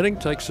first inning,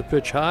 takes the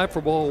pitch high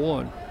for ball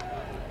 1.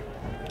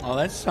 Oh,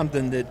 that's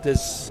something that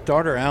this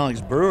starter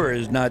Alex Brewer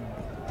has not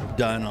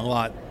done a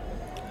lot.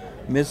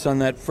 Miss on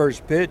that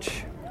first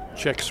pitch.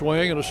 Check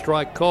swing and a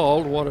strike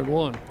called,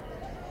 1-1.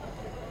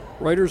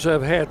 Raiders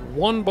have had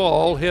 1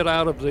 ball hit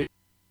out of the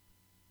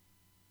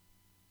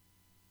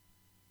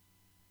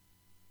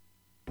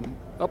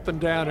up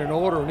and down in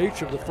order in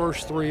each of the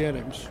first 3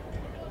 innings.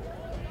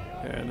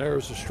 And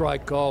there's a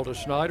strike call to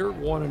Snyder,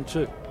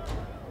 1-2.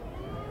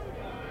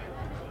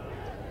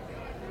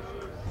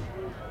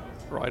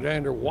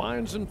 Right-hander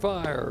winds and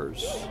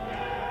fires.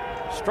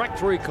 Strike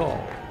 3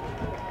 call.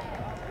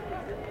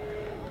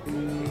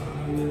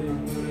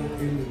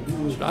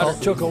 Snyder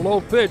took a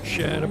low pitch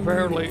and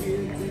apparently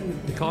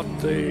caught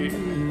the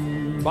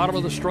bottom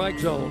of the strike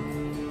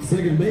zone.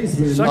 Second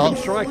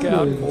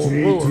strikeout for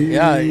Brewer.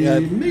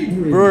 Yeah,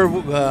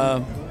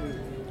 Brewer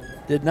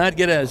did not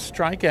get a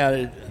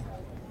strikeout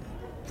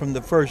from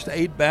the first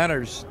 8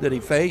 batters that he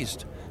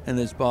faced in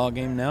this ball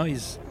game. Now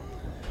he's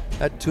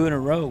got 2 in a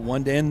row.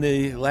 1 to end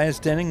the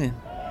last inning and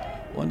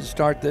 1 to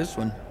start this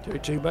one.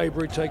 JT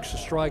Mabry takes a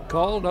strike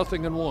call,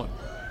 0-1.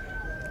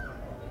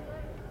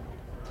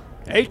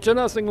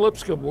 8-0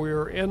 Lipscomb.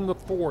 We're in the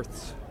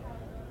fourth.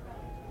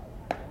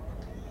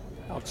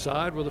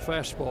 Outside with a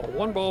fastball.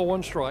 1 ball,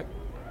 1 strike.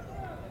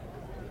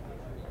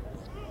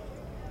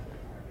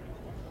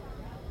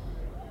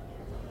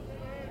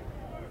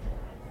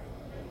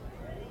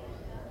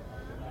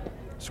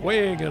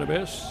 Swing and a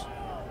miss.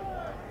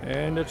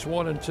 And it's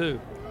 1-2.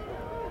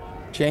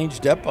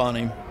 Changed up on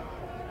him.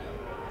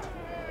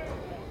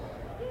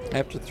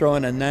 After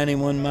throwing a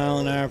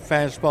 91-mile-an-hour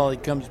fastball, he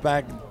comes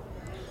back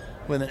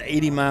with an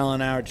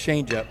 80-mile-an-hour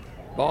changeup.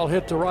 Ball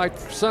hit to right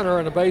center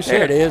and a base hit.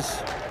 There it is.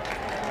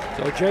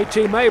 So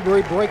JT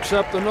Mabry breaks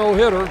up the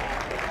no-hitter.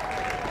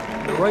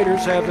 The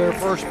Raiders have their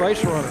first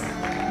base runner.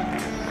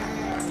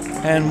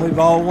 And we've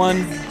all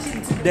won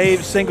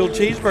Dave's single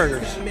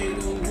cheeseburgers.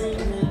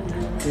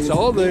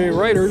 So the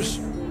Raiders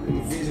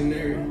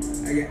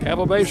have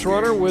a base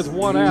runner with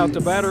 1 out.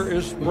 The batter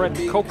is Brett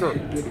Coker.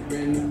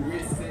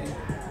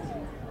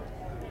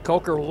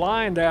 Coker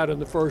lined out in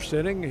the first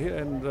inning,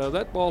 and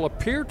that ball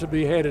appeared to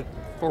be headed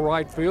for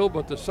right field,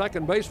 but the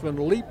second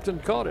baseman leaped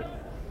and caught it.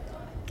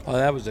 Oh,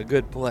 that was a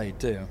good play,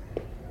 too.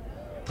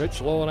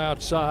 Pitch low and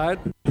outside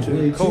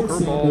to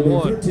Coker, ball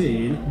 1.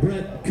 15,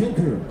 Brett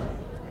Coker.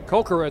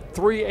 Coker at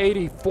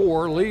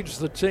 384 leads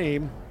the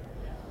team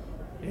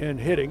in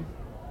hitting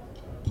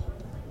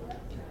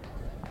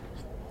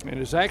and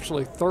is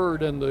actually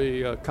third in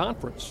the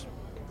conference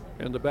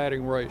in the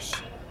batting race.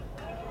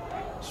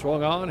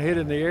 Swung on, hit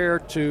in the air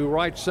to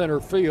right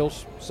center field.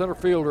 Center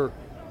fielder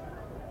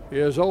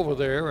is over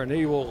there, and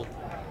he will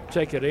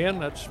take it in.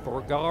 That's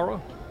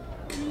Vergara.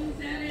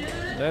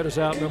 That is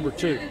out number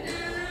 2.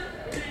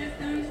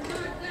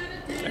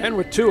 And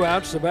with 2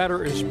 outs, the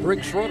batter is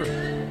Briggs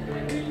Rudder.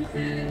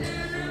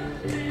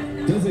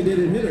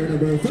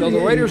 So the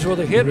Raiders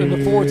with a hit in the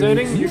 4th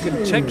inning. You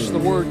can text the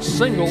word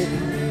single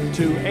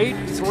to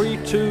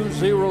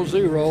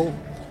 83200,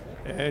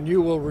 and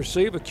you will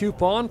receive a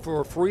coupon for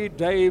a free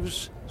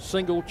Dave's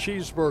single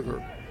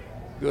cheeseburger.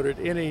 Good at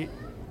any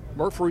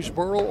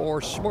Murfreesboro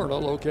or Smyrna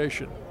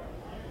location.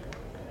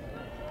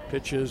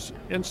 Pitch is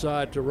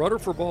inside to Rudder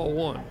for ball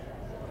 1.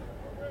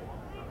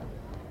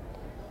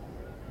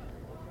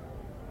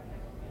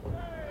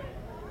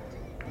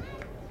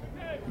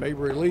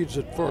 Mabry leads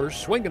at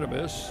first, swing and a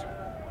miss.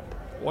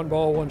 1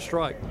 ball, 1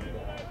 strike.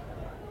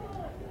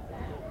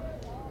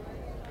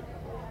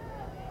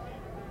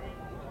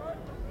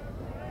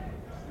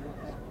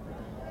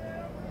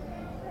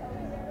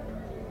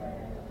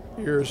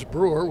 Here's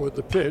Brewer with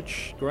the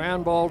pitch.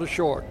 Ground ball to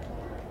short.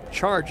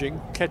 Charging,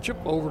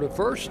 Ketchup over to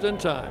first in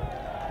time.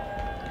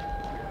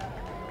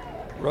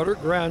 Rudder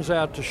grounds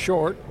out to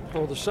short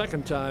for the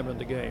 2nd time in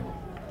the game.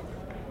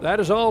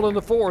 That is all in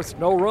the 4th.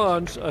 No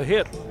runs, a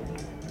hit.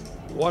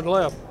 1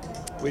 left.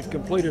 We've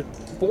completed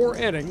 4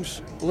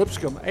 innings.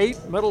 Lipscomb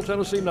 8, Middle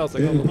Tennessee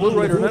nothing on the Blue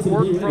Raider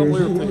Network from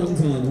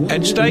Learfield.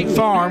 At State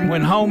Farm,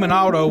 when home and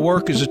auto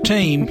work as a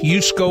team,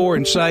 you score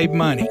and save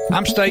money.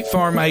 I'm State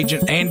Farm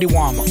agent Andy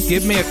Wama.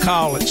 Give me a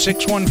call at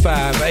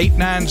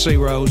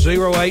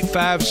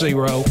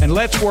 615-890-0850 and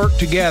let's work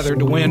together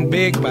to win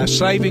big by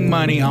saving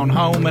money on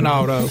home and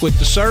auto. With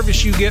the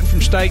service you get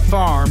from State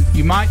Farm,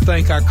 you might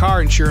think our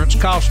car insurance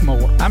costs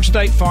more. I'm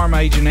State Farm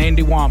agent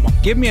Andy Wama.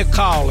 Give me a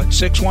call at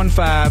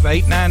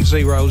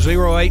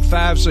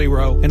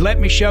 615-890-0850 and let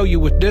me show you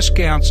with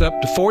discounts up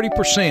to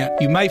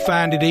 40%. You may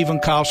find it even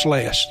costs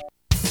less.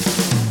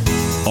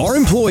 Our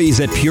employees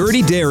at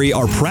Purity Dairy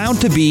are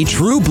proud to be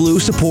true blue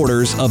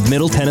supporters of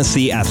Middle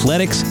Tennessee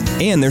athletics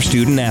and their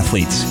student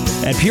athletes.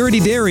 At Purity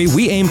Dairy,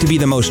 we aim to be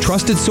the most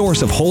trusted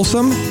source of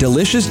wholesome,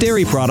 delicious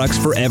dairy products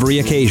for every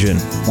occasion.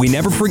 We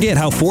never forget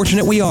how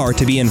fortunate we are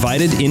to be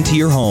invited into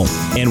your home,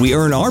 and we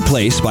earn our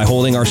place by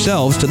holding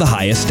ourselves to the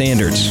highest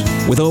standards.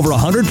 With over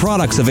 100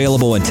 products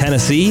available in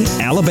Tennessee,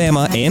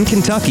 Alabama, and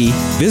Kentucky,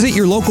 visit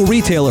your local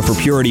retailer for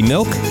Purity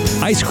milk,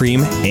 ice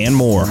cream, and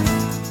more.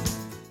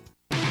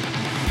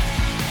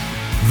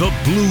 The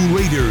Blue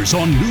Raiders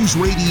on News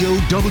Radio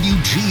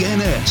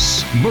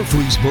WGNS,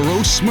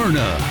 Murfreesboro,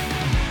 Smyrna.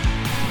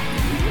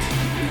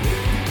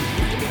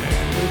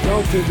 We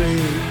go to the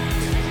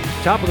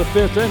top of the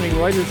 5th inning.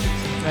 Raiders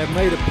have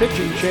made a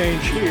pitching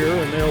change here,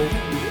 and they'll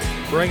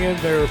bring in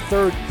their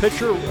 3rd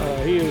pitcher.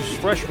 He is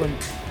freshman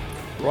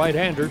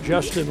right-hander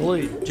Justin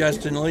Lee.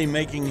 Justin Lee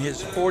making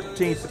his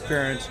 14th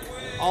appearance,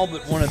 all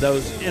but one of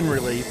those in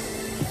relief.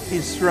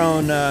 He's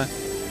thrown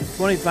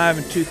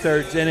 25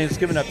 2/3 innings,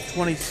 given up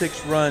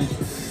 26 runs,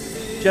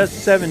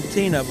 just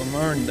 17 of them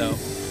earned, though,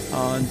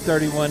 on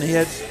 31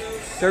 hits,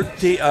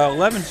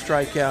 11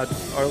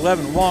 strikeouts, or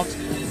 11 walks,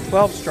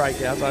 12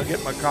 strikeouts. I'll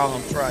get my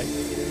columns right.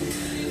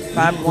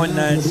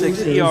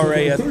 5.96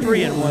 ERA, a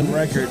 3-1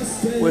 record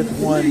with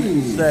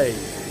 1 save.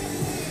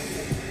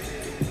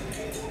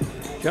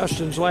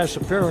 Justin's last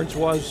appearance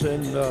was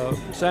in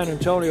San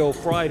Antonio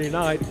Friday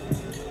night.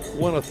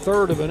 Won a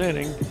 1/3 of an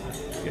inning,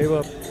 gave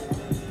up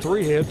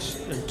 3 hits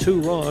and 2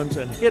 runs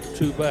and hit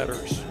 2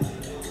 batters.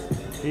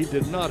 He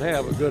did not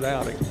have a good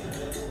outing.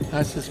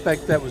 I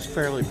suspect that was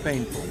fairly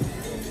painful.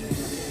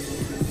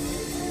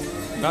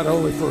 Not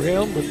only for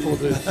him, but for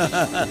the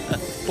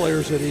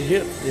players that he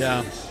hit.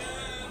 Yeah.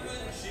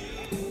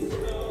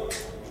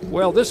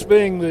 Well, this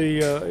being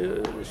the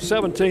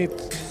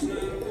 17th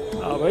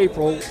of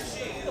April,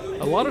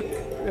 a lot of,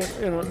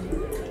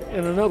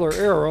 in another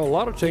era, a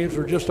lot of teams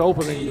are just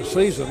opening the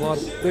season. A lot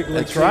of big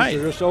league teams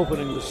are just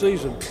opening the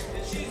season.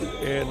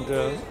 And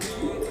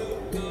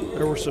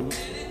there were some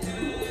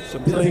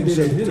things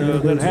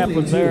that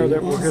happened there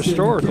that were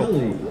historical.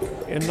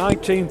 In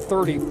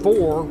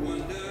 1934,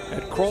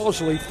 at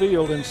Crosley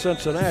Field in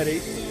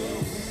Cincinnati,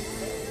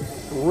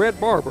 Red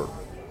Barber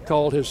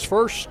called his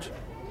first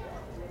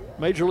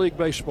Major League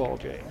Baseball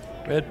game.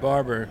 Red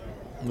Barber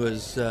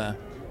was the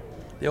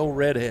old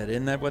redhead,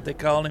 isn't that what they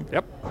called him?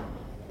 Yep.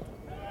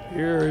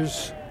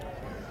 Here's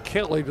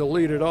Kelly to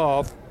lead it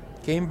off.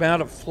 Came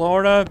out of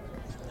Florida,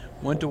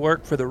 went to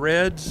work for the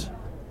Reds,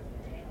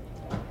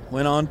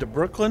 went on to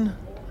Brooklyn,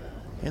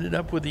 ended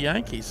up with the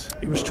Yankees.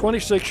 He was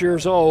 26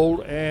 years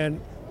old,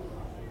 and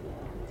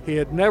he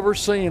had never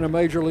seen a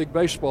Major League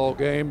Baseball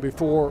game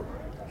before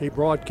he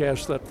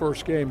broadcast that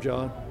first game,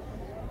 John,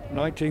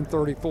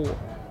 1934.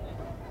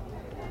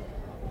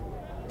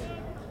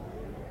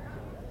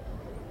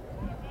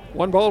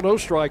 One ball, no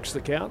strikes, the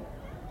count.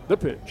 The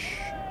pitch.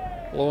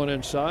 Blowing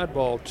inside,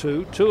 ball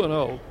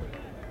 2-0.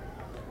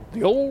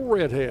 The old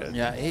redhead.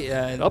 Yeah, he,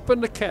 up in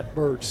the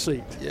catbird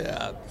seat.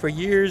 Yeah, for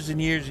years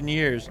and years and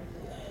years,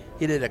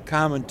 he did a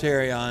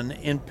commentary on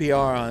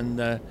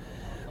NPR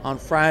on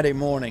Friday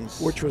mornings,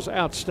 which was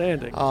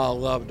outstanding. Oh,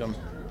 loved him.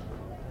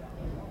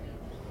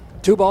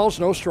 2 balls,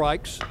 no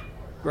strikes.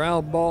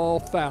 Ground ball,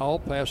 foul,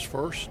 pass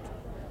first.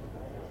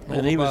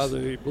 And he by was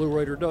the Blue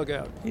Raider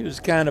dugout. He was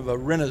kind of a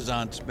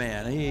Renaissance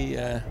man. He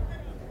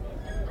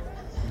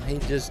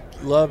just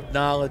loved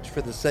knowledge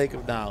for the sake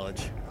of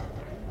knowledge.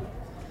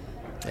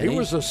 He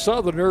was a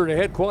Southerner. They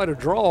had quite a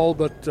drawl,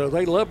 but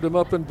they loved him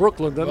up in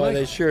Brooklyn, didn't they?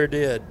 They sure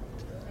did.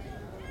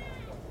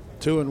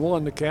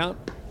 2-1 the count.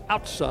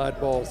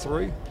 Outside ball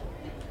 3.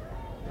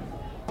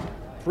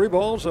 3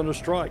 balls and a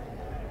strike.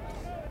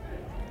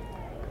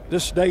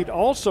 This date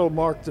also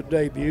marked the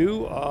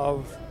debut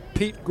of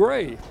Pete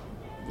Gray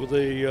with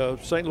the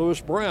St.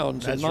 Louis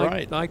Browns in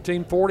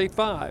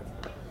 1945.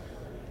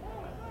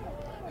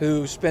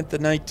 Who spent the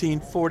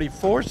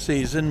 1944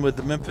 season with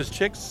the Memphis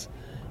Chicks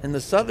in the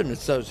Southern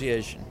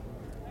Association.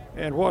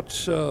 And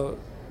what's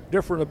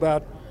different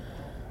about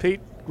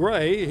Pete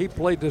Gray, he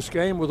played this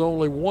game with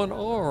only one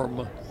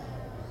arm.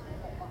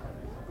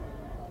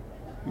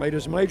 Made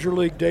his major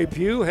league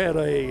debut, had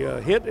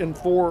a hit in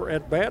 4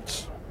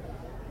 at-bats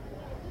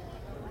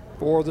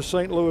for the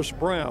St. Louis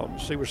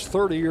Browns. He was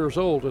 30 years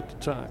old at the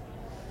time.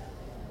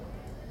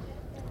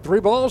 3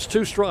 balls,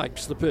 2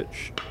 strikes, the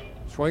pitch.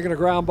 Swinging a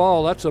ground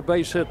ball, that's a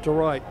base hit to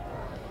right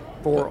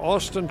for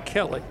Austin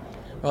Kelly.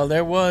 Well,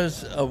 there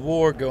was a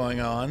war going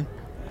on,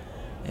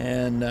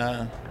 and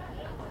a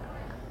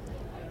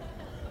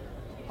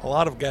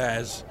lot of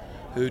guys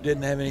who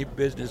didn't have any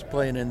business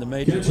playing in the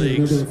major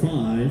leagues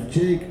number 5,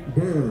 Jake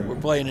Bird. were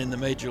playing in the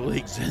major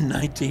leagues in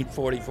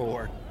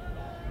 1944.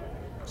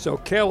 So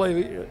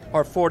Kelly...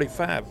 Or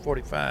 45.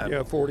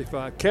 Yeah,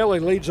 45. Kelly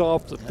leads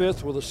off the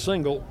 5th with a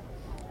single,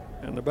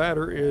 and the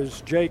batter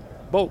is Jake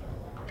Boak.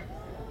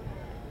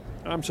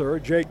 I'm sorry,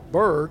 Jake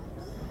Bird.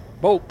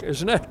 Boak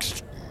is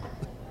next.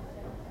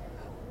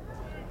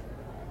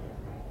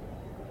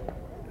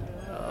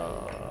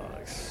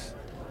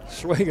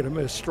 Swing and a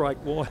miss, strike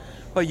 1.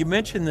 Well, you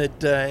mentioned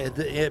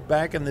that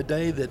back in the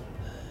day that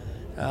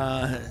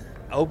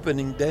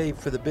opening day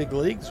for the big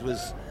leagues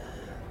was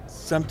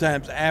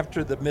sometimes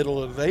after the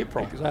middle of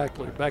April.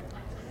 Exactly. Back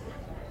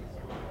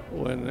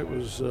when it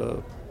was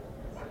a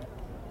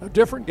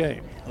different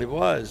game. It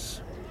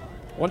was.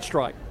 1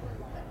 strike.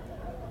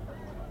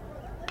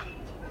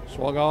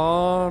 Swung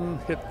on,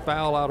 hit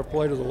foul out of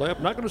play to the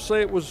left. Not going to say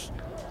it was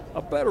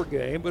a better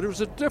game, but it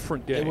was a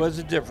different game. It was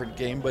a different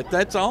game, but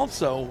that's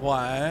also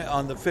why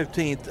on the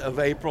 15th of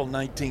April,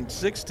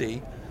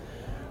 1960,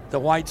 the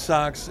White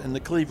Sox and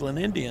the Cleveland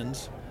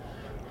Indians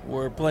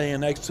were playing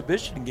an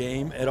exhibition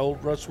game at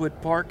Old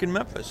Russwood Park in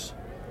Memphis.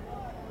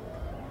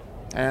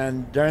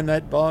 And during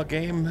that ball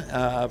game,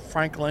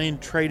 Frank Lane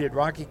traded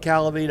Rocky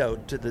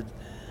Calavito to the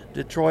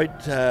Detroit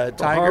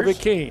Tigers.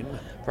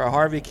 For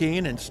Harvey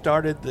Keene and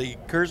started the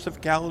Curse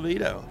of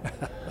Calavito.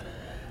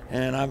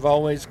 And I've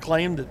always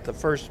claimed that the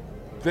first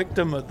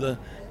victim of the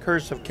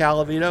Curse of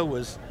Calavito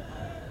was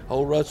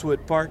Old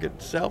Russwood Park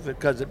itself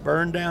because it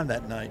burned down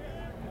that night.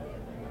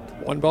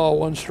 1 ball,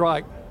 1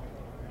 strike.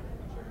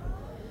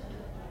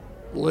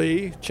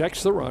 Lee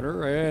checks the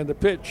runner, and the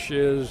pitch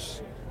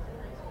is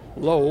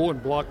low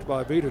and blocked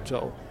by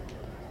Vitato.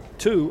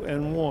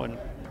 2-1.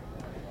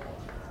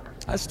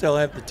 I still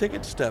have the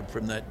ticket stub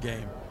from that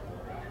game.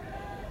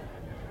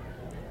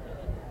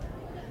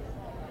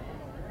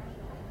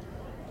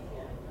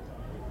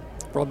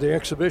 From the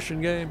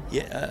exhibition game?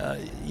 Yeah.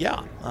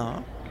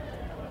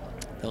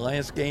 The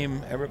last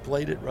game ever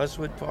played at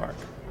Russwood Park.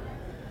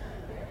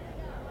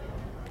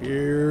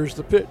 Here's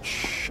the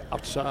pitch.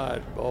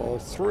 Outside, ball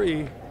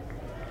 3.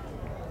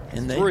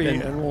 And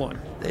 3-1.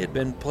 They had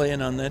been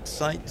playing on that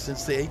site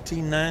since the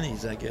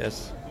 1890s, I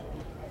guess.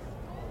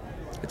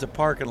 It's a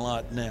parking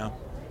lot now.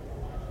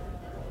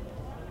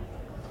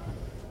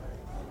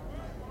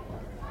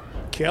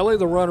 Kelly,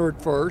 the runner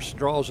at first,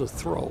 draws a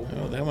throw.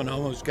 Oh, that one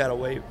almost got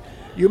away.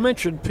 You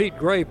mentioned Pete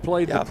Gray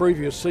played the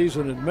previous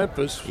season in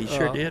Memphis. He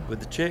sure did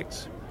with the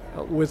Chicks.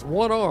 With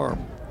 1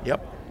 arm.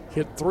 Yep.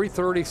 Hit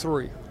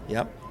 .333.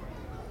 Yep.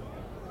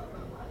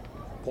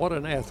 What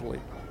an athlete.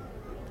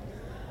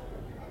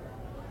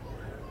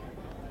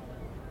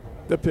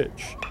 The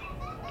pitch.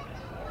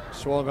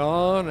 Swung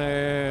on,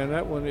 and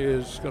that one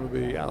is going to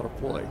be out of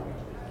play.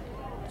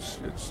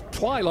 It's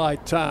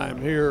twilight time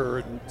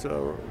here at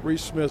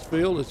Reese Smith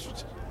Field.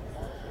 It's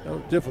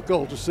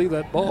difficult to see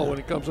that ball when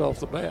it comes off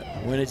the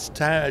bat. When it's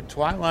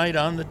twilight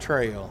on the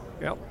trail.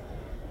 Yep.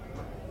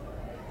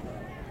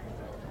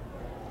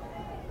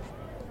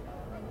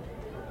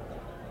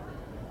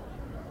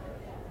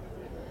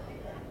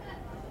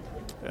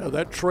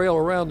 That trail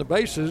around the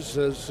bases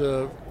has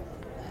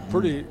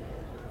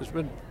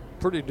been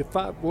pretty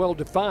well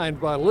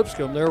defined by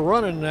Lipscomb. They're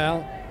running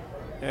now,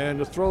 and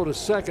the throw to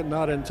second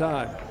not in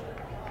time.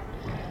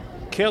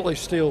 Kelly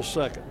steals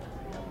second.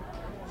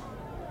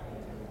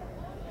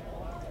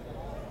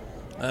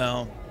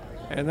 Well,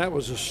 And that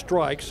was a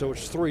strike, so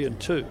it's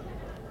 3-2.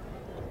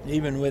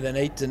 Even with an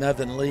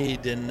 8-0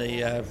 lead in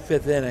the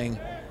fifth inning,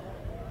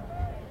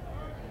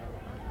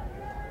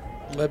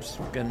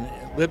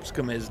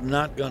 Lipscomb is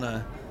not going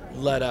to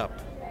let up.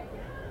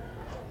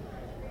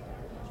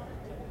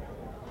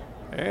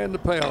 And the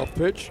payoff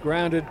pitch,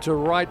 grounded to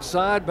right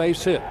side,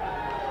 base hit.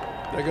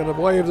 They're going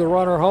to wave the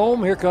runner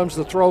home. Here comes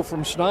the throw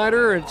from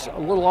Snyder. It's a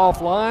little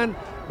offline,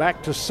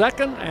 back to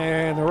second,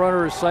 and the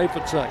runner is safe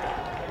at second.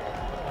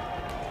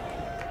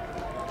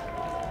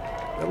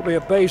 That'll be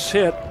a base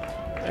hit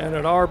and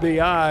an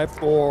RBI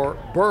for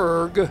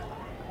Berg,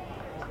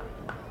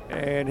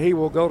 and he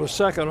will go to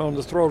second on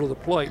the throw to the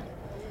plate.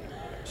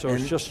 So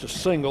it's just a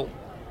single.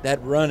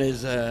 That run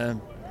is a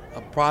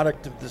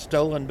product of the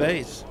stolen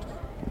base.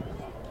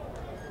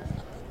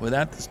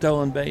 Without the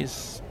stolen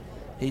base,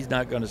 he's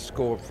not going to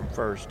score from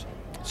first.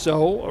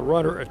 So a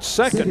runner at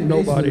second,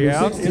 nobody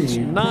out. It's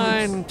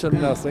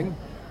 9-0.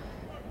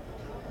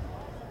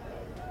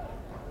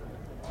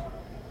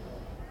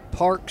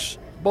 Parks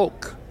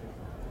Boak,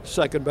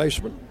 second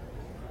baseman,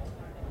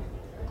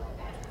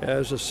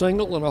 has a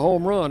single and a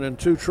home run in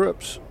 2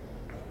 trips.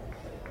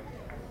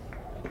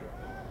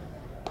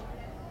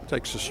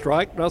 Takes a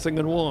strike,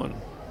 0-1.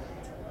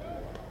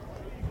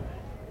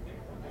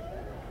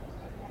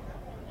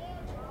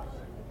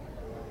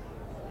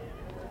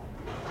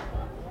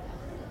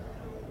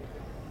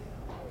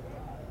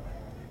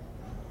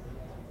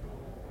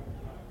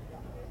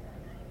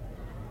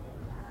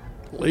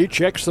 Lee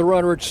checks the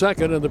runner at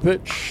second, and the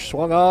pitch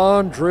swung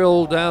on,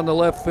 drilled down the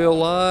left field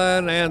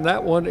line, and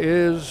that one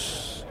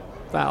is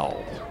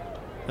foul.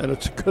 And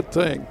it's a good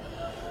thing.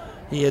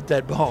 He hit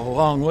that ball a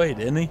long way,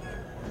 didn't he?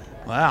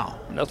 Wow.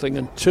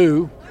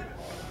 0-2.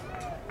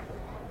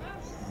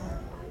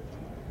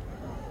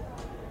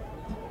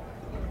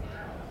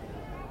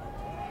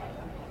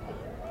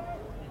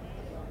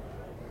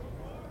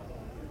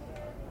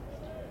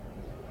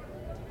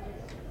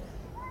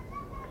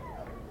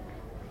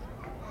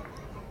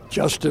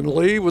 Justin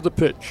Lee with the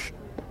pitch.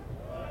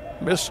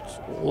 Missed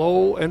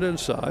low and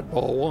inside,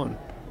 ball 1.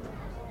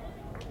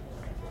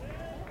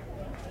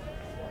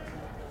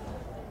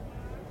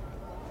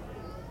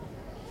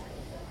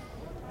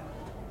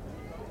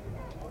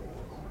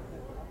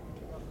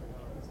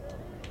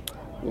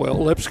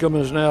 Well, Lipscomb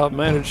has now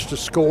managed to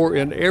score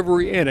in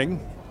every inning.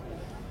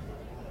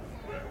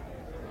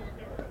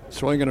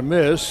 Swing and a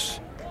miss.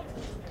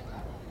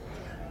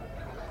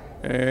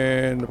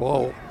 And the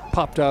ball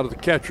popped out of the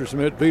catcher's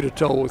mitt.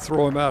 Vitato would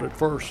throw him out at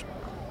first.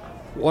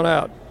 1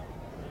 out.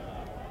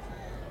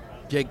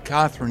 Jake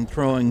Cothran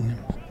throwing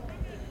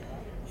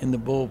in the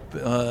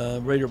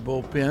Raider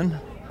bullpen.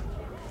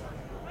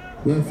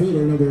 Left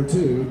fielder number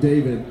 2,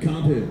 David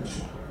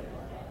Coppage.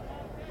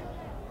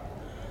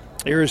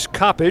 Here's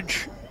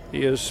Coppage.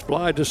 He has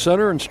flied to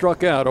center and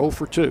struck out 0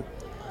 for 2.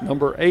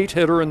 Number 8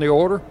 hitter in the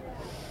order.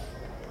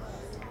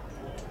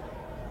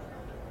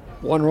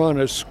 1 run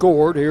is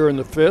scored here in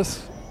the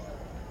 5th.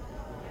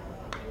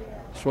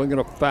 Swinging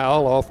a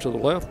foul off to the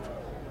left.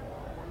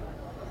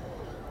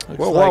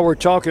 While we're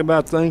talking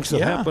about things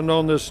that happened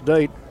on this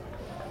date,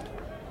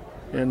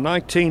 in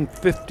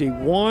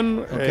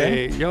 1951,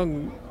 a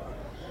young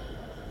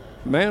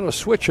man, a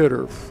switch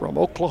hitter from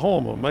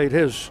Oklahoma, made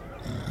his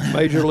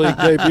major league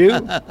debut.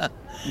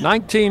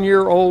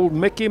 19-year-old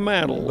Mickey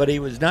Mantle. But he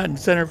was not in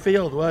center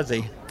field, was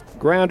he?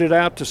 Grounded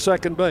out to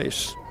second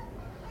base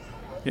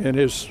in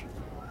his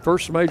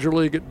first major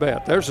league at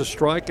bat. There's a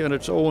strike, and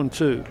it's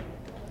 0-2.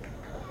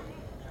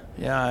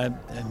 Yeah,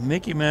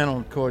 Mickey Mantle,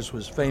 of course,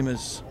 was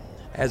famous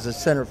as a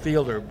center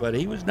fielder, but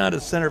he was not a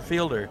center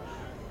fielder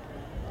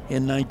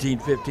in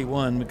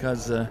 1951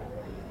 because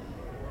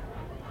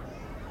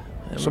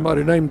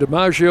somebody named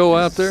DiMaggio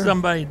out there?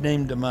 Somebody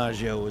named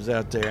DiMaggio was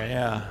out there,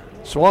 yeah.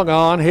 Swung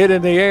on, hit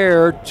in the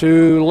air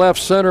to left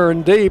center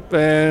and deep,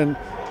 and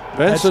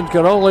Benson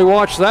can only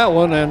watch that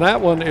one, and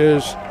that one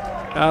is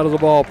out of the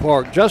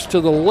ballpark, just to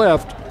the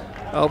left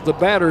of the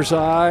batter's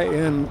eye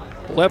in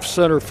left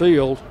center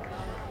field.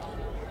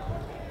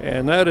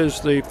 And that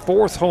is the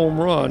 4th home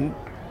run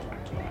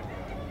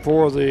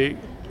for the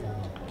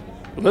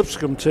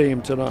Lipscomb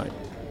team tonight.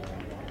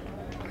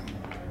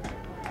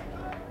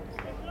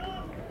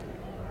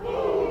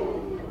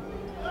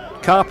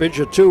 Coppage,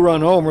 a 2-run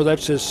homer.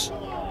 That's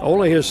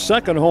only his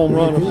 2nd home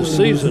run of the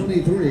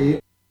season.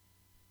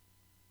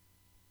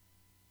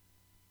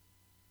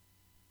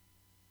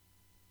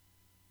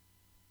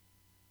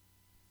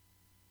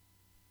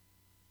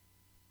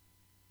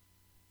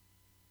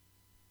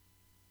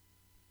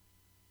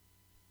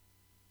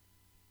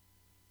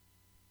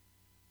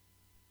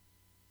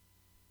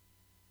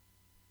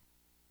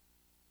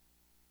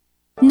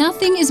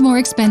 Nothing is more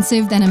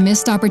expensive than a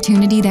missed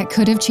opportunity that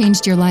could have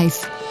changed your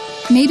life.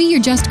 Maybe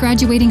you're just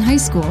graduating high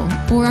school,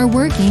 or are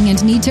working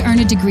and need to earn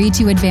a degree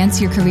to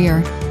advance your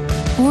career.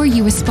 Or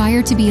you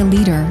aspire to be a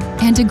leader,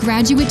 and a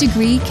graduate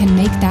degree can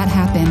make that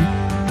happen.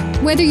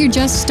 Whether you're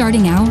just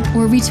starting out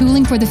or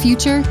retooling for the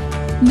future,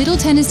 Middle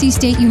Tennessee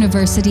State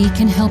University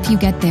can help you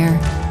get there.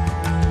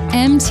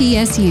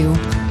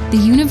 MTSU, the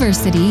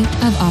University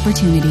of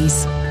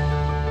Opportunities.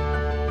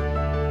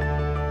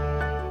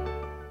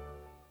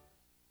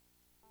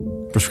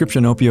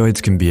 Prescription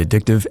opioids can be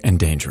addictive and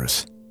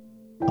dangerous.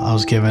 I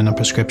was given a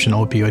prescription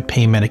opioid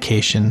pain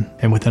medication,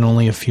 and within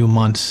only a few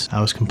months,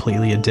 I was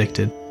completely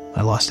addicted.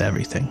 I lost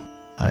everything.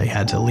 I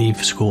had to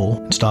leave school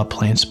and stop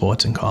playing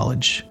sports in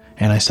college,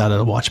 and I started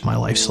to watch my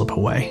life slip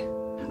away.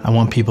 I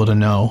want people to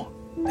know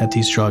that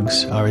these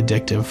drugs are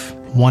addictive.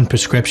 One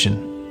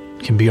prescription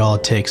can be all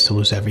it takes to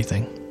lose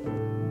everything.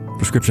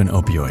 Prescription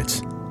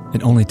opioids.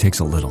 It only takes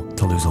a little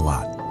to lose a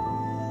lot.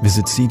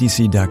 Visit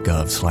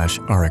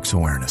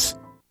cdc.gov/RxAwareness.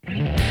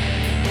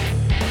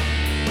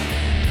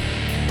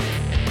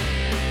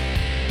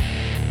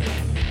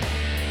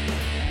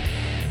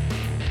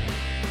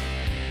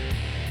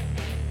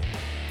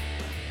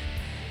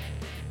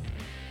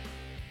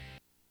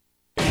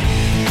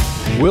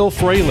 Will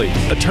Fraley,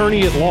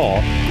 attorney at law,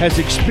 has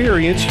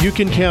experience you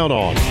can count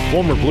on.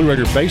 Former Blue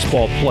Raider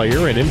baseball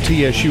player and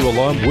MTSU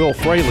alum Will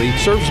Fraley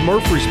serves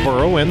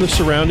Murfreesboro and the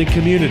surrounding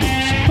communities.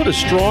 Put a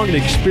strong and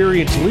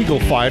experienced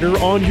legal fighter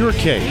on your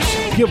case.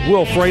 Give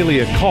Will Fraley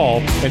a call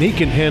and he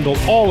can handle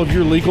all of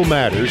your legal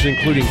matters,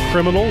 including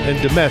criminal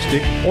and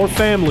domestic or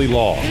family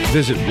law.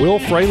 Visit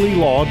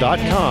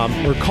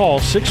willfraleylaw.com or call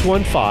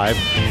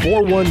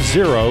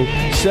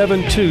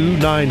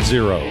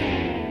 615-410-7290.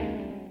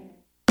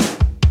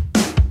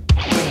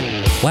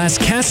 Las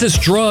Casas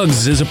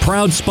Drugs is a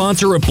proud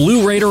sponsor of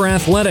Blue Raider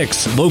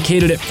Athletics,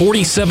 located at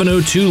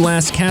 4702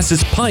 Las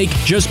Casas Pike,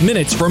 just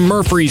minutes from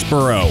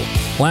Murfreesboro.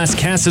 Las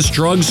Casas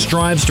Drugs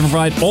strives to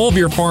provide all of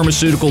your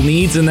pharmaceutical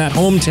needs in that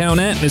hometown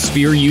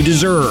atmosphere you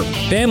deserve.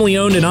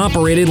 Family-owned and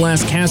operated,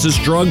 Las Casas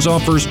Drugs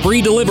offers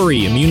free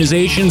delivery,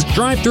 immunizations,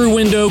 drive-through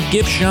window,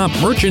 gift shop,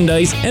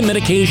 merchandise, and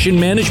medication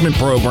management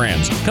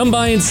programs. Come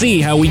by and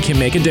see how we can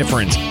make a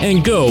difference.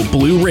 And go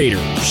Blue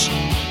Raiders!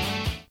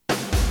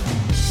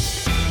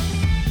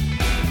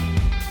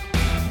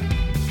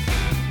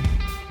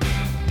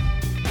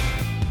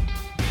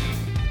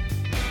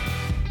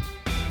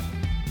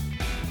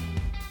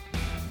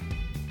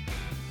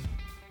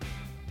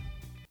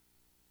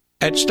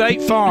 At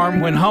State Farm,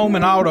 when home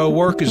and auto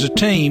work as a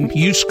team,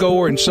 you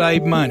score and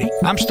save money.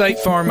 I'm State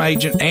Farm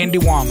agent Andy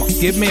Wama.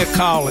 Give me a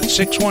call at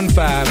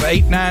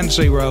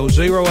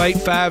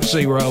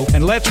 615-890-0850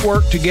 and let's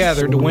work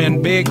together to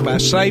win big by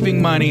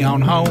saving money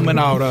on home and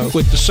auto.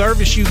 With the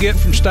service you get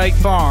from State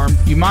Farm,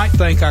 you might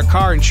think our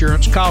car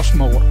insurance costs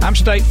more. I'm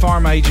State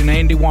Farm agent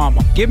Andy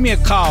Wama. Give me a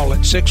call at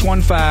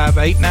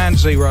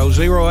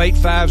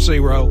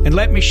 615-890-0850 and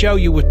let me show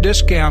you with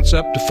discounts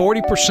up to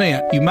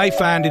 40%. You may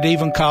find it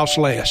even costs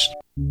less.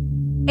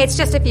 It's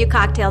just a few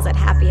cocktails at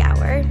happy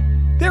hour.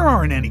 There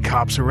aren't any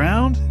cops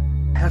around.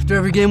 After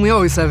every game, we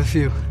always have a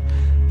few.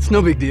 It's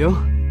no big deal.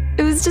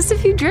 It was just a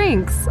few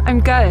drinks. I'm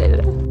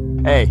good.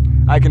 Hey,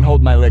 I can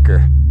hold my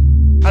liquor.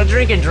 I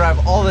drink and drive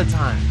all the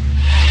time.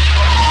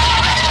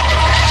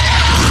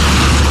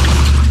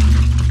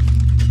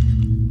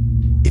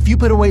 If you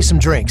put away some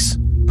drinks,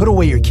 put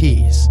away your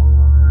keys.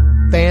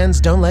 Fans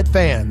don't let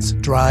fans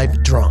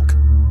drive drunk.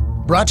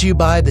 Brought to you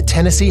by the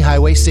Tennessee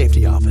Highway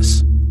Safety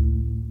Office.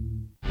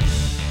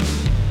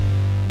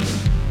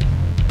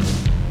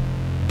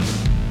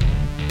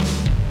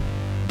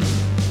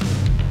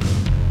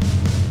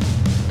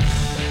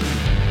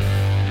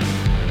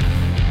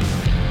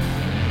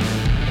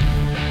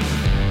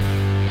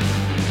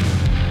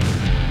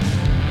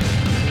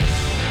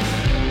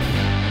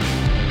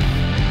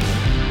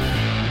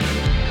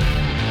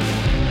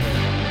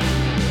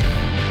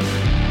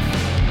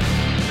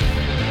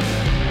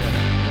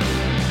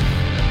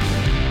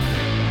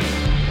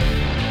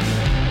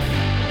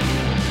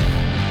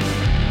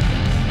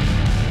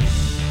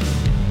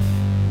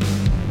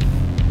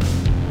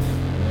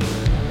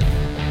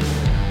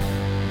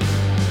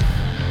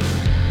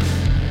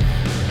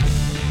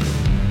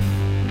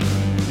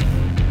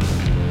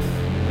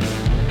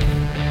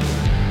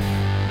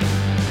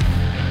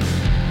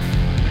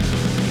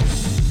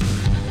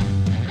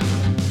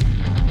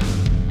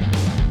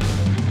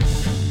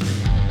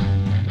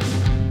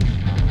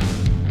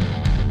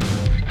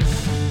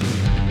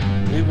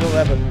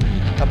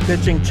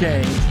 Pitching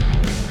change,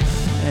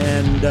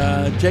 and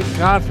Jake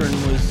Cothran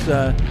was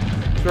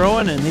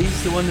throwing, and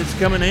he's the one that's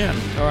coming in.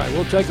 All right,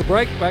 we'll take a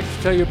break. Back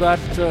to tell you about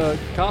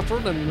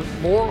Cothran and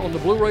more on the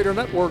Blue Raider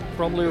Network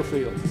from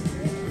Learfield.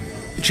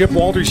 Chip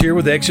Walters here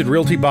with Exit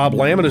Realty Bob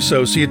Lamb &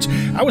 Associates.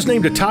 I was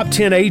named a top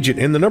 10 agent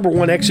in the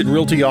 #1 Exit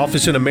Realty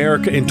office in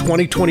America in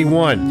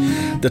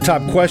 2021. The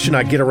top question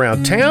I get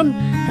around town,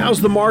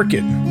 how's the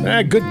market?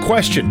 Good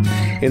question.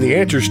 And the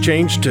answer's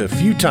changed a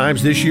few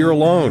times this year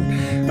alone.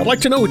 I'd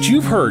like to know what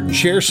you've heard and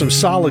share some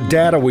solid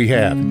data we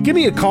have. Give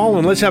me a call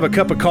and let's have a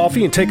cup of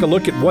coffee and take a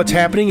look at what's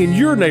happening in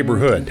your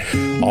neighborhood.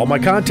 All my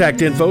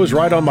contact info is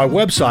right on my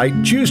website,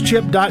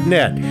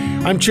 choosechip.net.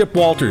 I'm Chip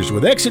Walters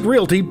with Exit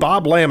Realty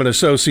Bob Lamb &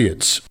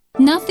 Associates.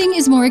 Nothing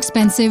is more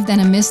expensive than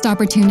a missed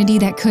opportunity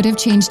that could have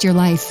changed your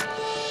life.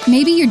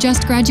 Maybe you're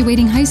just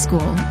graduating high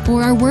school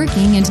or are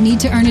working and need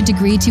to earn a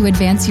degree to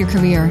advance your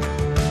career.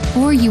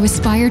 Or you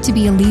aspire to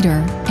be a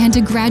leader, and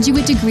a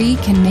graduate degree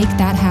can make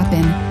that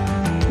happen.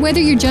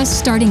 Whether you're just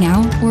starting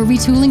out or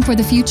retooling for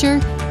the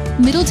future,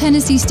 Middle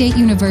Tennessee State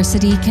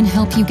University can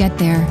help you get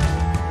there.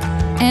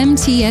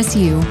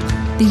 MTSU,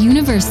 the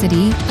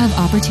University of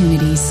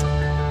Opportunities.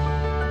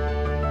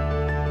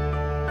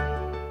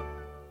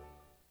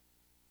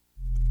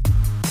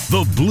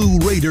 The Blue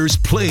Raiders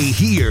play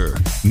here.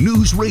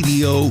 News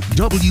Radio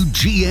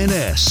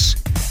WGNS.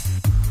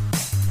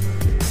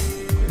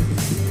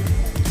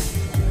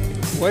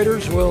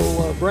 Raiders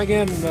will bring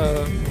in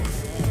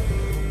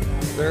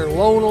their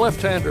lone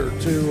left-hander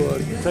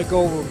to take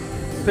over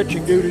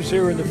pitching duties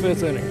here in the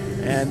fifth inning.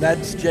 And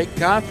that's Jake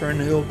Cothran,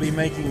 who will be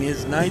making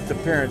his 9th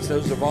appearance.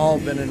 Those have all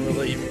been in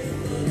relief.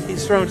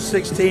 He's thrown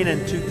 16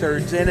 and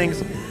 2/3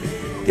 innings,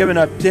 given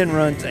up 10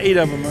 runs, 8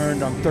 of them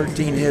earned on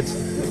 13 hits,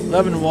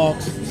 11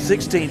 walks,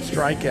 16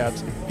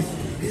 strikeouts.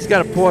 He's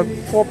got a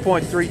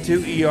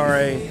 4.32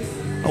 ERA,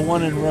 a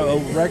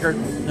 1-in-row record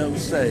with no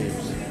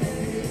saves.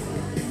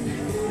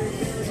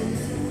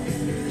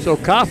 So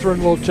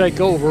Cothran will take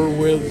over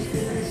with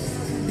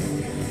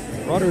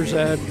runners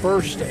at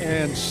first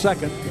and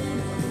second.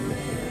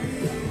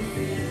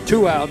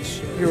 2 outs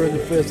here in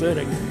the fifth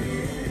inning.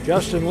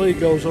 Justin Lee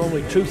goes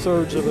only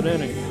 2/3 of an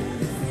inning.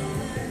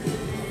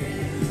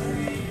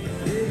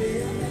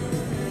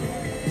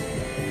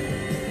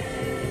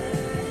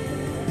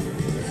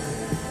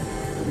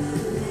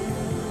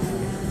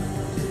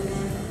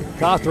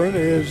 Cothran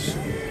is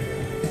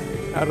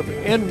out of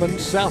Inman,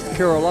 South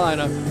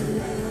Carolina.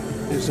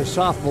 Is a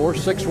sophomore,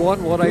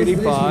 6'1",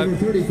 185.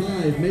 Number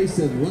 35,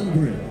 Mason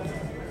Lundgren.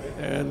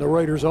 And the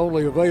Raiders'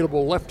 only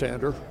available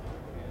left-hander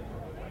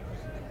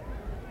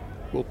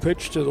will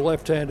pitch to the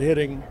left-hand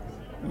hitting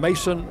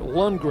Mason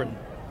Lundgren.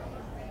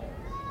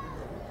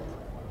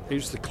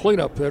 He's the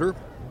cleanup hitter,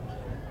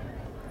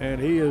 and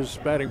he is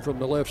batting from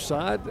the left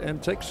side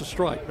and takes a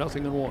strike,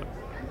 0-1.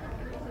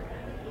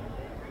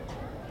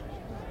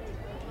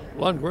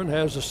 Lundgren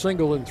has a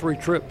single in 3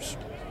 trips.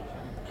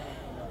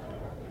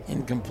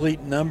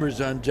 Incomplete numbers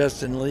on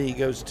Justin Lee. He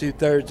goes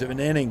 2/3 of an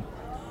inning.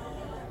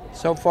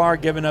 So far,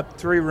 giving up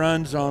 3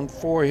 runs on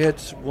 4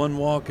 hits, 1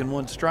 walk, and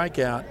 1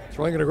 strikeout.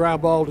 Swinging a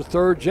ground ball to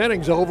third.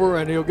 Jennings over,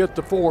 and he'll get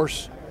the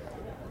force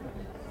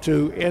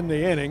to end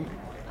the inning.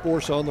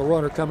 Force on the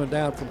runner coming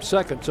down from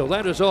second. So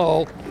that is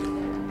all.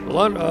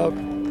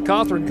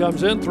 Cothran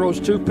comes in, throws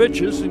 2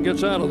 pitches, and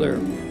gets out of there.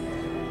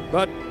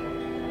 But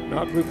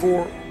not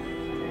before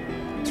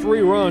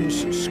 3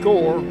 runs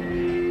score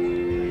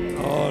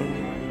on.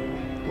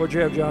 What'd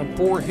you have, John?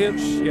 4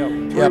 hits? Yeah,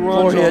 3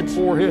 runs on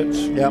 4 hits.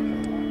 Yep.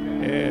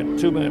 And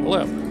 2 men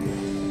left.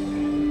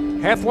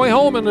 Halfway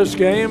home in this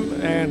game,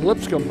 and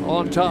Lipscomb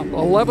on top,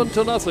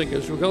 11-0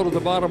 as we go to the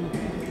bottom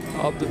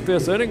of the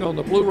fifth inning on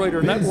the Blue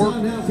Raider Network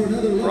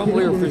from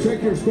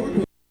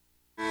Learfield.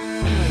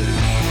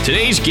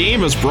 Today's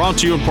game is brought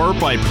to you in part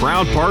by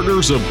proud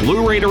partners of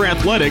Blue Raider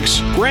Athletics,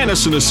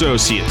 Granis &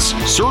 Associates,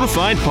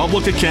 certified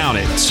public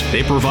accountants.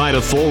 They provide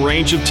a full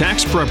range of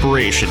tax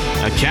preparation,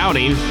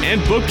 accounting,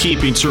 and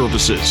bookkeeping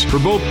services for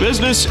both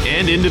business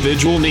and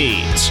individual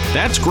needs.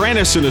 That's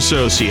Granis &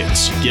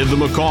 Associates. Give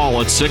them a call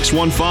at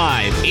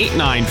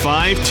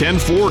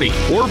 615-895-1040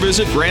 or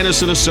visit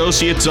Granis &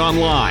 Associates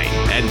online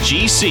at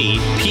gcpas.com.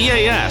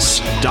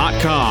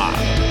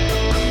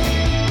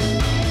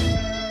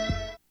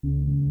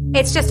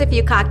 It's just a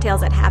few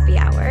cocktails at happy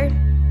hour.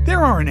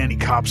 There aren't any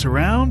cops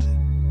around.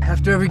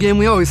 After every game,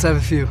 we always have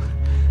a few.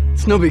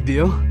 It's no big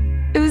deal.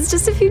 It was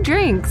just a few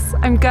drinks.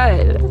 I'm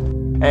good.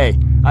 Hey,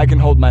 I can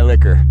hold my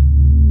liquor.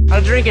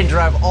 I drink and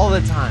drive all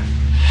the time.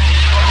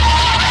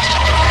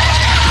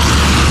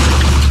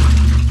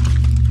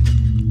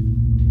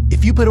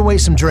 If you put away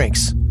some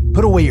drinks,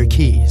 put away your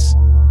keys.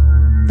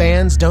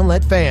 Fans don't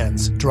let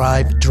fans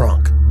drive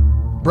drunk.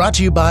 Brought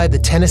to you by the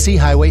Tennessee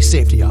Highway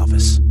Safety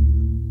Office.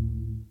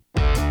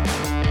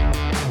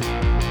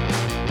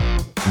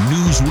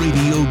 News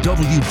Radio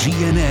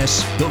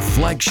WGNS, the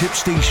flagship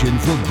station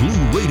for Blue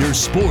Raider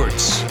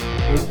sports.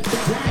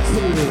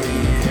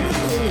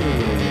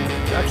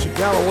 Jackson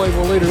Galloway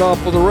will lead it off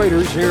for the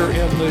Raiders here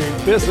in the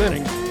fifth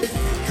inning,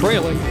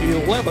 trailing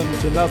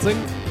 11-0.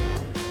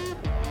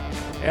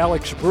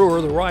 Alex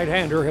Brewer, the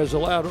right-hander, has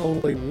allowed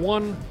only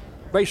 1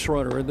 base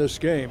runner in this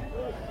game.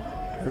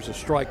 There's a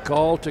strike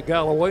call to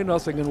Galloway,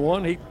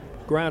 0-1. He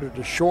grounded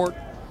to short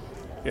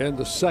in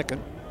the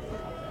second.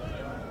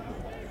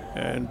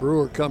 And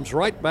Brewer comes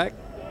right back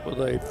with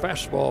a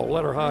fastball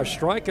letter high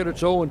strike, and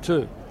it's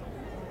 0-2.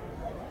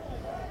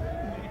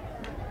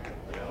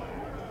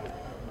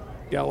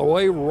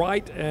 Galloway,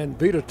 right, and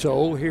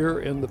Vitato here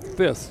in the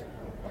fifth.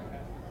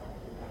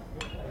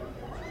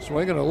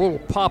 Swinging a little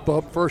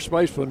pop-up, first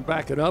baseman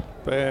backing up,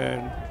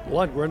 and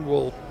Lundgren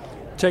will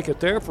take it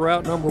there for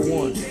out number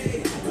 1.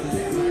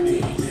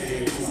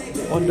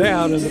 1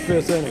 down in the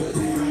fifth inning.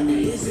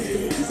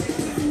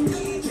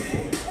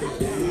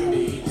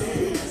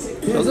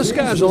 So this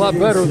guy's a lot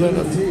better than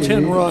a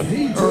 10-run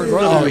earned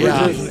run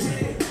average, isn't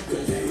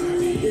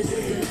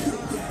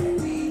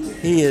he?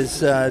 He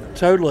is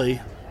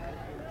totally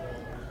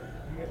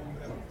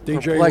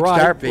DJ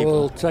Wright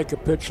will take a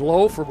pitch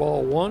low for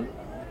ball 1.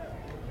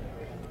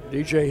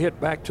 DJ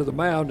hit back to the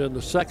mound in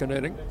the second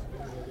inning.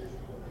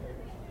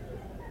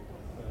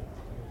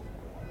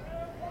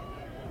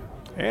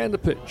 And the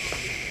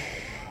pitch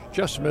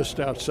just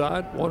missed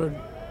outside.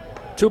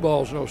 2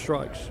 balls, no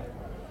strikes.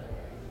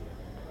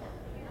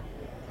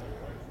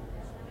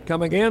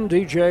 Coming in,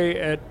 DJ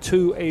at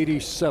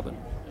 287.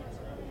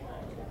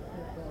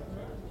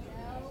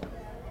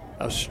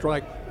 A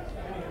strike.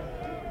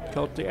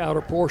 Caught the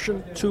outer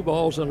portion. 2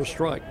 balls and a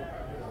strike.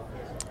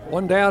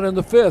 1 down in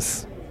the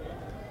 5th.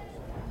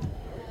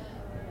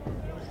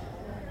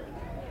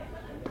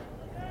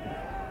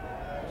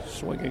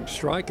 Swinging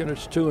strike, and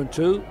it's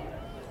 2-2.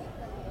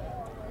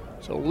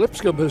 So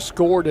Lipscomb has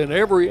scored in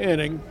every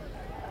inning,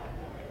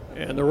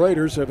 and the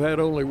Raiders have had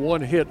only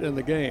 1 hit in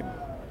the game.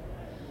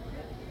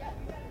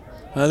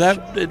 Well,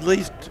 that at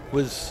least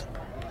was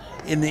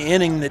in the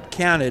inning that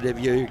counted if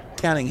you're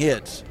counting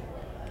hits.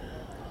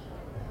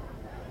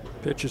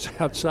 Pitch is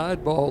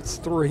outside, ball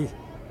 3.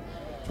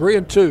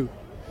 3-2.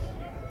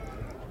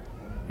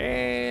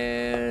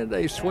 And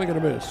a swing and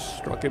a miss.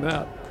 Struck him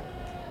out.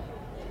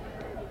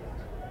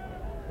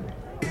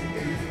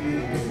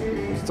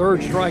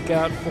 3rd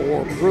strikeout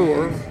for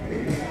Brewer.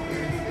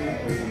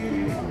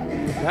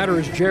 Batter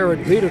is Jared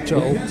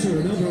Vitito.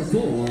 Catcher number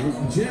 4,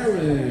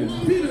 Jared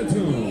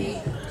Vitito.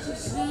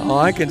 All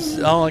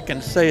I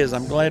can say is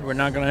I'm glad we're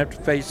not going to have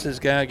to face this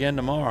guy again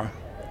tomorrow.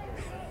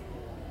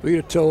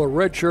 Vitito, a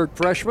redshirt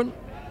freshman.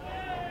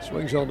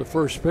 Swings on the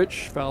first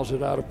pitch, fouls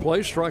it out of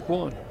play, strike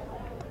 1.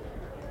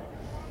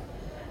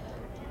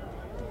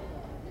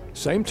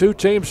 Same 2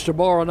 teams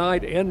tomorrow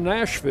night in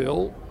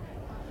Nashville.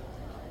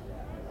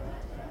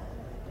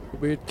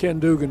 We'll be at Ken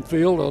Dugan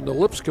Field on the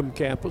Lipscomb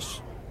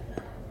campus.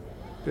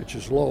 Pitch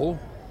is low.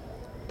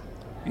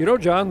 You know,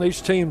 John, these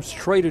teams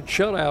traded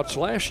shutouts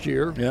last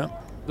year. Yeah.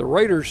 The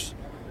Raiders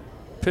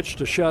pitched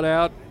a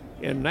shutout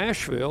in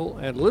Nashville,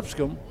 and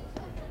Lipscomb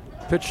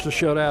pitched a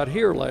shutout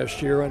here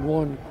last year and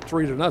won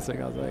 3-0, I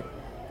think.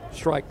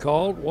 Strike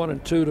called,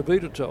 1-2 to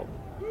Vitito.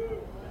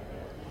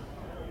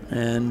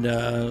 And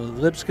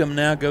Lipscomb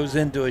now goes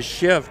into a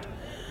shift.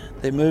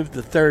 They moved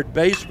the 3rd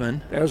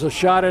baseman. There's a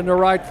shot in the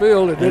right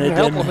field. It didn't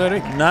help him any.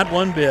 Not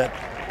one bit.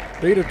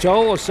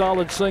 Vitito, a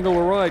solid single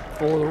to right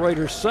for the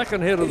Raiders'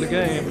 2nd hit of the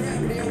game.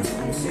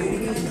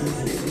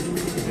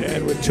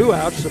 And with 2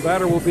 outs, the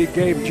batter will be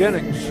Gabe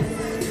Jennings.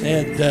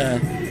 And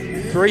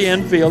 3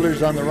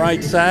 infielders on the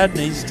right side, and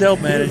he still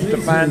managed to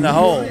find the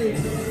hole.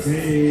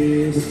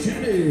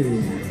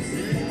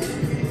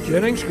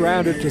 Jennings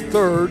grounded to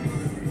 3rd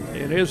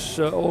in his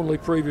only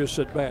previous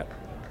at bat.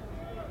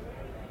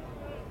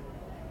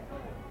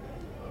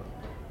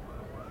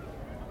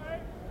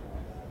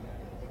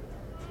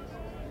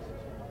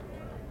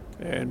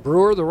 And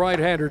Brewer, the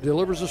right-hander,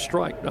 delivers a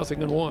strike,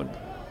 0-1.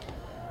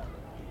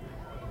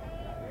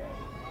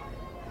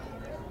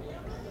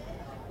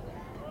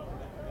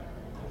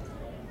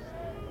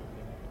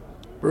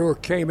 Brewer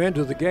came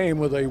into the game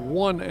with a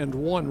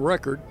 1-1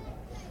 record.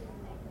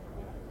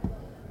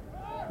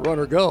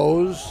 Runner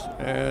goes,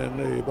 and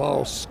the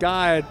ball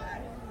skied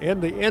in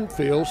the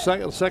infield.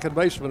 Second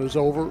baseman is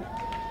over.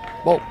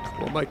 Boak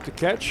will make the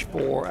catch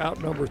for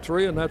out number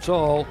 3, and that's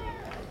all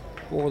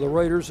for the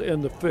Raiders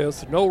in the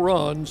 5th. No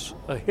runs,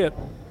 a hit,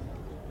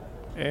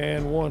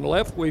 and 1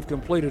 left. We've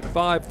completed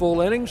 5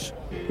 full innings.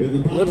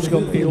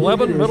 Lipscomb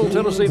 11, Middle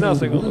Tennessee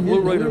nothing on the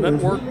Blue Raider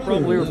Network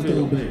from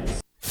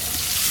Learfield.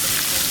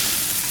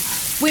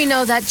 We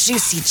know that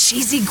juicy,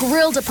 cheesy,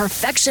 grilled to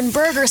perfection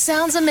burger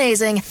sounds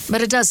amazing,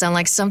 but it does sound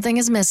like something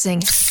is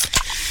missing.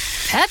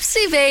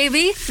 Pepsi,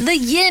 baby! The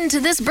yin to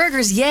this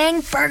burger's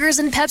yang. Burgers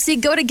and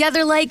Pepsi go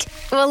together like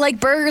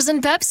burgers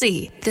and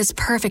Pepsi. This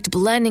perfect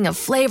blending of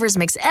flavors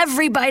makes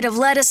every bite of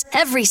lettuce,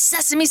 every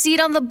sesame seed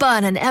on the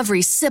bun, and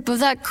every sip of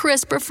that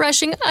crisp,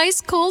 refreshing,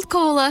 ice-cold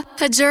cola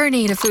a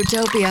journey to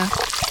Foodtopia.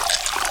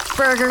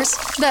 Burgers,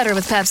 better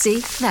with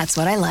Pepsi. That's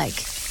what I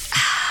like.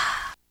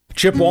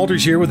 Chip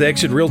Walters here with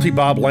Exit Realty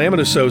Bob Lamb &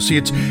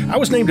 Associates. I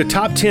was named a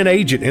top 10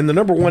 agent in the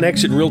 #1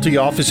 Exit Realty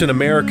office in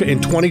America in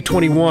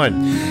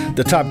 2021.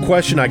 The top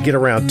question I get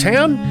around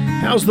town,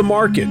 how's the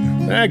market?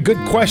 Good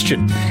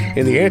question.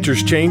 And the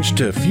answer's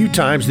changed a few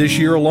times this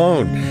year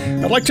alone.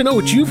 I'd like to know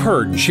what you've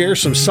heard and share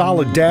some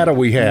solid data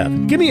we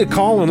have. Give me a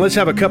call and let's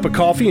have a cup of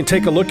coffee and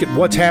take a look at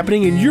what's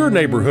happening in your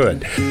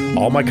neighborhood.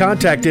 All my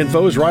contact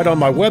info is right on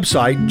my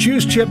website,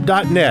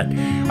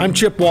 choosechip.net. I'm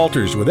Chip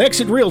Walters with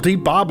Exit Realty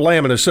Bob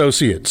Lamb &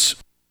 Associates.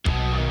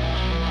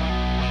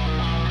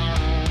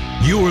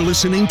 You're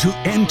listening to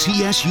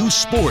MTSU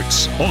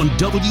Sports on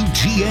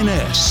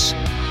WGNS.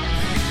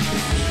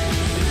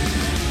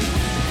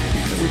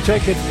 We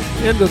take it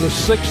into the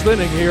 6th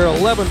inning here,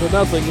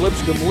 11-0,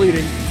 Lipscomb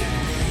leading.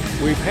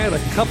 We've had a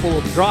couple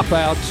of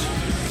dropouts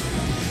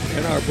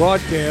in our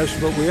broadcast,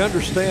 but we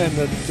understand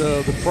that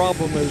the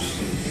problem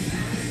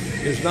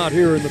is not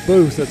here in the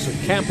booth. It's a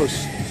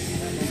campus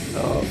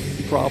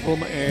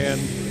problem, and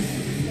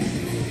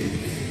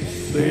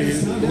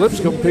the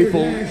Lipscomb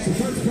people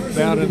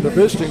down in the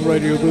visiting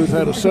radio booth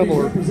had a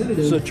similar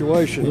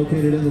situation.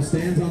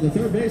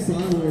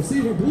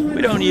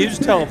 We don't use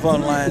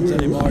telephone lines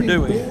anymore,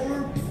 do we?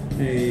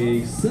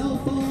 A cell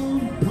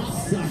phone pop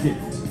socket.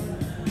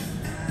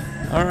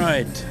 All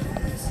right.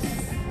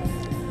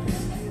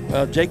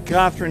 Well, Jake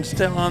Cothran's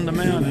still on the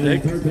mound, And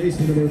Dick. third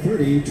baseman number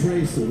 30,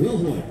 Trace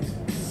Wilhoit.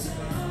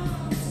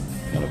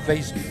 Going to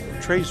face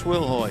Trace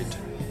Wilhoit.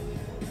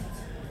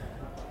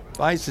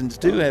 Bisons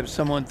do have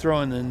someone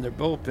throwing in their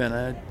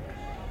bullpen.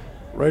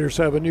 Raiders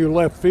have a new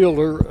left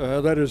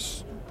fielder. That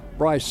is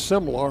Bryce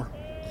Simlar.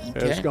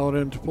 Has Okay. gone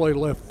in to play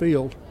left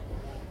field.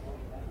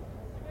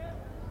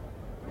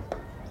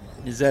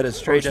 Is that a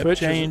straight First up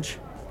pitch is change?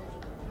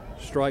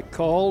 Strike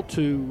call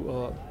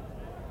to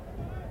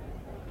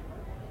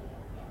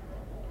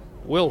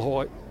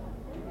Wilhoit.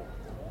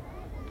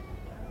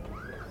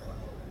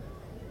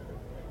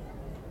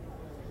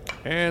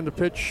 And the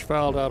pitch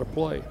fouled out of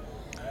play.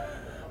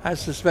 I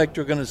suspect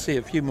we're going to see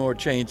a few more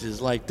changes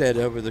like that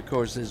over the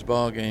course of this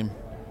ball game,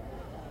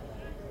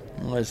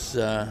 unless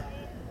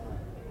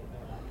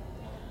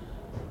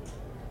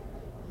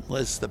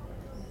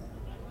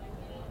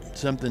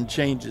something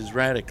changes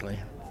radically.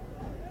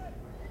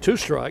 2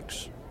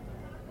 strikes.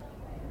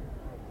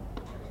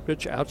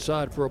 Pitch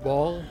outside for a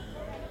ball.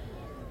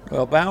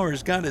 Well,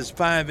 Bauer's got his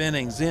 5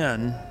 innings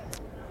in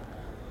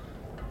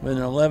with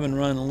an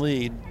 11-run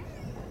lead.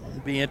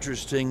 It'd be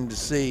interesting to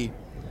see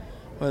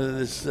whether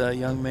this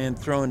young man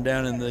throwing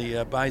down in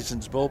the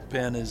Bison's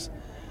bullpen is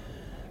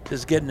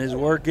just getting his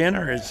work in,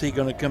 or is he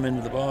going to come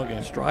into the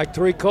ballgame? Strike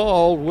 3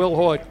 called.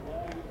 Wilhoit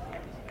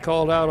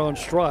called out on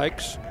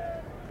strikes.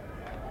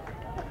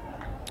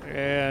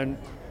 And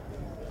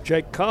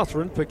Jake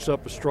Cothran picks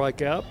up a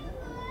strikeout.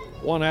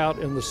 1 out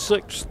in the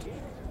 6th.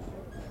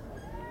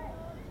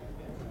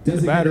 The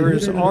batter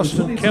is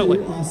Austin Kelly.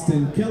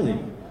 Austin Kelly.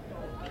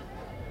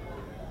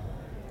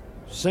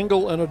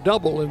 Single and a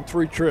double in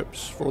 3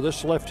 trips for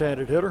this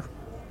left-handed hitter.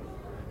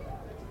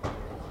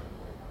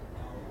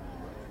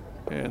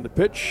 And the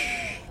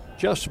pitch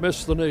just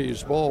missed the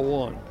knees, ball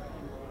 1.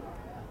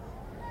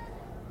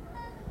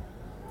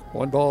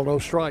 1 ball, no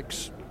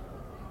strikes.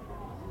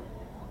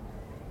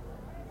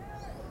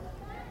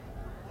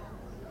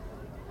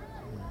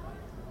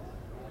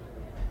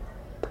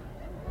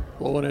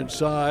 Blowing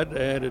inside,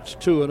 and it's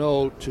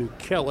 2-0 to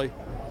Kelly.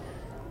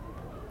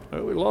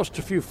 We lost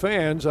a few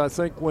fans, I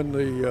think, when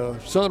the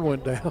sun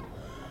went down.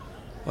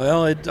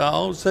 Well, it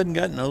all of a sudden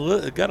got a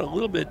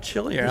little bit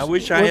chillier. I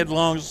wish I had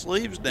long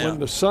sleeves down. When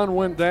the sun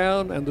went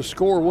down and the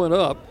score went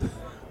up.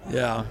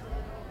 Yeah.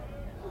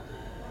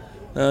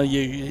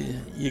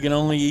 You can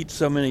only eat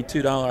so many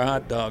 $2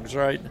 hot dogs,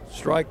 right?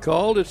 Strike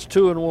called. It's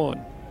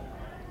 2-1.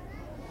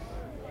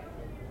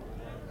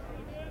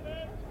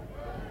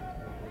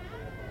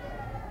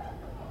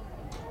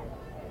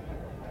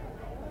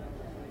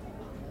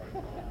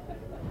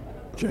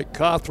 Jake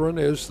Cothran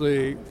is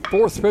the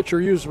 4th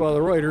pitcher used by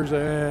the Raiders,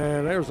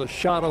 and there's a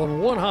shot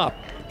on 1 hop.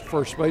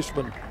 First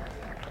baseman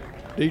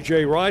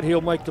DJ Wright,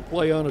 he'll make the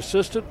play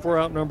unassisted for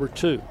out number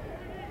 2.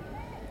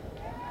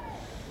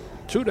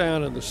 2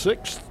 down in the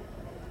 6th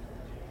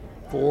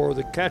for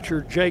the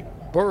catcher Jake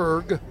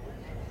Berg.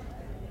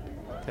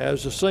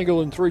 Has a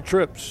single in 3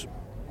 trips.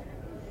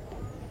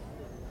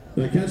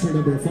 The catcher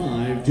number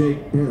 5,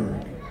 Jake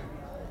Berg.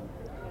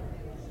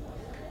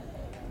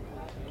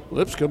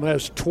 Lipscomb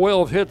has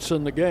 12 hits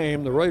in the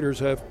game. The Raiders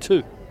have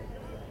 2.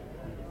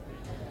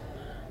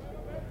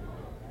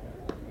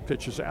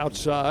 Pitches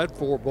outside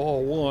for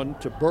ball 1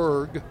 to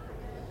Berg.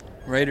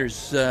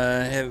 Raiders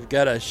have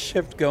got a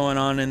shift going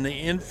on in the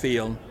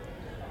infield.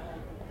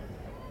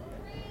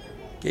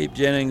 Gabe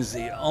Jennings,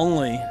 the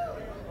only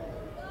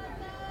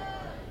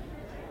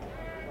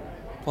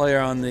player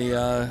on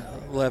the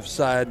left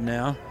side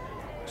now.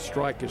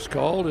 Strike is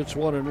called. It's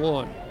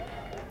 1-1.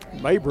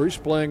 Mabry's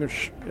playing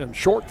in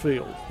short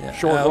field,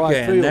 short right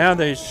field. And now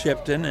they're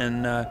shifting,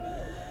 and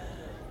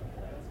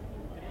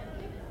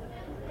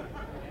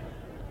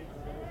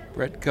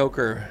Brett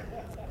Coker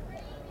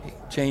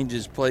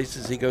changes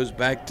places. He goes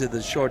back to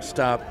the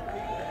shortstop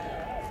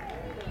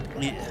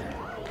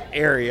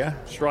area.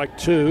 Strike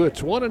 2.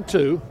 It's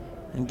 1-2.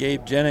 And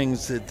Gabe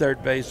Jennings, the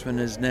third baseman,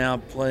 is now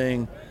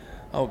playing.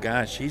 Oh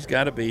gosh, he's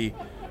got to be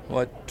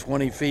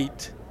 20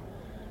 feet.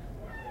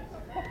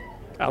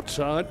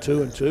 Outside,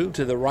 2-2.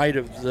 To the right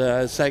of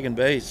the second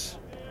base.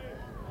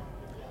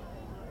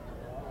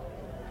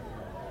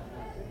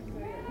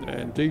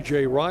 And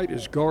DJ Wright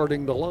is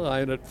guarding the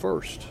line at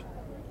first.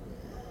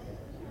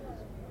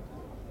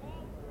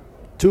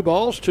 2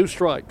 balls, 2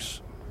 strikes.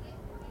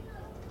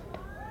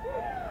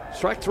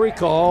 Strike 3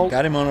 call.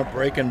 Got him on a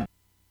breaking.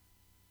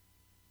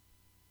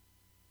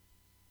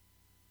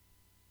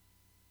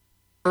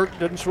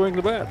 Didn't swing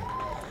the bat.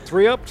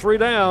 3 up, 3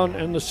 down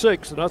in the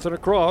 6th. Nothing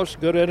across.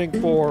 Good inning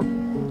for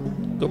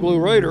the Blue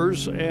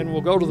Raiders, and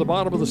we'll go to the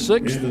bottom of the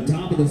 6th.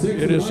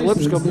 It is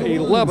Lipscomb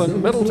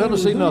 11, Middle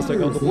Tennessee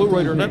nothing on the Blue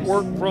Raider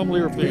Network from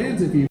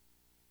Learfield.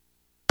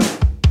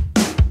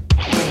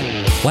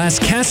 Las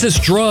Casas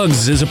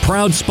Drugs is a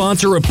proud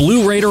sponsor of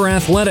Blue Raider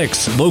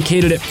Athletics,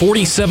 located at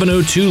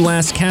 4702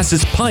 Las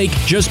Casas Pike,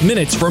 just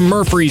minutes from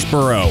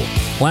Murfreesboro.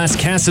 Las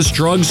Casas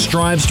Drugs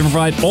strives to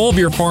provide all of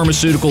your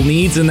pharmaceutical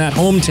needs in that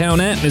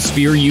hometown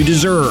atmosphere you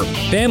deserve.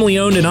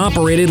 Family-owned and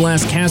operated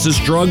Las Casas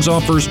Drugs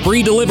offers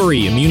free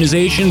delivery,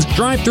 immunizations,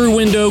 drive-through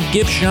window,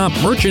 gift shop,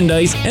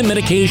 merchandise, and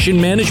medication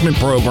management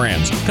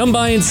programs. Come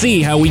by and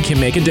see how we can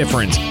make a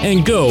difference.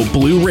 And go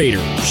Blue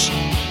Raiders.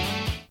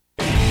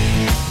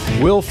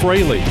 Will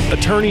Fraley,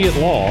 attorney at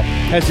law,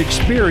 has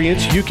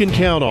experience you can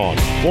count on.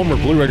 Former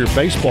Blue Raider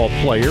baseball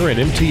player and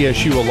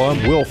MTSU alum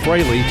Will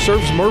Fraley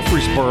serves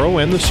Murfreesboro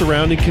and the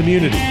surrounding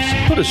communities.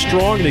 Put a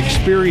strong and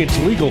experienced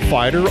legal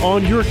fighter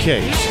on your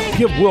case.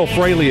 Give Will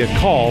Fraley a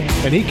call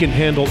and he can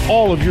handle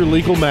all of your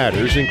legal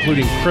matters,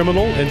 including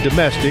criminal and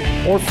domestic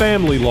or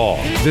family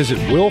law. Visit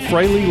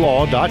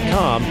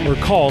willfraleylaw.com or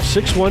call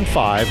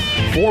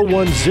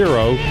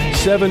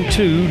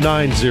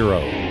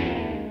 615-410-7290.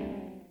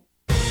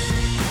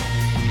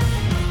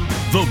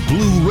 The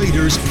Blue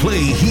Raiders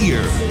play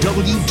here.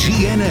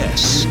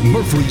 WGNS,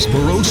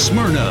 Murfreesboro,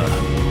 Smyrna.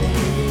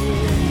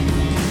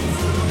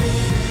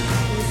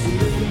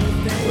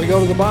 We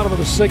go to the bottom of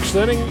the 6th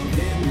inning,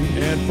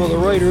 and for the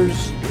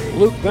Raiders,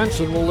 Luke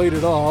Benson will lead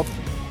it off.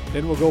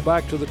 Then we'll go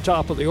back to the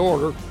top of the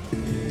order.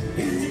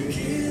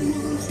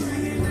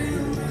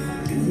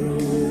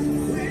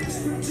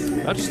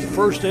 That's the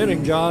first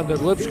inning, John,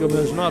 that Lipscomb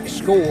has not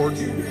scored.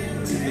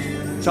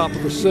 Top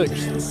of the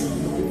 6th.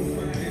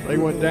 They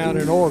went down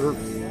in order.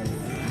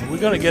 Are we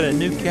going to get a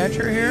new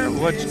catcher here?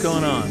 What's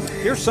going on?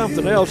 Here's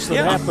something else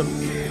that happened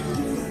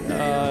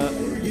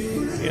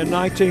in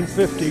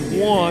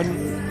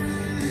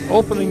 1951,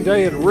 opening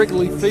day at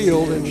Wrigley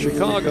Field in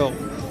Chicago.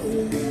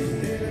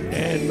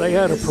 And they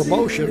had a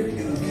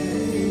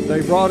promotion.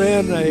 They brought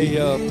in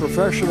a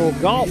professional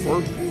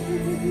golfer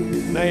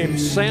named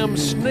Sam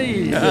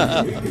Snead.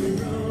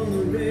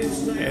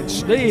 And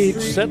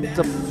Snead set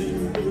the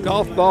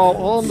golf ball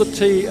on the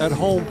tee at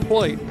home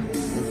plate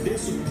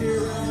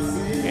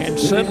and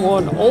sent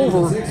one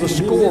over the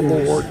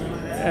scoreboard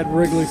at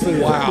Wrigley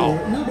Field. Wow.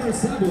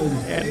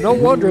 And no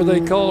wonder they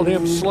called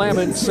him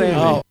Slammin' Sammy.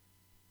 Oh.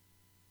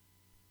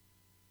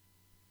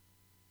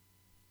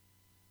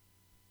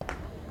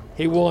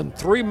 He won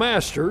 3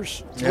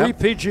 Masters, 3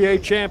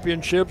 PGA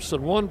Championships,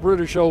 and 1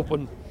 British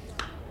Open,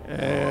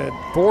 and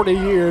 40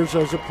 years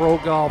as a pro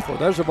golfer.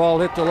 There's a ball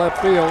hit to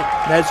left field.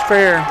 That's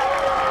fair.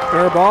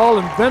 Fair ball,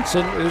 and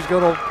Benson is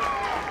going to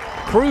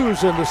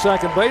cruise into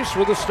second base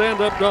with a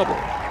stand-up double.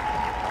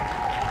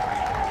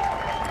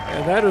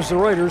 And that is the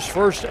Raiders'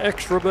 first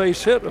extra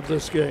base hit of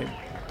this game.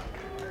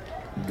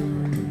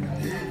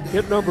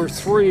 Hit number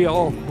 3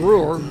 off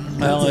Brewer.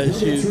 Well,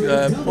 as you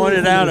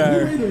pointed out,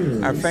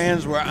 our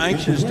fans were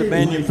anxious to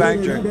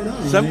manufacture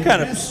some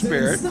kind of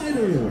spirit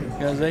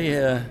because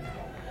they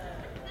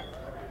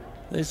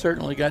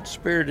certainly got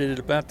spirited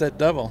about that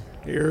double.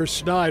 Here's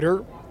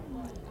Snyder,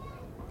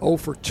 0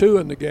 for 2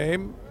 in the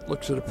game.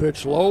 Looks at a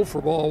pitch low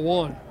for ball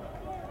 1.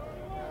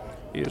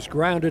 He has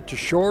grounded to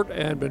short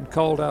and been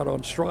called out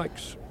on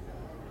strikes.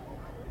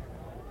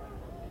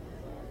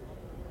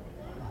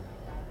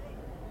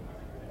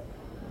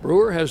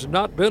 Brewer has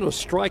not been a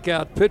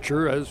strikeout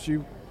pitcher. As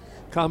you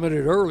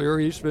commented earlier,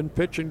 he's been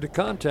pitching to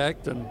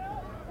contact, and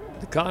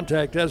the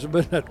contact hasn't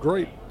been that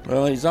great.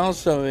 Well, he's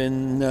also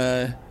in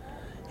the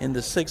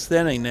 6th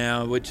inning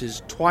now, which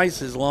is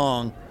twice as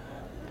long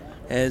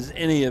as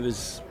any of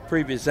his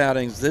previous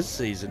outings this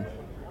season.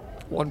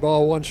 1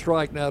 ball, 1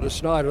 strike now to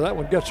Snyder. That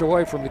one gets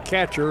away from the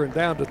catcher, and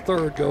down to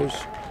third goes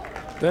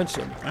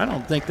Benson. I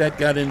don't think that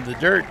got into the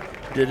dirt.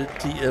 Did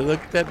it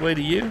look that way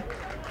to you?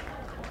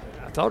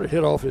 I thought it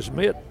hit off his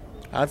mitt.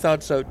 I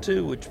thought so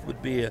too, which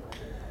would be a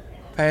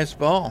pass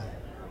ball.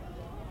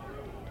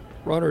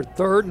 Runner at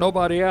third,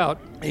 nobody out.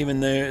 Even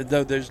there,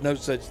 though there's no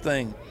such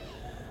thing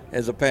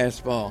as a pass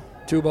ball.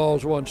 2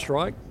 balls, 1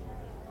 strike.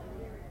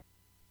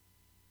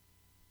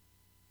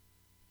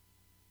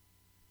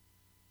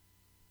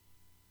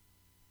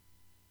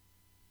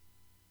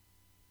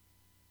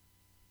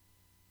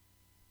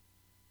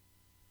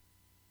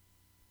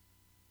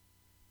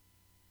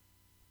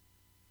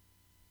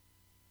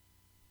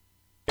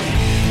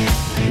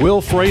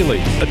 Will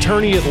Fraley,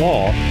 attorney at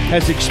law,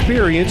 has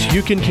experience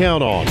you can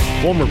count on.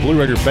 Former Blue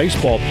Raider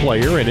baseball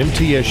player and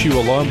MTSU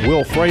alum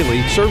Will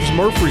Fraley serves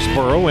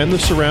Murfreesboro and the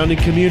surrounding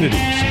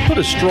communities. Put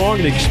a strong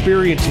and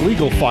experienced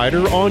legal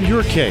fighter on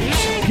your case.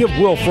 Give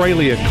Will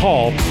Fraley a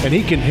call and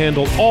he can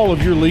handle all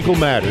of your legal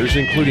matters,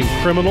 including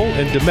criminal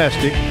and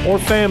domestic or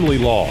family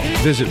law.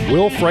 Visit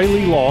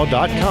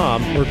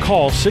willfraleylaw.com or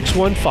call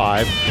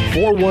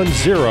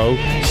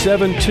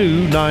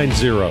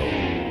 615-410-7290.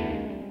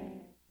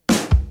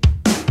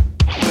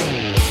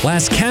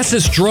 Las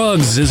Casas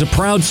Drugs is a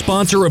proud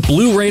sponsor of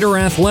Blue Raider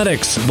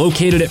Athletics,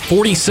 located at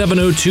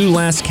 4702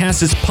 Las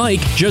Casas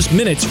Pike, just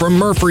minutes from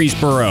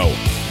Murfreesboro.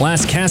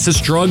 Las Casas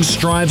Drugs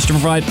strives to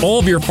provide all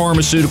of your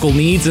pharmaceutical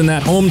needs in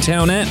that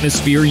hometown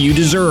atmosphere you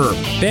deserve.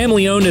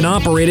 Family-owned and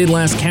operated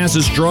Las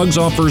Casas Drugs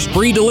offers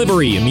free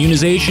delivery,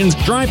 immunizations,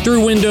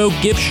 drive-through window,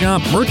 gift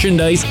shop,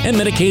 merchandise, and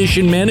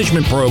medication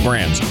management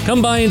programs.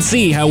 Come by and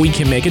see how we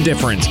can make a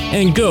difference.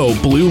 And go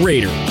Blue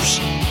Raiders.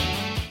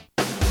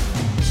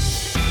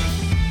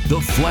 the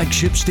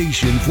flagship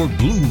station for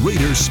Blue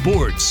Raider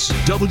sports,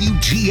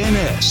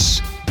 WGNS.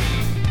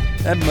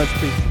 That must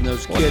be from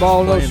those kids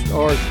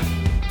or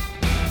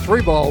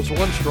 3 balls,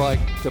 1 strike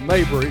to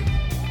Mabry.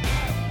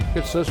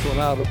 Gets this one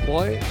out of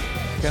play.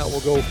 Count will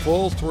go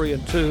full,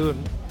 3-2.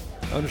 And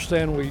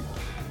understand we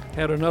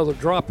had another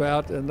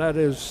dropout, and that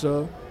is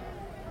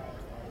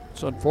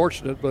it's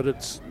unfortunate, but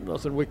it's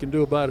nothing we can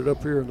do about it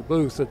up here in the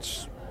booth.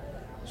 It's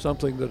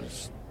something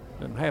that's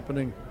been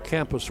happening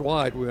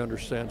campus-wide, we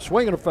understand.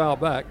 Swinging a foul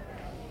back.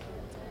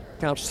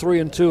 Counts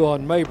 3-2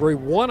 on Mabry.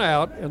 1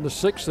 out in the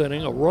 6th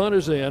inning. A run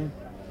is in.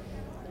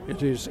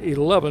 It is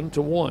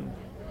 11-1.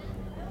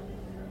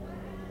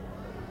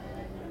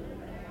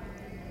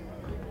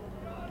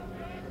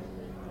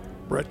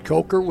 Brett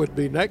Coker would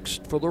be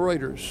next for the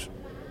Raiders.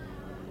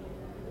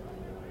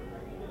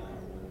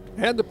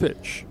 And the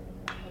pitch.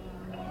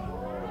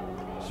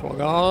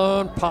 Swung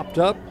on, popped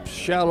up,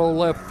 shallow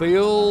left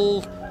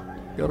field.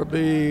 Going to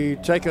be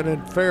taken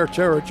in fair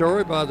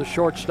territory by the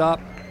shortstop,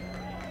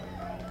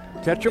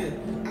 Ketchum,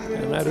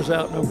 and that is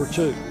out number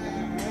 2.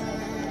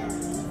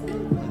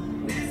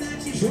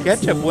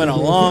 Ketchup went a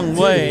long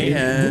way,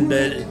 and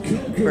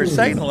for a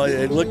second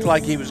it looked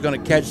like he was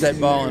going to catch that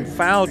ball in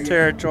foul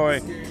territory.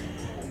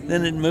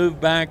 Then it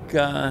moved back.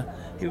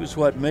 He was,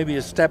 maybe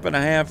a step and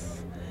a half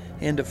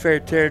into fair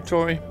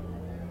territory.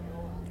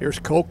 Here's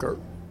Coker.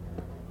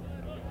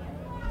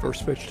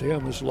 First pitch to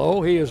him is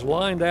low. He is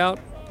lined out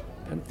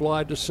and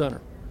flied to center.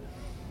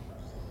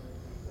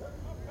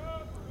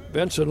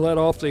 Benson led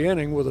off the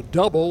inning with a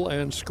double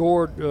and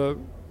scored,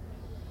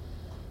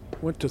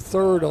 went to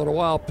third on a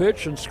wild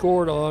pitch and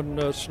scored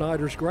on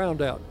Snyder's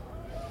ground out.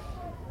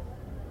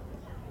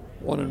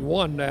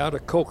 1-1 now to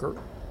Coker.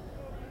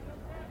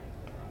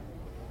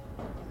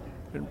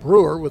 And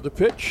Brewer with the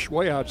pitch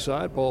way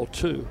outside, ball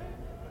 2.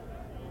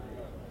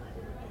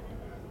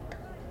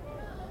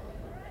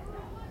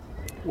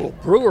 Well,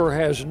 Brewer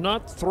has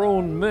not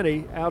thrown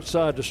many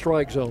outside the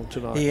strike zone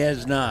tonight. He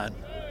has not.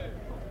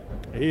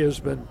 He has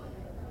been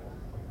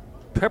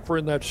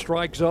peppering that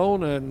strike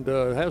zone and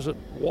hasn't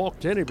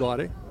walked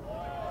anybody.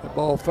 The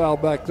ball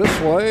fouled back this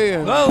way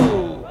and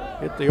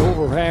hit the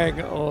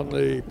overhang on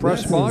the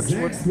press box.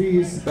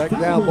 Went back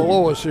down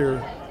below us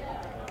here.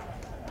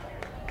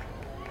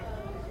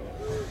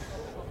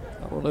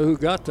 I don't know who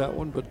got that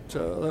one, but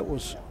that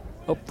was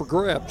up for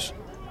grabs.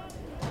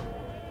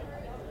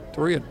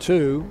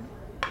 3-2.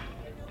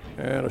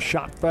 And a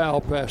shot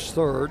foul past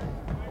third.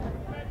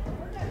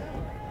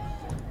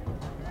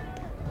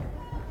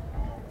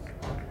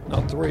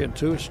 Not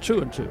 3-2, it's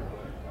 2-2.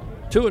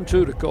 2-2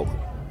 to Coker.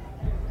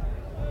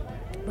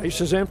 Base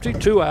is empty,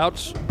 2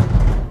 outs.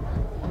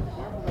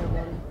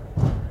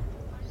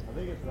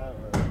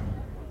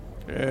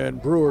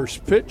 And Brewer's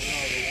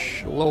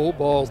pitch, low,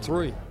 ball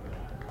 3.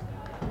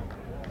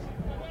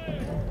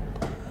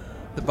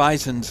 The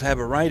Bisons have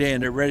a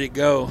right-hander ready to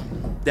go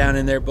down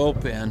in their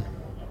bullpen.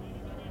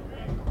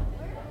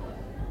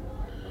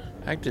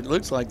 In fact, it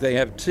looks like they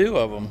have 2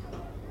 of them.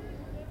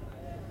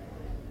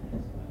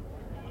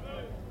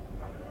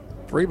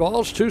 3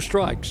 balls, 2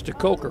 strikes to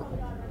Coker.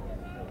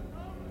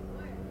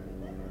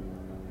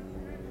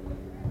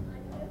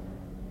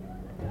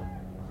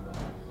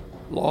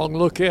 Long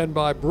look in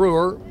by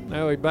Brewer.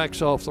 Now he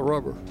backs off the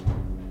rubber.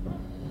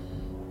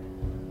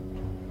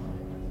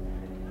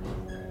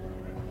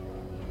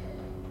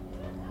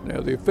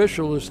 Now the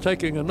official is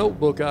taking a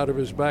notebook out of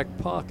his back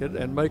pocket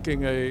and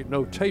making a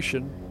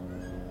notation.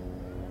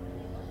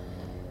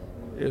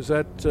 Is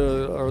that,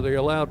 are they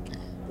allowed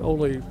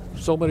only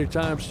so many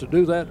times to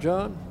do that,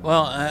 John?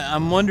 Well,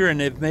 I'm wondering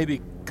if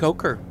maybe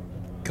Coker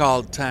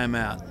called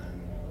timeout.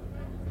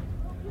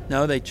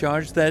 No, they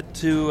charged that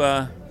to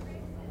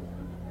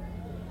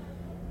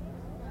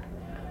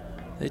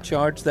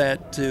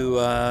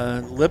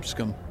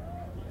Lipscomb.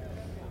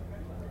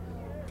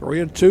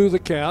 3-2 the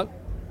count,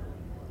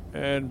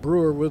 and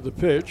Brewer with the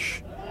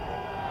pitch.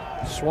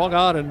 Swung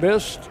on and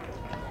missed.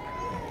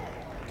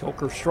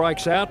 Coker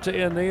strikes out to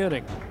end the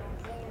inning.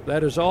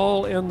 That is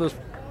all in the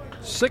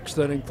 6th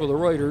inning for the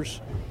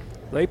Raiders.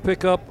 They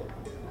pick up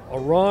a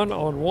run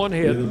on 1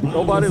 hit,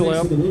 nobody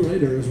left.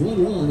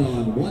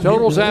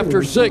 Totals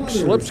after 6.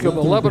 Lipscomb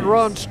 11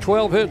 runs,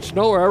 12 hits,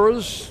 no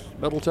errors.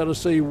 Middle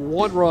Tennessee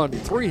 1 run,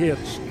 3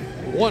 hits,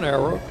 1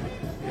 error.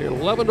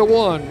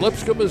 11-1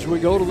 Lipscomb as we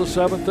go to the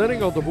 7th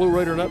inning on the Blue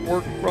Raider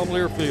Network from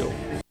Learfield.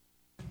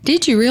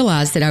 Did you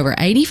realize that over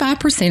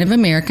 85% of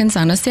Americans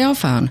own a cell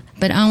phone,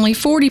 but only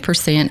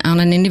 40% own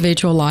an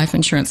individual life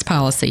insurance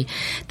policy?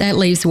 That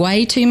leaves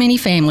way too many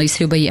families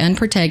who'll be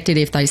unprotected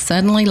if they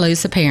suddenly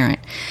lose a parent.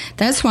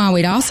 That's why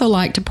we'd also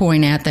like to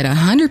point out that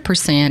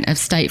 100% of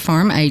State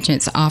Farm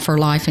agents offer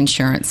life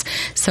insurance.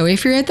 So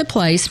if you're at the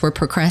place where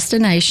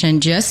procrastination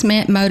just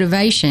met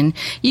motivation,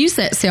 use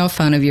that cell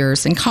phone of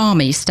yours and call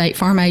me, State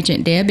Farm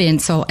agent Deb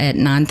Insel, at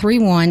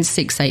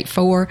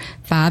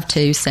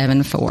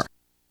 931-684-5274.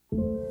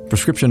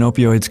 Prescription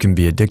opioids can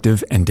be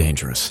addictive and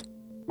dangerous.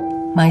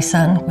 My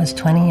son was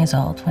 20 years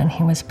old when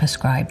he was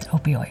prescribed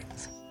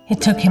opioids.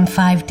 It took him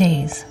 5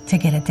 days to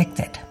get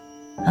addicted.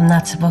 I'm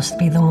not supposed to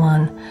be the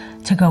one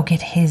to go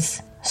get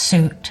his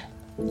suit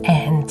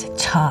and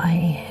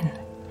tie and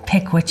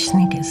pick which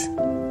sneakers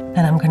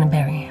that I'm going to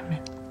bury him in.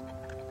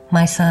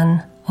 My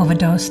son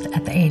overdosed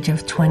at the age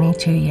of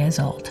 22 years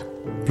old.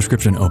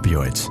 Prescription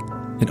opioids.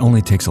 It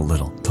only takes a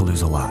little to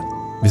lose a lot.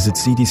 Visit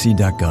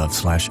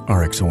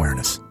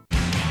cdc.gov/RxAwareness.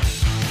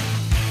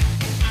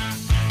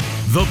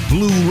 The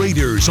Blue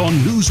Raiders on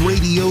News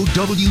Radio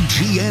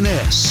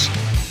WGNS.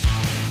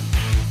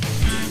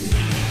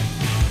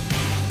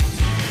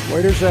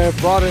 Raiders have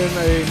brought in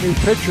a new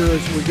pitcher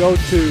as we go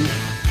to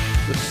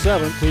the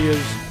 7th. He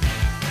is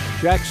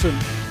Jackson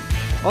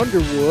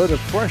Underwood, a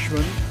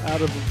freshman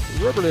out of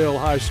Riverdale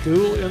High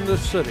School in the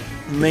city.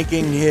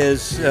 Making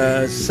his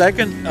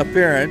second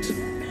appearance.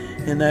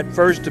 In that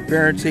first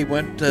appearance, he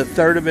went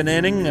third of an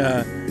inning,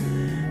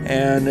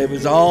 and it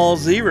was all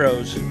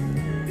zeros.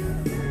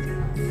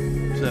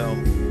 So,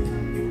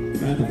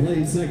 at the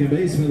plate, second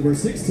baseman number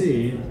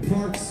 16,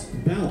 Parks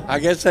Ballot. I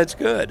guess that's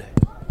good.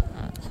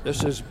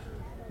 This is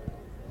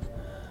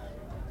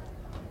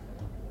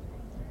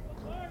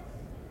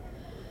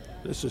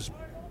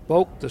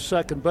Boak, the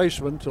second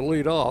baseman, to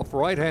lead off.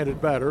 Right-handed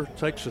batter,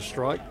 takes a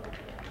strike.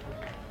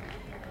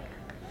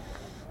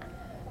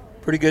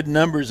 Pretty good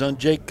numbers on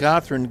Jake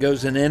Cothran.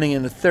 Goes an inning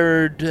and a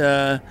third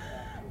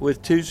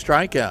with 2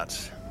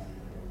 strikeouts.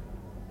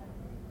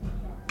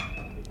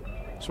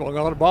 Swung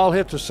on, a ball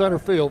hit to center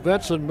field.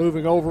 Vinson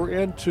moving over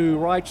into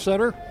right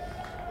center.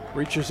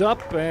 Reaches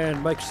up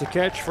and makes the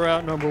catch for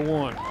out number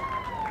 1.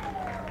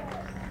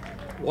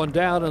 1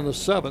 down in the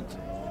 7th.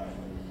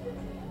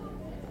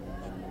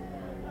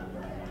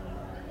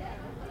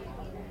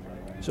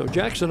 So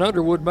Jackson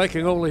Underwood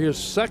making only his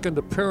second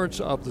appearance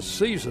of the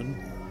season.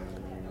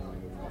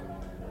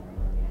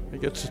 He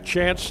gets a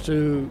chance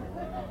to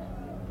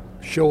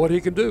show what he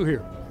can do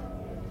here.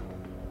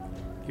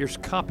 Here's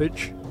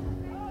Coppage.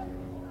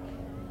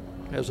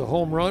 Has a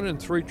home run in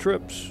 3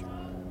 trips.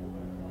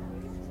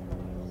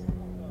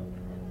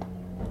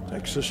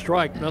 Takes a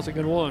strike,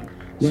 0-1.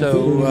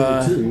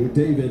 So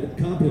David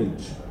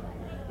Coppage.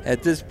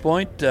 At this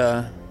point,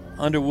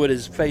 Underwood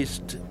has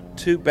faced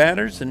 2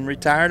 batters and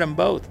retired them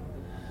both.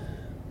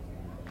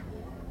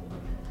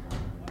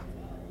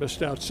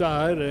 Missed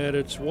outside, and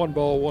it's 1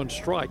 ball, 1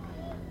 strike.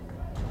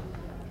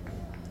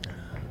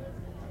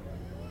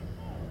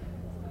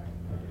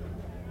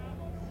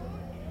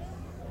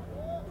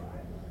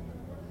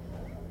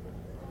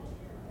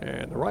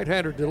 And the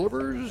right-hander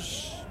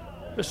delivers,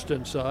 missed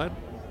inside.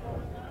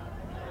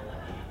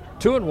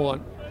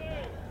 2-1.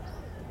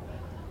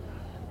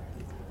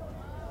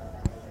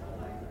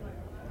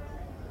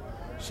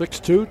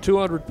 .6'2",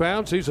 200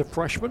 pounds. He's a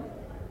freshman.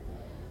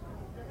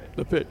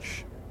 The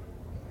pitch.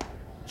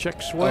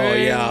 Check swing. Oh,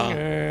 yeah.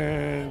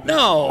 And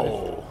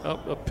no.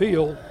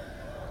 Appeal.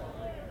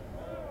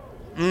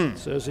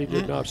 Says he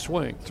did not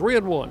swing.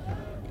 3-1.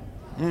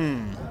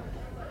 I'm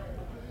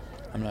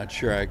not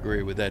sure I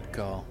agree with that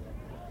call.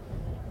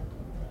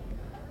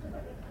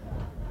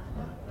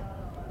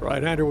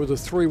 Right-hander with a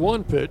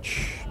 3-1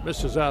 pitch.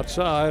 Misses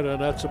outside, and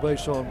that's a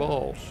base on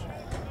balls.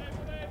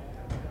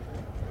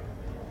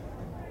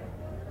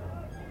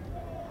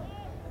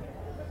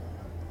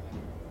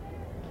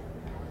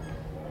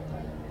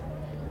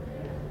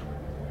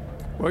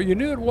 Well, you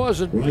knew it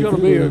wasn't going to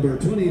be a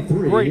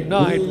great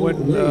night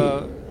when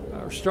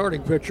our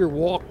starting pitcher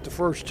walked the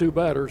first 2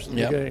 batters in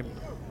the game.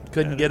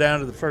 Couldn't get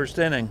out of the first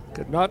inning.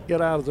 Could not get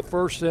out of the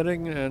first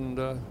inning,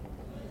 and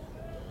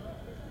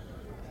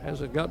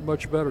hasn't gotten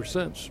much better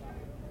since.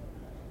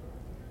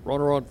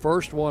 Runner on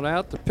first, 1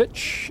 out. The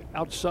pitch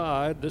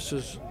outside. This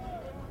is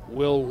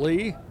Will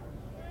Lee.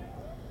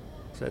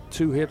 He's had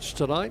 2 hits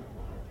tonight.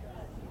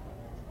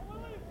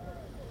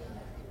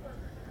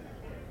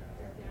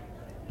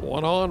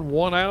 1 on,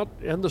 1 out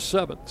in the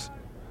 7th.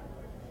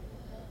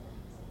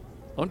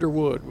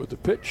 Underwood with the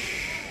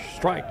pitch.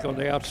 Strike on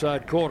the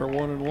outside corner,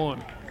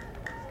 1-1.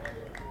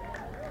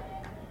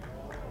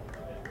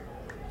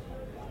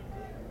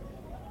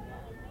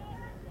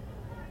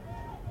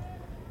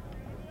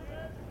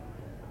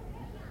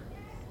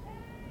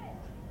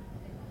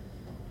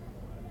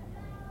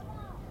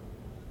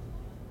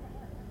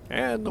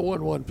 And the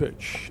 1-1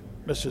 pitch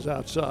misses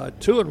outside.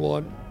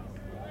 2-1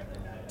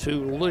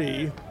 to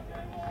Lee.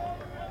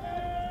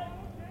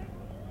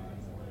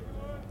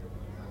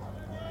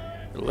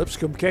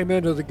 Lipscomb came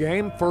into the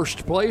game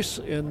first place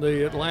in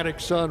the Atlantic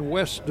Sun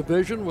West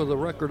Division with a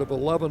record of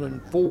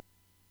 11-4.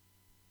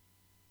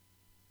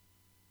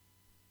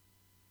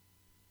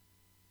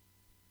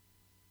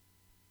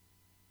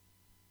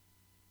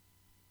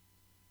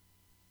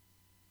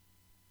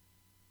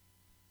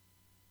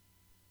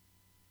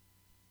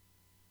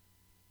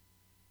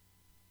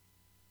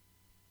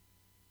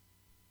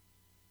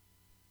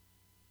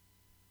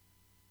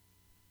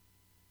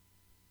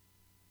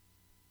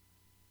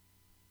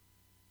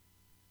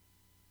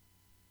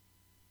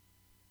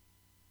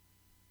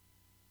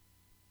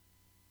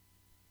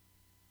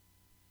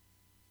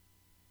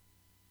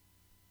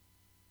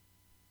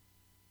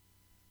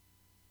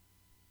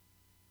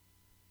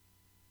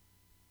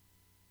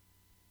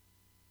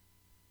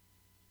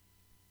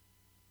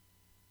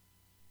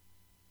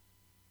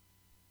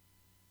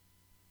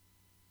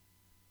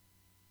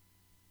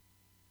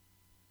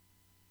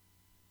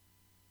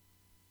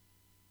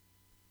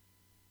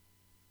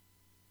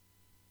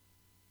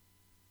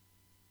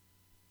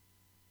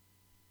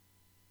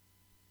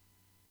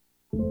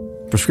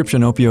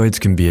 Prescription opioids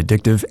can be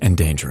addictive and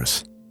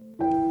dangerous.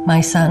 My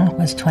son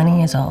was 20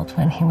 years old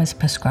when he was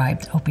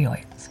prescribed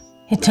opioids.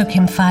 It took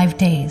him 5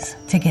 days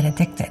to get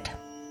addicted.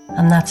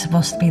 I'm not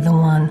supposed to be the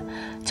one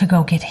to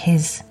go get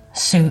his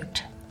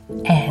suit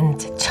and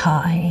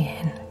tie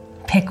and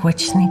pick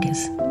which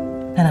sneakers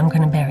that I'm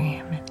going to bury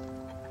him in.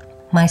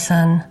 My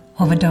son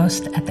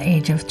overdosed at the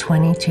age of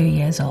 22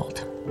 years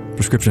old.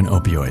 Prescription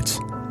opioids.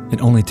 It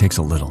only takes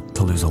a little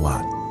to lose a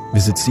lot.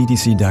 Visit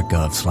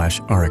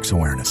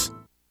cdc.gov/RxAwareness.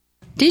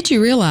 Did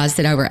you realize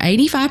that over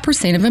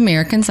 85% of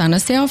Americans own a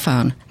cell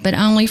phone, but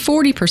only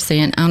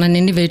 40% own an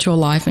individual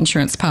life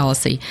insurance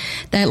policy?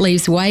 That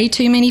leaves way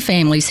too many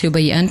families who'll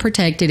be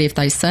unprotected if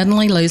they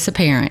suddenly lose a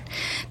parent.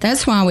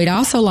 That's why we'd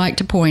also like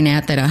to point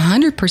out that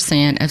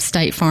 100% of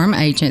State Farm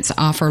agents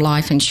offer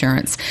life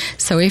insurance.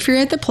 So if you're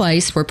at the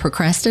place where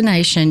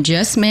procrastination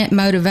just met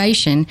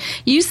motivation,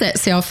 use that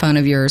cell phone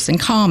of yours and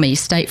call me,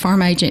 State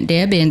Farm agent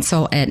Deb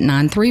Insel, at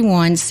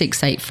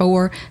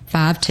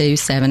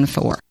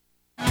 931-684-5274.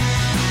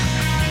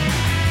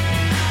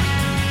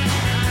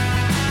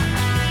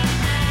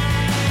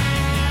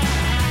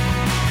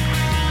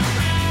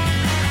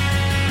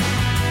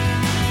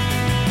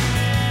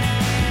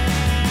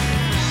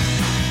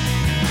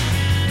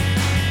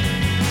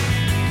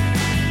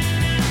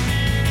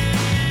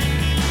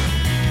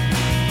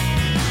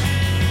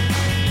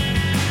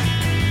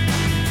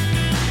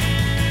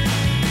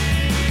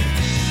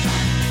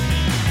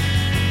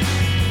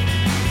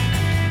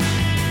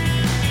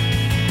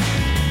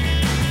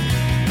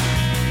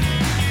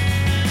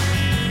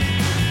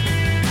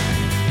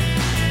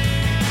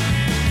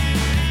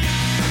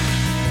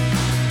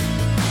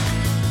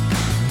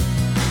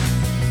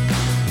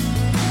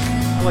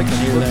 I like to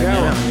hear that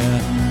now, yeah.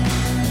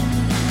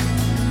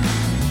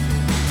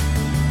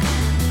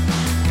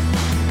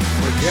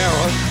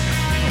 Vergara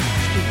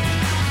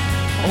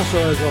also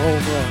has a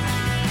home run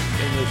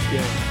in this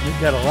game. We've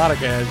got a lot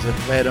of guys that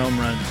have had home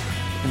runs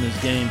in this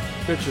game.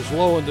 Pitch is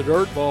low in the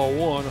dirt, ball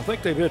one. I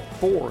think they've hit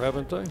 4,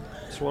 haven't they?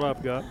 That's what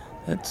I've got.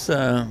 That's,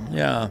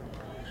 yeah.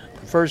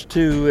 The first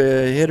two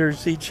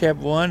hitters each have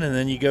 1, and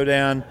then you go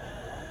down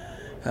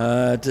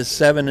to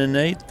 7 and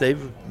 8.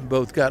 They've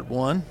both got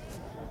 1.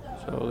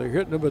 So they're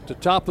hitting them at the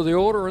top of the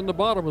order and the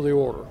bottom of the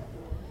order.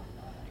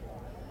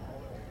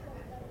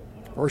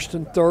 First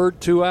and third,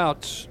 2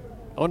 outs.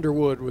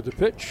 Underwood with the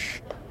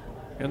pitch.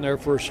 In there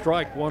for a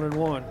strike,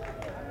 1-1.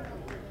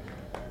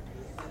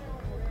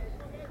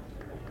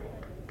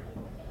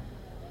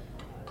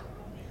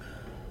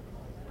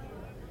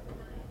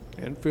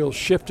 Infield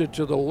shifted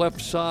to the left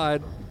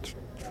side.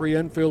 3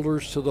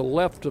 infielders to the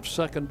left of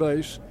second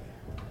base.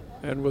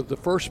 And with the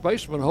first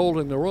baseman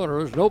holding the runner,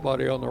 there's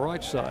nobody on the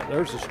right side.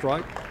 There's a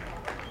strike.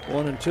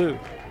 1-2.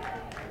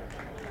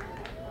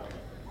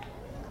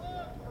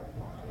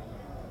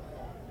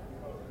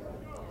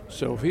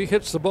 So if he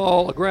hits the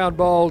ball, a ground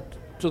ball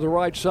to the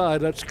right side,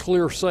 that's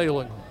clear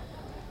sailing.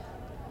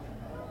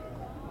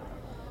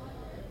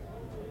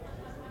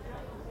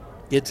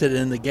 Gets it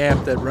in the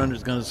gap, that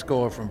runner's going to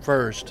score from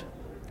first.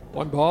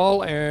 1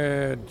 ball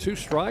and 2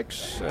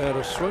 strikes and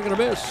a swing and a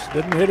miss.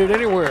 Didn't hit it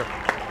anywhere.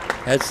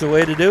 That's the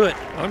way to do it.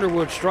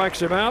 Underwood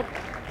strikes him out.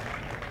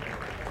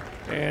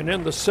 And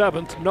in the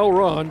 7th, no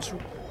runs.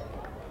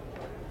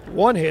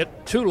 1 hit,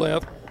 2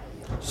 left.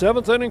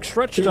 7th inning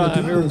stretch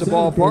time here at the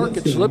ballpark.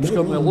 It's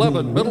Lipscomb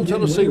 11, Middle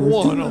Tennessee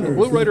 1 on the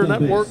Blue Raider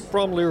Network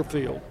from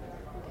Learfield.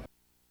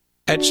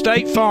 At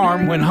State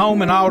Farm, when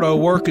home and auto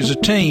work as a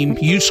team,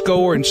 you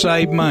score and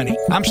save money.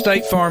 I'm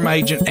State Farm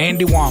agent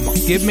Andy Wama.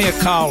 Give me a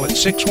call at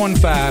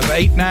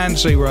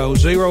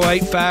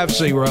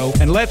 615-890-0850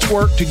 and let's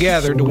work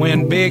together to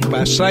win big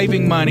by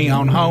saving money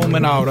on home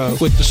and auto.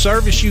 With the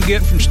service you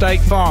get from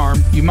State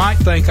Farm, you might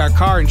think our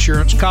car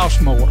insurance costs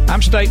more.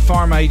 I'm State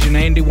Farm agent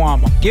Andy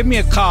Wama. Give me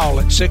a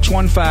call at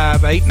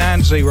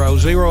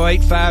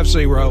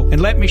 615-890-0850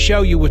 and let me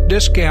show you with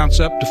discounts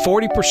up to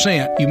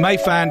 40%. You may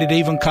find it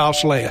even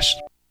costs less.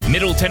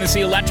 Middle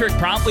Tennessee Electric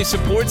proudly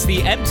supports the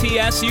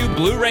MTSU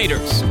Blue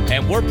Raiders,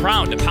 and we're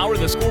proud to power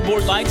the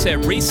scoreboard lights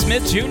at Reese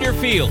Smith Jr.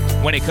 Field.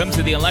 When it comes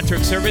to the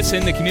electric service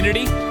in the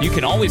community, you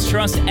can always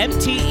trust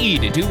MTE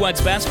to do what's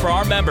best for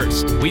our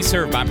members. We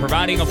serve by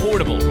providing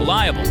affordable,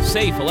 reliable,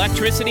 safe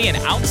electricity and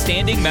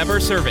outstanding member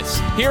service.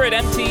 Here at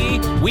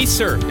MTE, we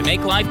serve to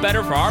make life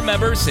better for our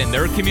members and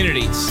their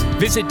communities.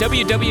 Visit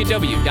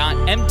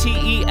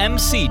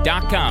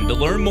www.mtemc.com to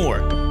learn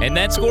more. And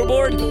that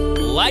scoreboard,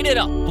 light it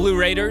up, Blue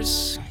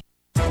Raiders.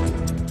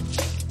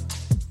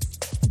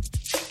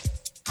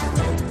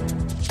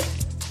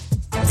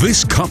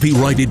 This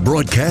copyrighted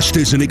broadcast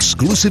is an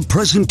exclusive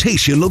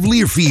presentation of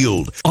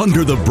Learfield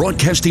under the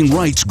broadcasting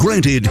rights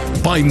granted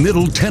by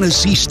Middle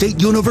Tennessee State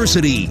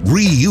University.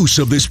 Reuse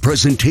of this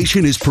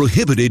presentation is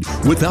prohibited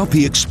without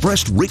the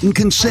expressed written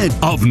consent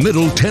of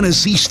Middle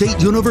Tennessee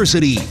State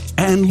University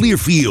and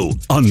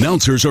Learfield.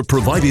 Announcers are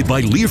provided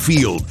by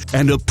Learfield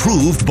and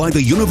approved by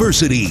the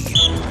university.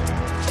 This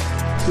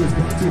is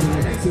brought to you by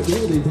Exit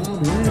Realty,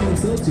 Bob Lamb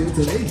Associates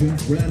and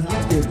Agents, Brad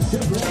Hopkins,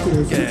 Chef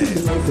Walters,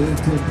 and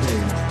Tim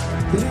Page.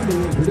 The number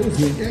one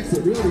producing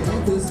exit realty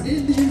office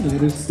in the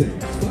United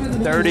States.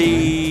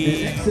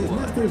 30. At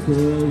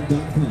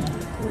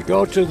exitmurfreesboro.com. We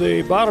go to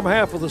the bottom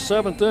half of the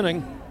 7th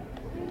inning.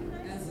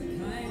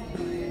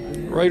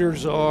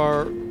 Raiders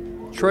are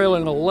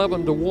trailing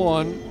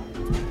 11-1.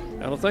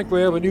 And I think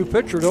we have a new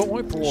pitcher, don't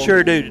we?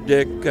 Sure do,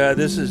 Dick.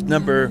 This is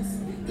number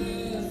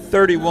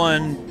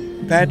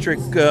 31, Patrick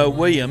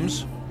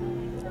Williams.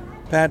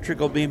 Patrick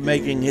will be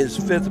making his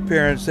 5th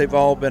appearance. They've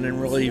all been in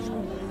relief.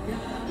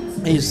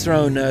 He's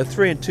thrown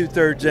 3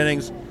 2/3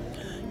 innings,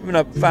 given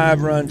up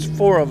 5 runs,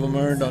 4 of them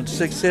earned on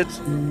 6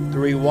 hits,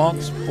 3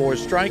 walks, 4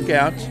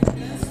 strikeouts.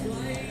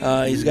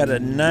 He's got a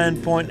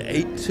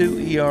 9.82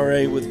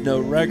 ERA with no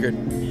record.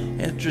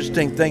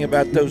 Interesting thing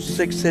about those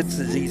 6 hits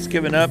is he's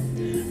given up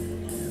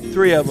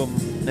 3 of them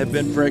have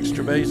been for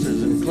extra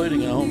bases,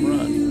 including a home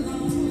run.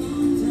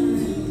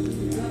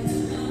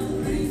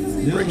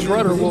 Briggs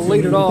Rudder will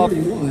lead it off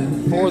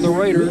for the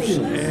Raiders,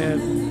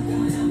 and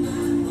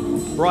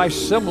Bryce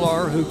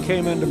Simlar, who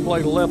came in to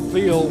play left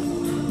field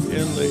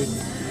in the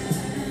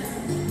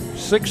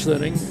 6th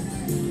inning,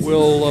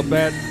 will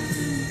bat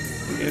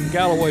in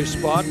Galloway's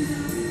spot.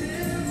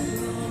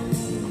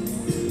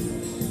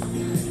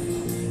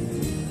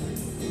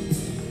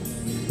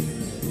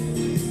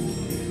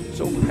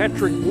 So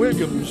Patrick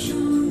Williams,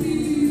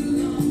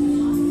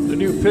 the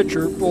new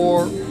pitcher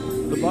for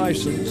the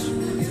Bisons.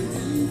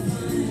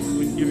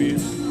 We can give you a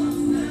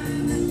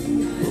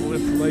little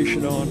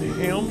information on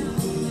him.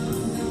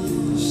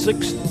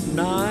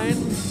 6'9".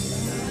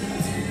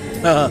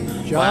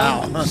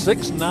 John, wow.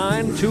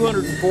 6'9",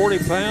 240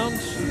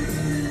 pounds.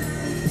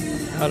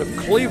 Out of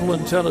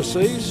Cleveland,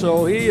 Tennessee.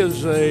 So he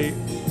is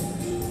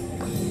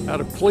out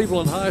of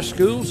Cleveland High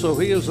School. So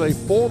he is a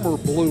former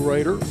Blue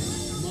Raider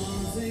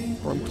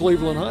from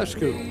Cleveland High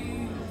School.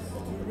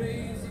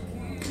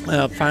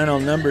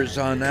 Final numbers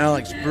on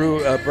Alex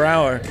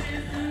Brower,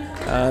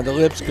 the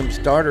Lipscomb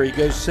starter. He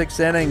goes 6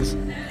 innings,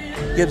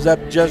 gives up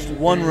just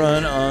 1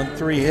 run on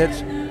 3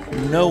 hits,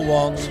 no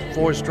walks,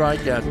 4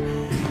 strikeouts.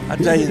 I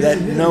tell you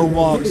that no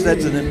walks,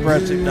 that's an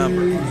impressive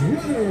number.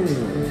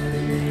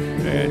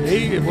 And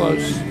he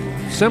was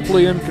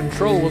simply in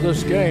control of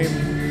this game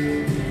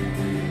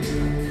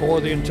for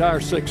the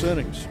entire 6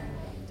 innings.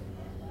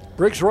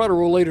 Briggs Rudder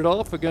will lead it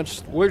off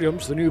against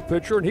Williams, the new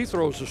pitcher, and he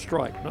throws a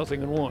strike,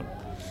 0-1.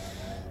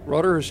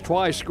 Rudder has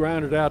twice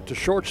grounded out to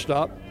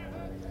shortstop.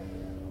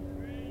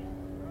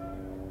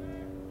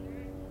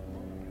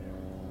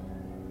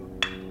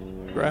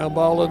 Ground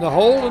ball in the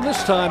hole, and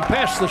this time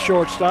past the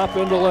shortstop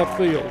into left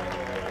field.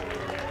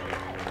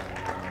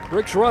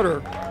 Briggs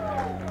Rudder,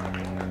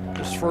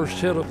 his first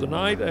hit of the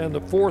night and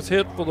the 4th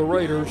hit for the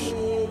Raiders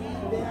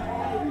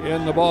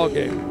in the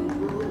ballgame.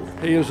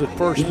 He is at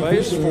first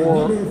base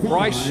for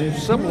Bryce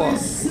Simlar.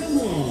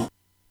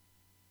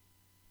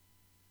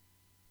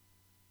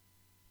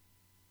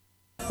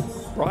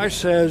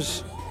 Bryce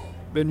has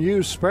been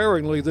used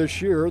sparingly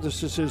this year.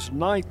 This is his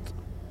 9th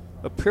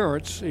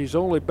appearance. He's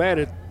only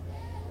batted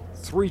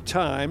 3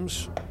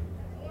 times.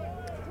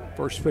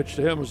 First pitch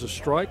to him is a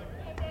strike.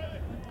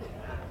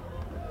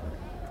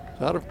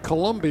 He's out of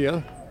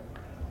Columbia.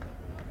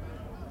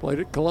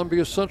 Played at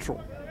Columbia Central.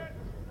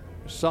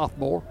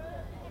 Sophomore.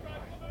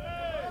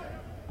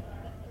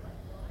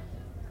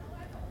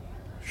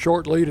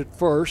 Short lead at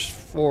first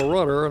for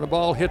Rudder, and a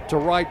ball hit to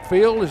right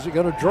field. Is it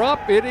going to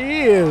drop? It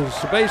is.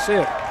 Base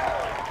hit.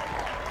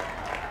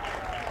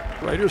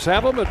 Raiders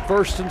have him at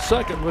first and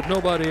second with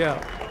nobody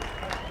out.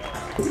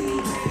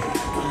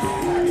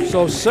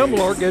 So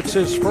Simlar gets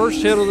his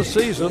first hit of the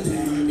season,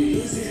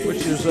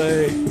 which is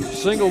a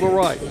single to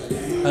right.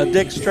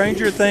 Dick,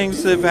 stranger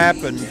things have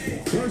happened.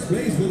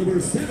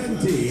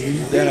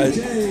 That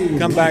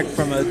come back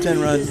from a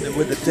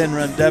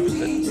 10-run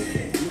deficit.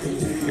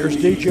 Here's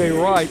DJ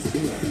Wright.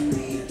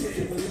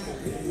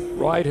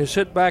 Wright has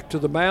hit back to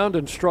the mound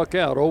and struck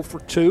out, 0 for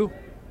 2.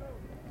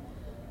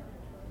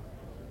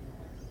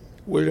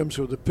 Williams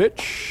with the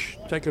pitch,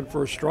 taken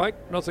for a strike,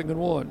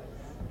 0-1.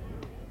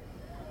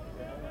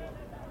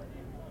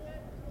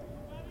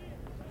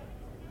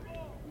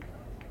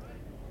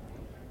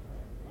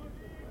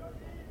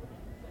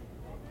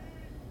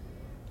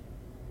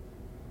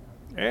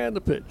 And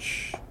the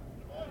pitch.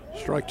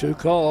 Strike 2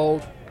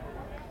 called.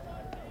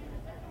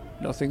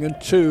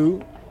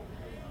 0-2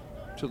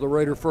 to the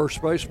Raider first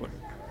baseman.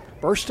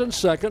 First and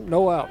second,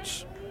 no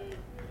outs.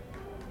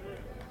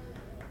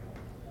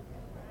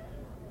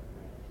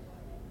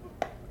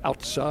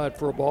 Outside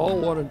for a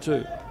ball,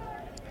 1-2.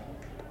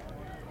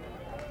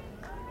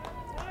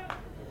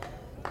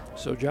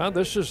 So, John,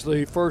 this is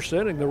the first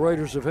inning. The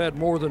Raiders have had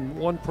more than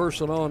one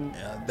person on,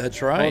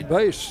 that's right, on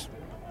base.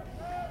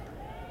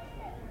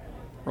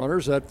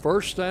 Runners at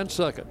first and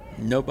second.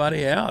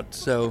 Nobody out,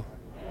 so.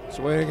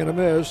 Swing and a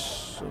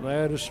miss, and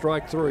that is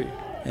strike 3.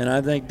 And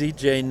I think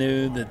DJ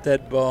knew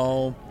that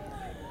ball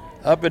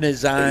up in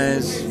his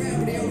eyes,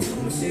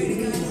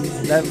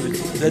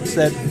 that's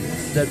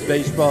that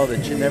baseball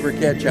that you never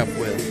catch up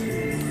with.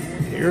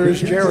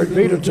 Here's Jared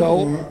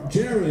Vitato.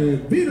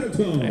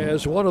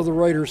 As one of the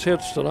Raiders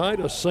hits tonight,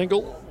 a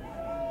single.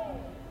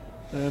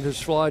 and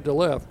his fly to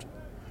left.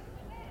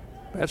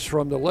 That's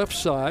from the left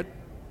side.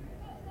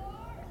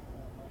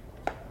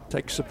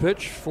 Takes the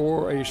pitch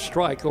for a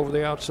strike over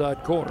the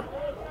outside corner.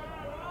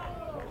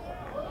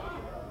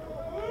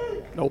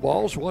 No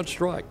balls, one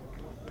strike.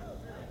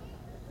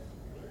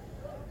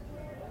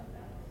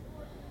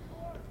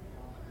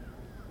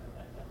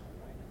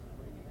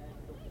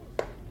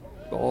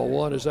 Ball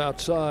one is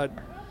outside.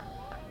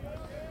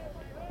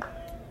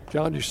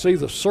 John, you see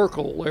the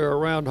circle there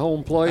around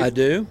home plate? I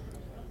do.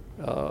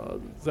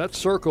 That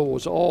circle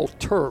was all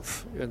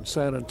turf in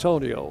San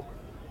Antonio.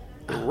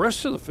 The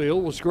rest of the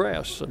field was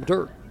grass and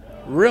dirt.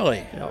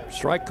 Really? Yeah,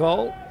 strike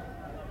call,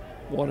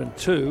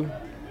 1-2.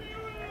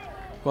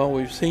 Well,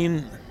 we've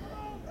seen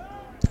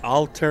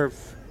all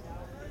turf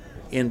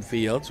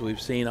infields.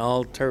 We've seen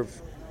all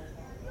turf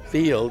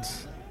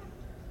fields.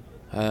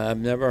 I've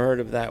never heard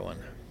of that one.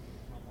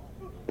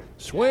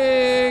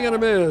 Swing and a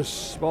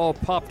miss. Ball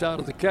popped out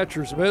of the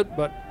catcher's mitt,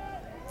 but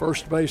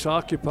first base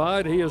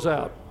occupied. He is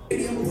out.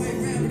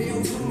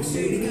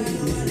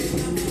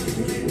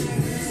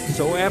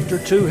 So after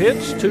 2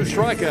 hits, 2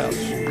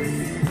 strikeouts.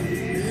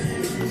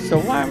 So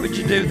why would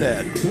you do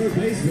that?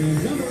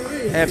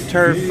 Have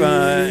turf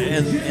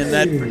in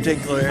that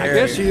particular area? I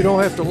guess you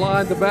don't have to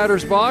line the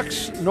batter's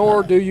box,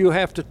 nor do you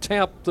have to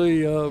tamp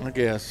the. I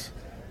guess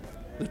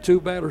the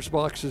 2 batter's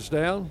boxes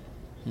down.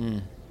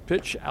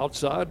 Pitch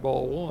outside,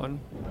 ball 1.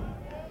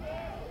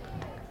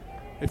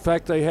 In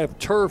fact, they have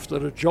turf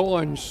that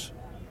adjoins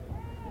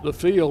the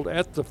field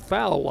at the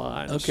foul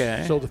lines.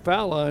 Okay. So the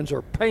foul lines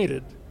are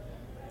painted,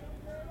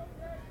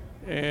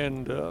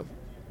 and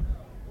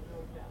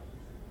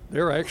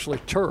they're actually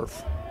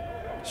turf.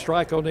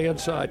 Strike on the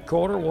inside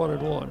corner,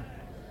 1-1.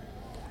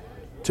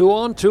 2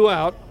 on, 2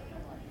 out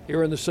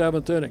here in the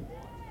 7th inning.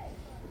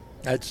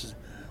 That's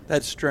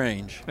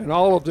strange. And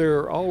all of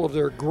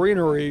their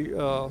greenery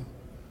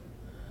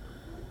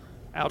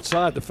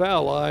outside the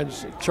foul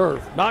lines,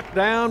 turf. Knocked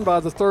down by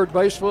the third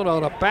baseman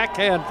on a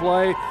backhand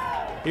play.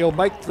 He'll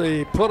make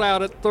the put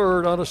out at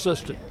third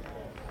unassisted.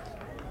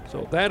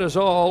 So that is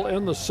all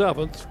in the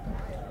 7th.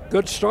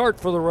 Good start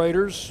for the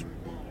Raiders.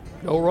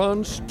 No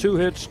runs, 2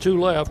 hits, 2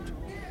 left.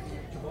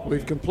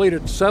 We've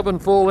completed 7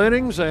 full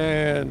innings,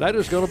 and that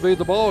is going to be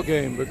the ball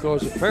game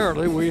because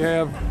apparently we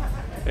have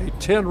a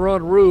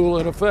 10-run rule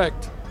in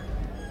effect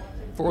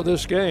for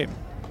this game.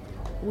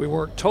 We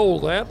weren't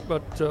told that,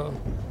 but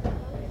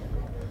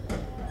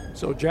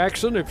so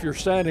Jackson, if you're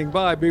standing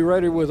by, be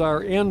ready with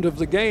our end of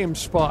the game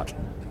spot,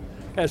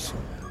 as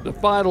the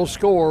final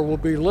score will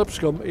be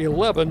Lipscomb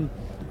 11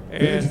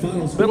 and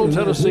Middle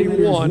Tennessee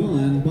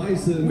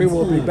 1. We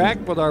will be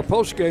back with our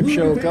post-game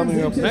show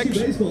coming up next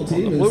on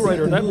the Blue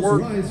Raider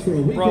Network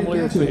from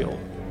Learfield.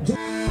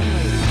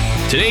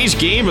 Today's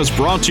game is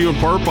brought to you in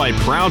part by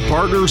proud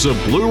partners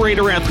of Blue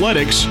Raider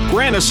Athletics,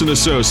 Grannis &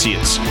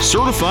 Associates,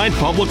 certified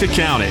public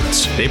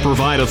accountants. They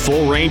provide a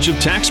full range of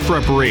tax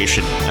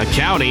preparation,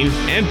 accounting,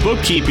 and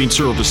bookkeeping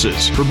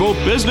services for both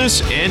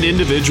business and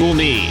individual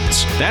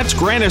needs. That's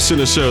Grannis &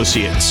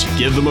 Associates.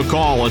 Give them a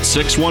call at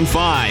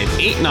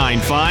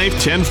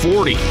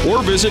 615-895-1040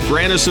 or visit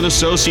Grannis &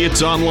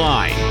 Associates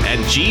online at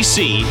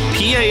gcpas.com.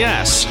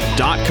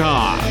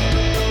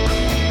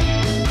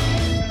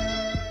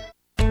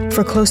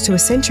 For close to a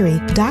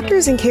century,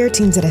 doctors and care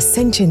teams at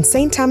Ascension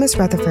St. Thomas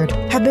Rutherford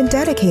have been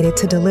dedicated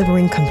to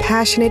delivering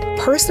compassionate,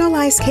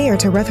 personalized care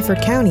to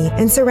Rutherford County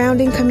and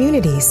surrounding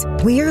communities.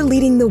 We are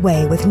leading the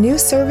way with new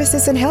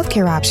services and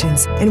healthcare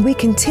options, and we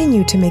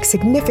continue to make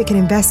significant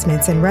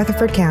investments in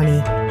Rutherford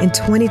County. In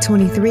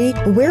 2023,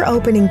 we're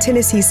opening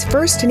Tennessee's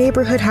first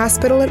neighborhood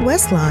hospital at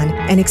West Lawn,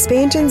 and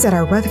expansions at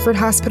our Rutherford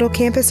Hospital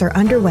campus are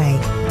underway.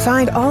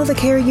 Find all the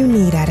care you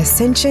need at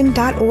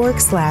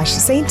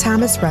ascension.org/St.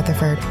 Thomas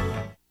Rutherford.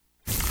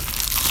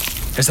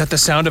 Is that the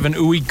sound of an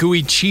ooey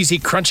gooey cheesy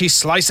crunchy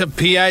slice of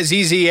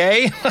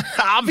P-I-Z-Z-A?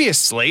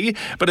 Obviously,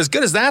 but as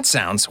good as that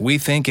sounds, we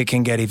think it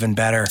can get even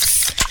better.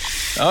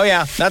 Oh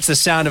yeah, that's the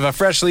sound of a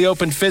freshly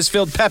opened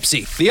fizz-filled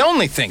Pepsi. The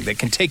only thing that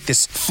can take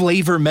this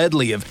flavor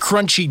medley of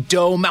crunchy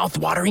dough,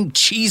 mouth-watering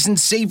cheese, and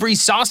savory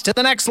sauce to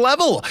the next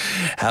level.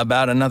 How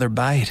about another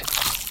bite?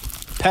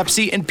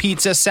 Pepsi and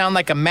pizza sound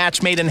like a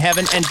match made in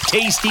heaven and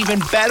taste even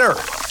better.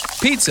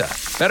 Pizza,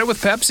 better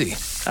with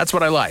Pepsi. That's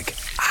what I like.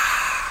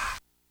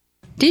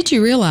 Did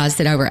you realize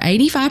that over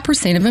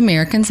 85% of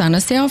Americans own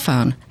a cell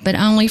phone, but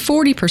only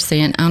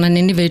 40% own an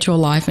individual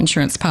life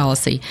insurance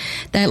policy?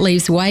 That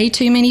leaves way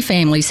too many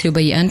families who'll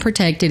be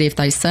unprotected if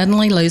they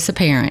suddenly lose a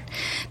parent.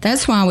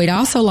 That's why we'd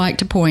also like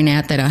to point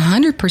out that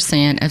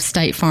 100% of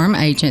State Farm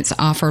agents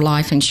offer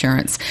life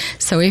insurance.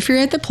 So if you're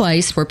at the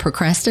place where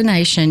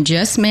procrastination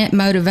just met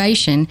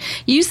motivation,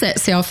 use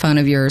that cell phone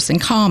of yours and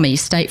call me,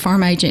 State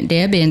Farm agent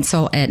Deb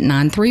Insel, at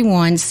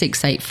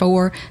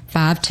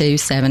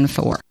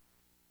 931-684-5274.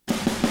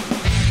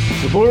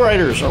 The Blue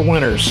Raiders are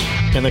winners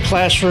in the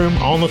classroom,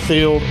 on the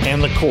field,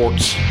 and the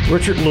courts.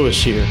 Richard Lewis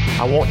here.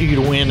 I want you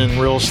to win in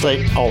real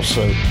estate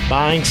also.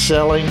 Buying,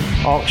 selling,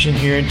 auction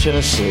here in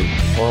Tennessee,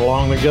 or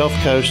along the Gulf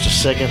Coast, a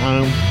second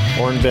home,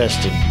 or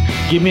investing.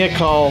 Give me a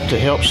call to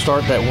help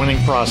start that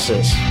winning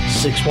process.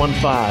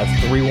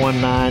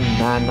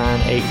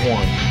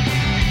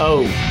 615-319-9981.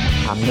 Oh,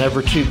 I'm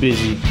never too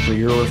busy for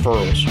your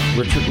referrals.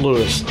 Richard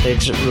Lewis,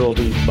 Exit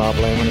Realty, Bob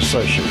Lamb &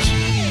 Associates.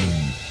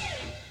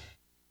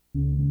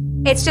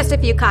 It's just a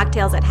few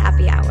cocktails at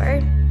happy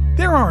hour.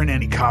 There aren't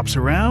any cops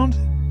around.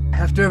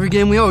 After every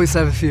game, we always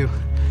have a few.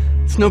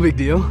 It's no big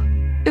deal.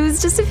 It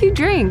was just a few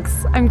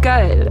drinks. I'm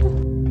good.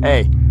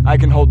 Hey, I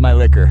can hold my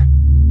liquor.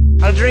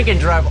 I drink and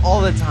drive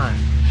all the time.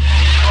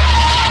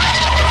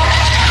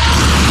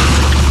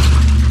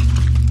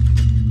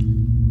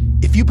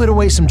 If you put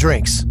away some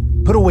drinks,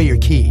 put away your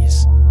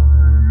keys.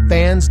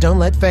 Fans don't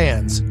let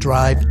fans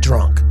drive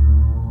drunk.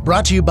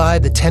 Brought to you by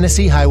the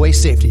Tennessee Highway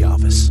Safety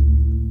Office.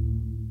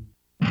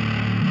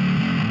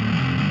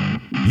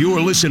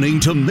 You're listening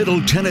to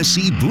Middle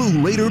Tennessee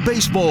Blue Raider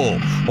Baseball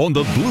on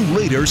the Blue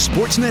Raider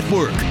Sports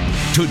Network.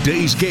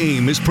 Today's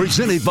game is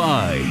presented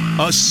by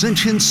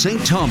Ascension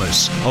St.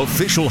 Thomas,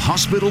 official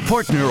hospital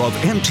partner of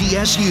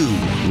MTSU.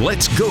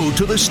 Let's go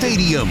to the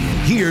stadium.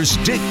 Here's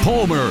Dick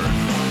Palmer.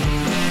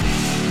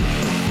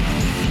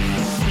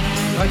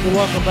 I'd like to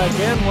welcome back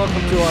in.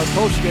 Welcome to our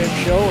postgame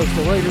show as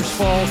the Raiders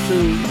fall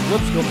to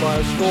Lipscomb by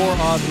a score of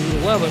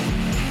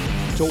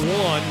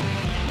 11-1.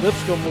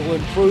 Lipscomb will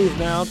improve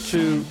now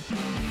to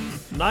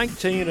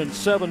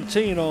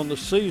 19-17 on the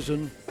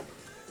season,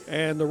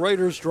 and the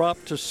Raiders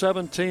dropped to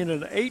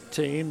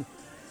 17-18,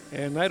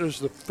 and that is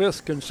the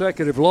fifth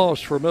consecutive loss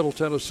for Middle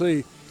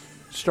Tennessee.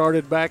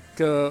 Started back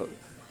a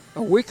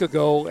week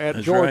ago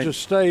at Georgia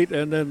State,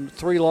 and then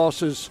 3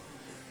 losses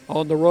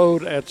on the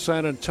road at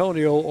San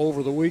Antonio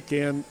over the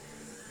weekend,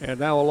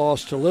 and now a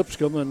loss to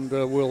Lipscomb, and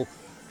we'll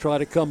try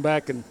to come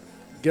back and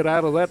get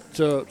out of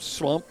that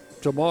slump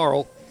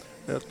tomorrow.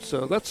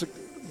 That's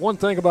one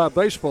thing about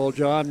baseball,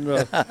 John.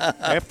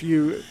 After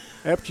you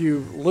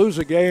lose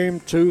a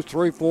game 2,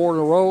 3, 4 in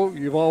a row,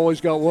 you've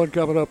always got one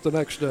coming up the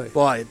next day.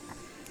 Boy,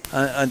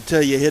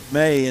 until you hit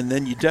May, and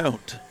then you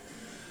don't.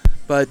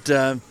 But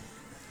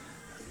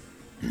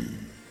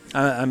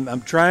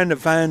I'm trying to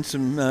find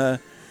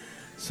some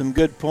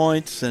good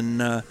points,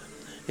 and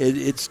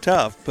it's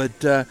tough.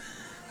 But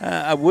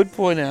I would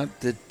point out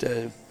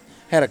that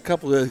had a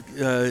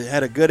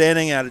good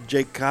inning out of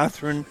Jake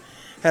Cothran.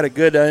 Had a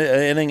good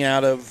inning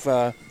out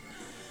of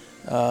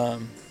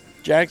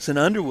Jackson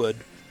Underwood,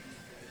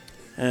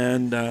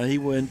 and he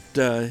went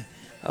a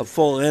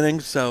full inning.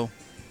 So,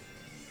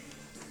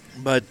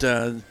 but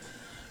the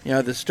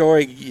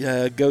story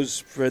goes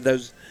for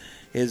those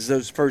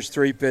first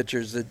 3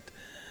 pitchers that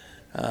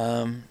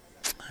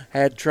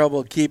had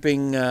trouble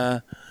keeping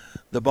the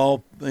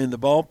ball in the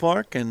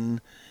ballpark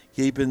and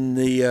keeping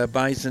the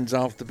Bisons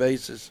off the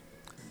bases.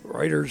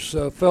 Raiders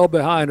fell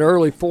behind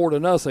early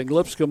 4-0.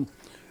 Lipscomb.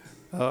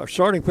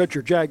 Starting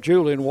pitcher Jack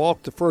Julian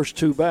walked the first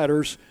 2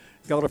 batters,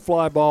 got a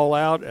fly ball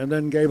out, and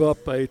then gave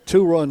up a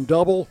 2-run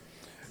double.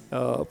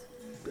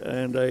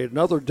 And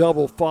another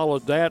double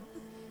followed that.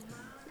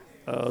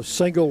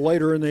 Single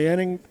later in the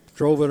inning,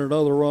 drove in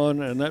another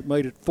run, and that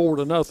made it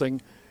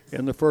 4-0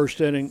 in the first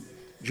inning.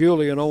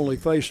 Julian only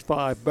faced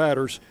 5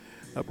 batters.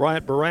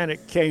 Bryant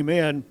Baranek came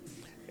in,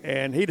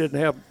 and he didn't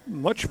have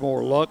much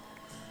more luck.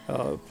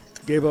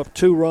 Gave up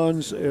 2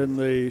 runs in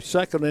the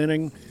second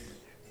inning,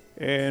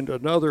 and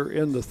another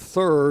in the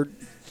third.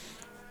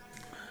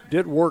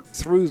 Did work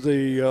through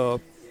the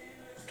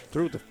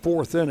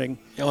fourth inning.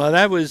 Well,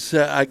 that was,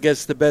 I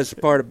guess, the best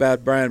part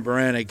about Brian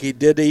Baranek. He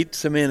did eat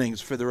some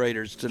innings for the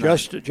Raiders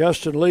tonight.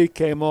 Justin Lee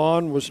came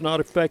on, was not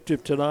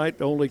effective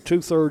tonight, only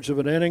 2/3 of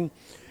an inning.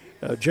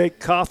 Jake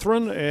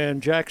Cothran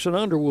and Jackson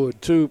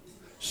Underwood, 2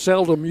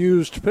 seldom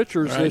used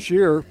pitchers this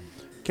year,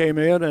 came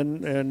in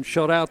and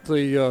shut out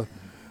the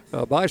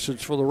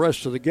Bisons for the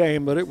rest of the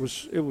game, but it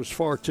was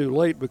far too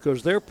late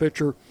because their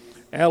pitcher,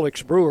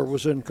 Alex Brewer,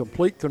 was in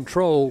complete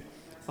control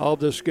of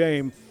this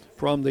game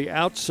from the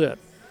outset.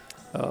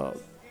 The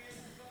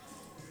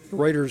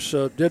Raiders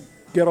did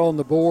get on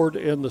the board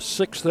in the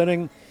 6th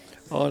inning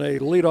on a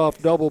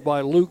leadoff double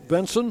by Luke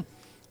Benson,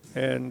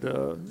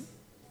 and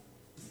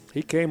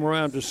he came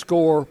around to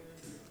score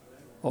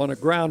on a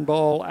ground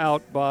ball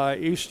out by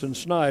Easton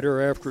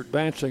Snyder after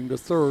advancing to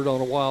third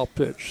on a wild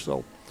pitch.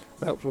 So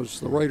that was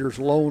the Raiders'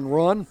 lone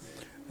run.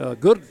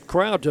 Good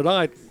crowd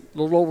tonight, a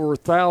little over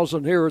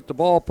 1,000 here at the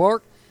ballpark.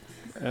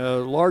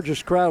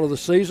 Largest crowd of the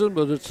season,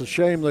 but it's a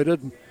shame they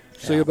didn't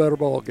see a better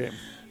ball game.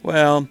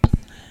 Well,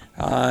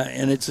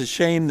 and it's a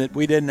shame that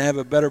we didn't have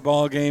a better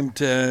ball game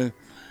to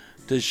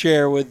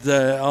share with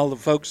all the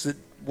folks that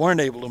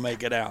weren't able to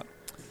make it out.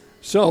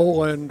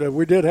 So, and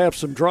we did have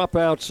some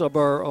dropouts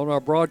on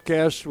our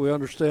broadcast. We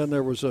understand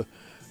there was a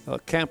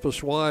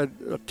campus-wide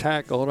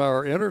attack on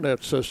our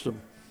internet system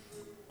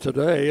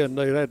today, and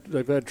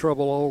they've had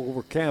trouble all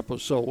over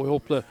campus. So we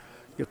hope to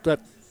get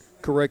that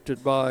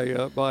corrected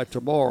by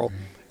tomorrow.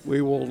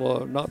 we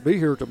will not be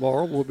here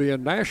tomorrow. We'll be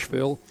in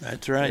Nashville.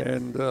 That's right.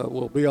 And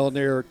we'll be on the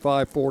air at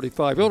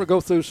 5:45. You want to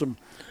go through some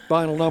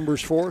final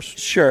numbers for us?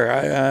 Sure.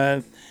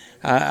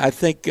 I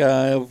think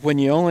when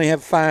you only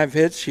have 5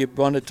 hits, you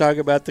want to talk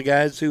about the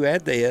guys who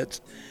had the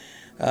hits.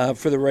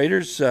 For the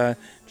Raiders,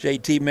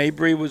 J.T.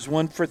 Mabry was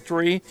 1 for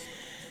 3.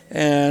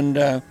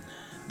 And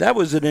that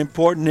was an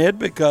important hit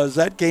because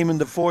that came in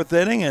the 4th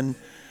inning and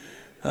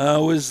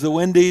was the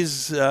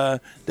Wendy's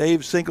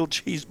Dave Single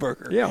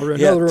Cheeseburger. Yeah,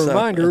 another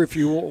reminder, if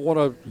you want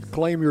to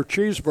claim your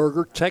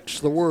cheeseburger,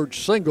 text the word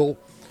single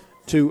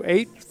to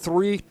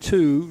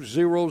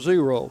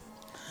 83200.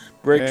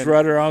 Briggs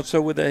Rudder also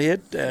with a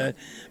hit.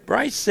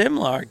 Bryce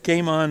Simlar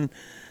came on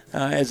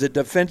as a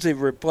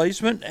defensive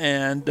replacement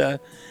and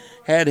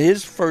had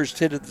his first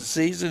hit of the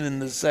season in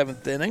the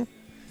 7th inning.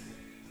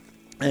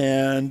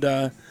 And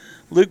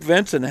Luke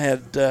Vinson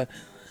had the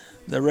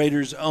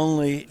Raiders'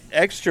 only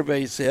extra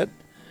base hit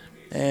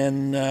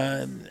and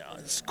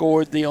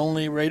scored the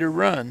only Raider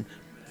run.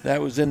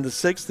 That was in the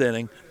 6th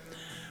inning.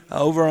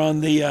 Over on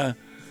the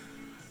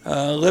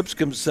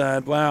Lipscomb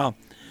side, wow.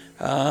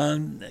 A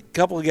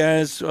couple of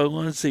guys,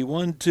 let's see,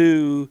 1,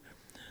 2,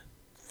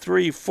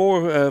 3,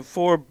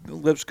 4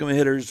 Lipscomb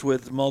hitters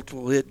with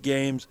multiple hit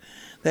games.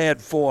 They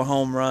had 4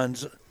 home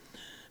runs,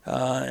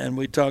 and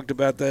we talked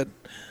about that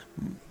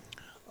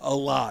a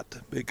lot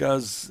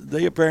because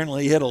they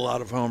apparently hit a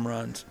lot of home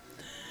runs.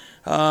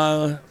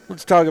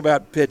 Let's talk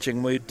about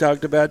pitching. We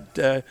talked about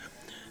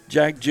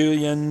Jack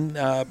Julian,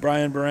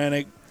 Brian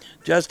Baranek,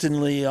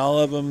 Justin Lee. All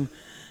of them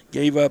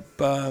gave up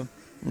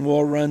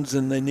more runs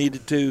than they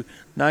needed to.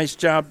 Nice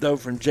job, though,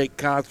 from Jake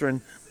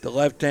Cothran. The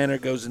left-hander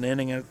goes an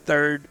inning and a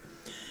third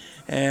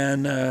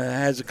and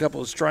has a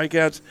couple of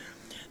strikeouts.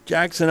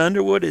 Jackson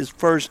Underwood, his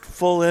first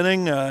full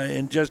inning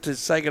in just his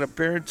 2nd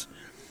appearance.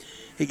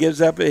 He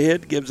gives up a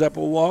hit, gives up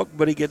a walk,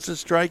 but he gets a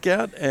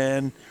strikeout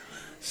and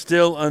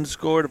still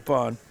unscored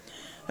upon.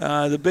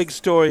 The big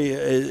story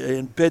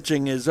in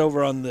pitching is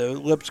over on the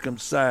Lipscomb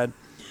side.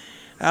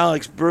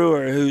 Alex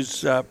Brewer,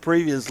 whose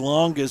previous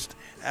longest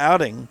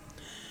outing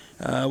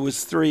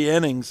was 3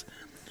 innings,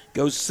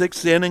 goes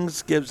 6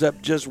 innings, gives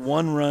up just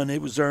 1 run.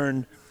 It was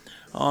earned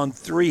on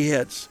 3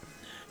 hits.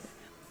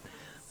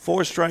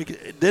 4 strikes,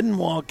 didn't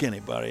walk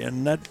anybody.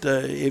 And that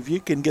if you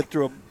can get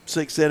through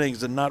 6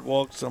 innings and not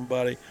walk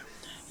somebody,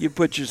 you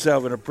put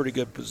yourself in a pretty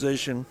good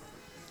position.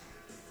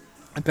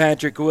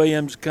 Patrick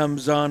Williams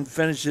comes on,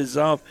 finishes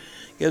off,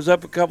 gives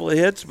up a couple of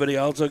hits, but he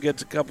also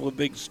gets a couple of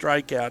big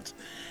strikeouts,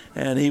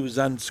 and he was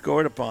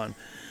unscored upon.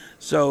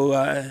 So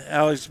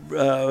Alex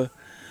Brewer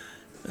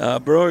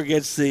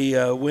gets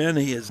the win.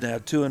 He is now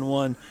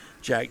 2-1.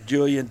 Jack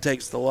Julian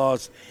takes the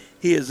loss.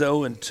 He is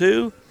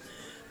 0-2.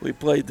 We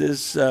played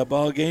this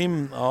ball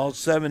game, all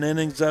 7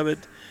 innings of it,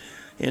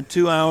 in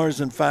 2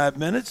 hours and 5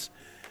 minutes.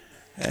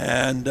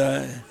 And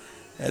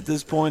at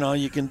this point, all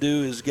you can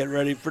do is get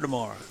ready for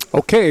tomorrow.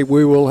 Okay,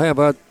 we will have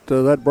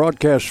that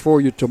broadcast for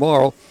you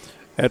tomorrow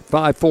at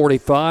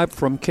 5:45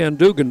 from Ken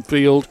Dugan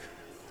Field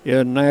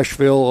in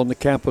Nashville on the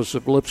campus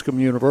of Lipscomb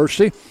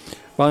University.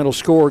 Final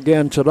score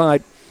again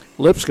tonight,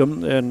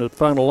 Lipscomb, and the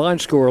final line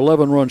score,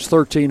 11 runs,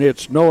 13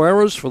 hits, no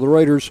errors for the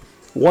Raiders,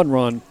 1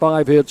 run,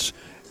 5 hits,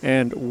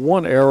 and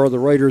 1 error. The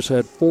Raiders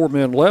had 4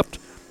 men left.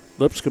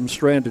 Lipscomb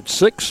stranded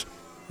 6,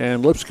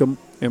 and Lipscomb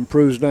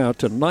improves now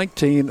to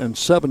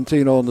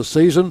 19-17 on the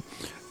season.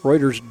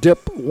 Raiders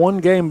dip 1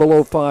 game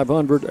below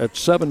 500 at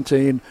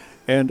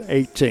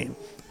 17-18.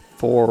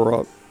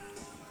 For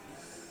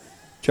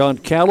John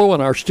Callow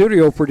and our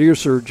studio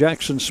producer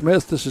Jackson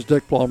Smith, this is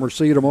Dick Plummer.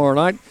 See you tomorrow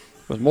night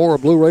with more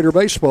Blue Raider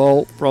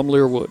baseball from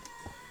Learwood.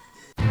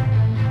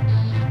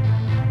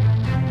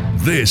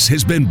 This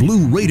has been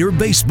Blue Raider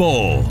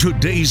Baseball.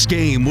 Today's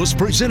game was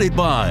presented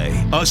by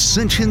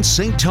Ascension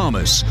St.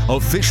 Thomas,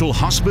 official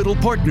hospital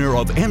partner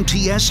of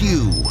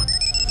MTSU.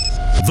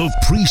 The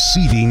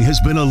preceding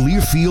has been a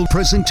Learfield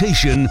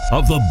presentation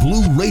of the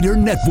Blue Raider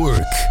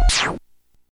Network.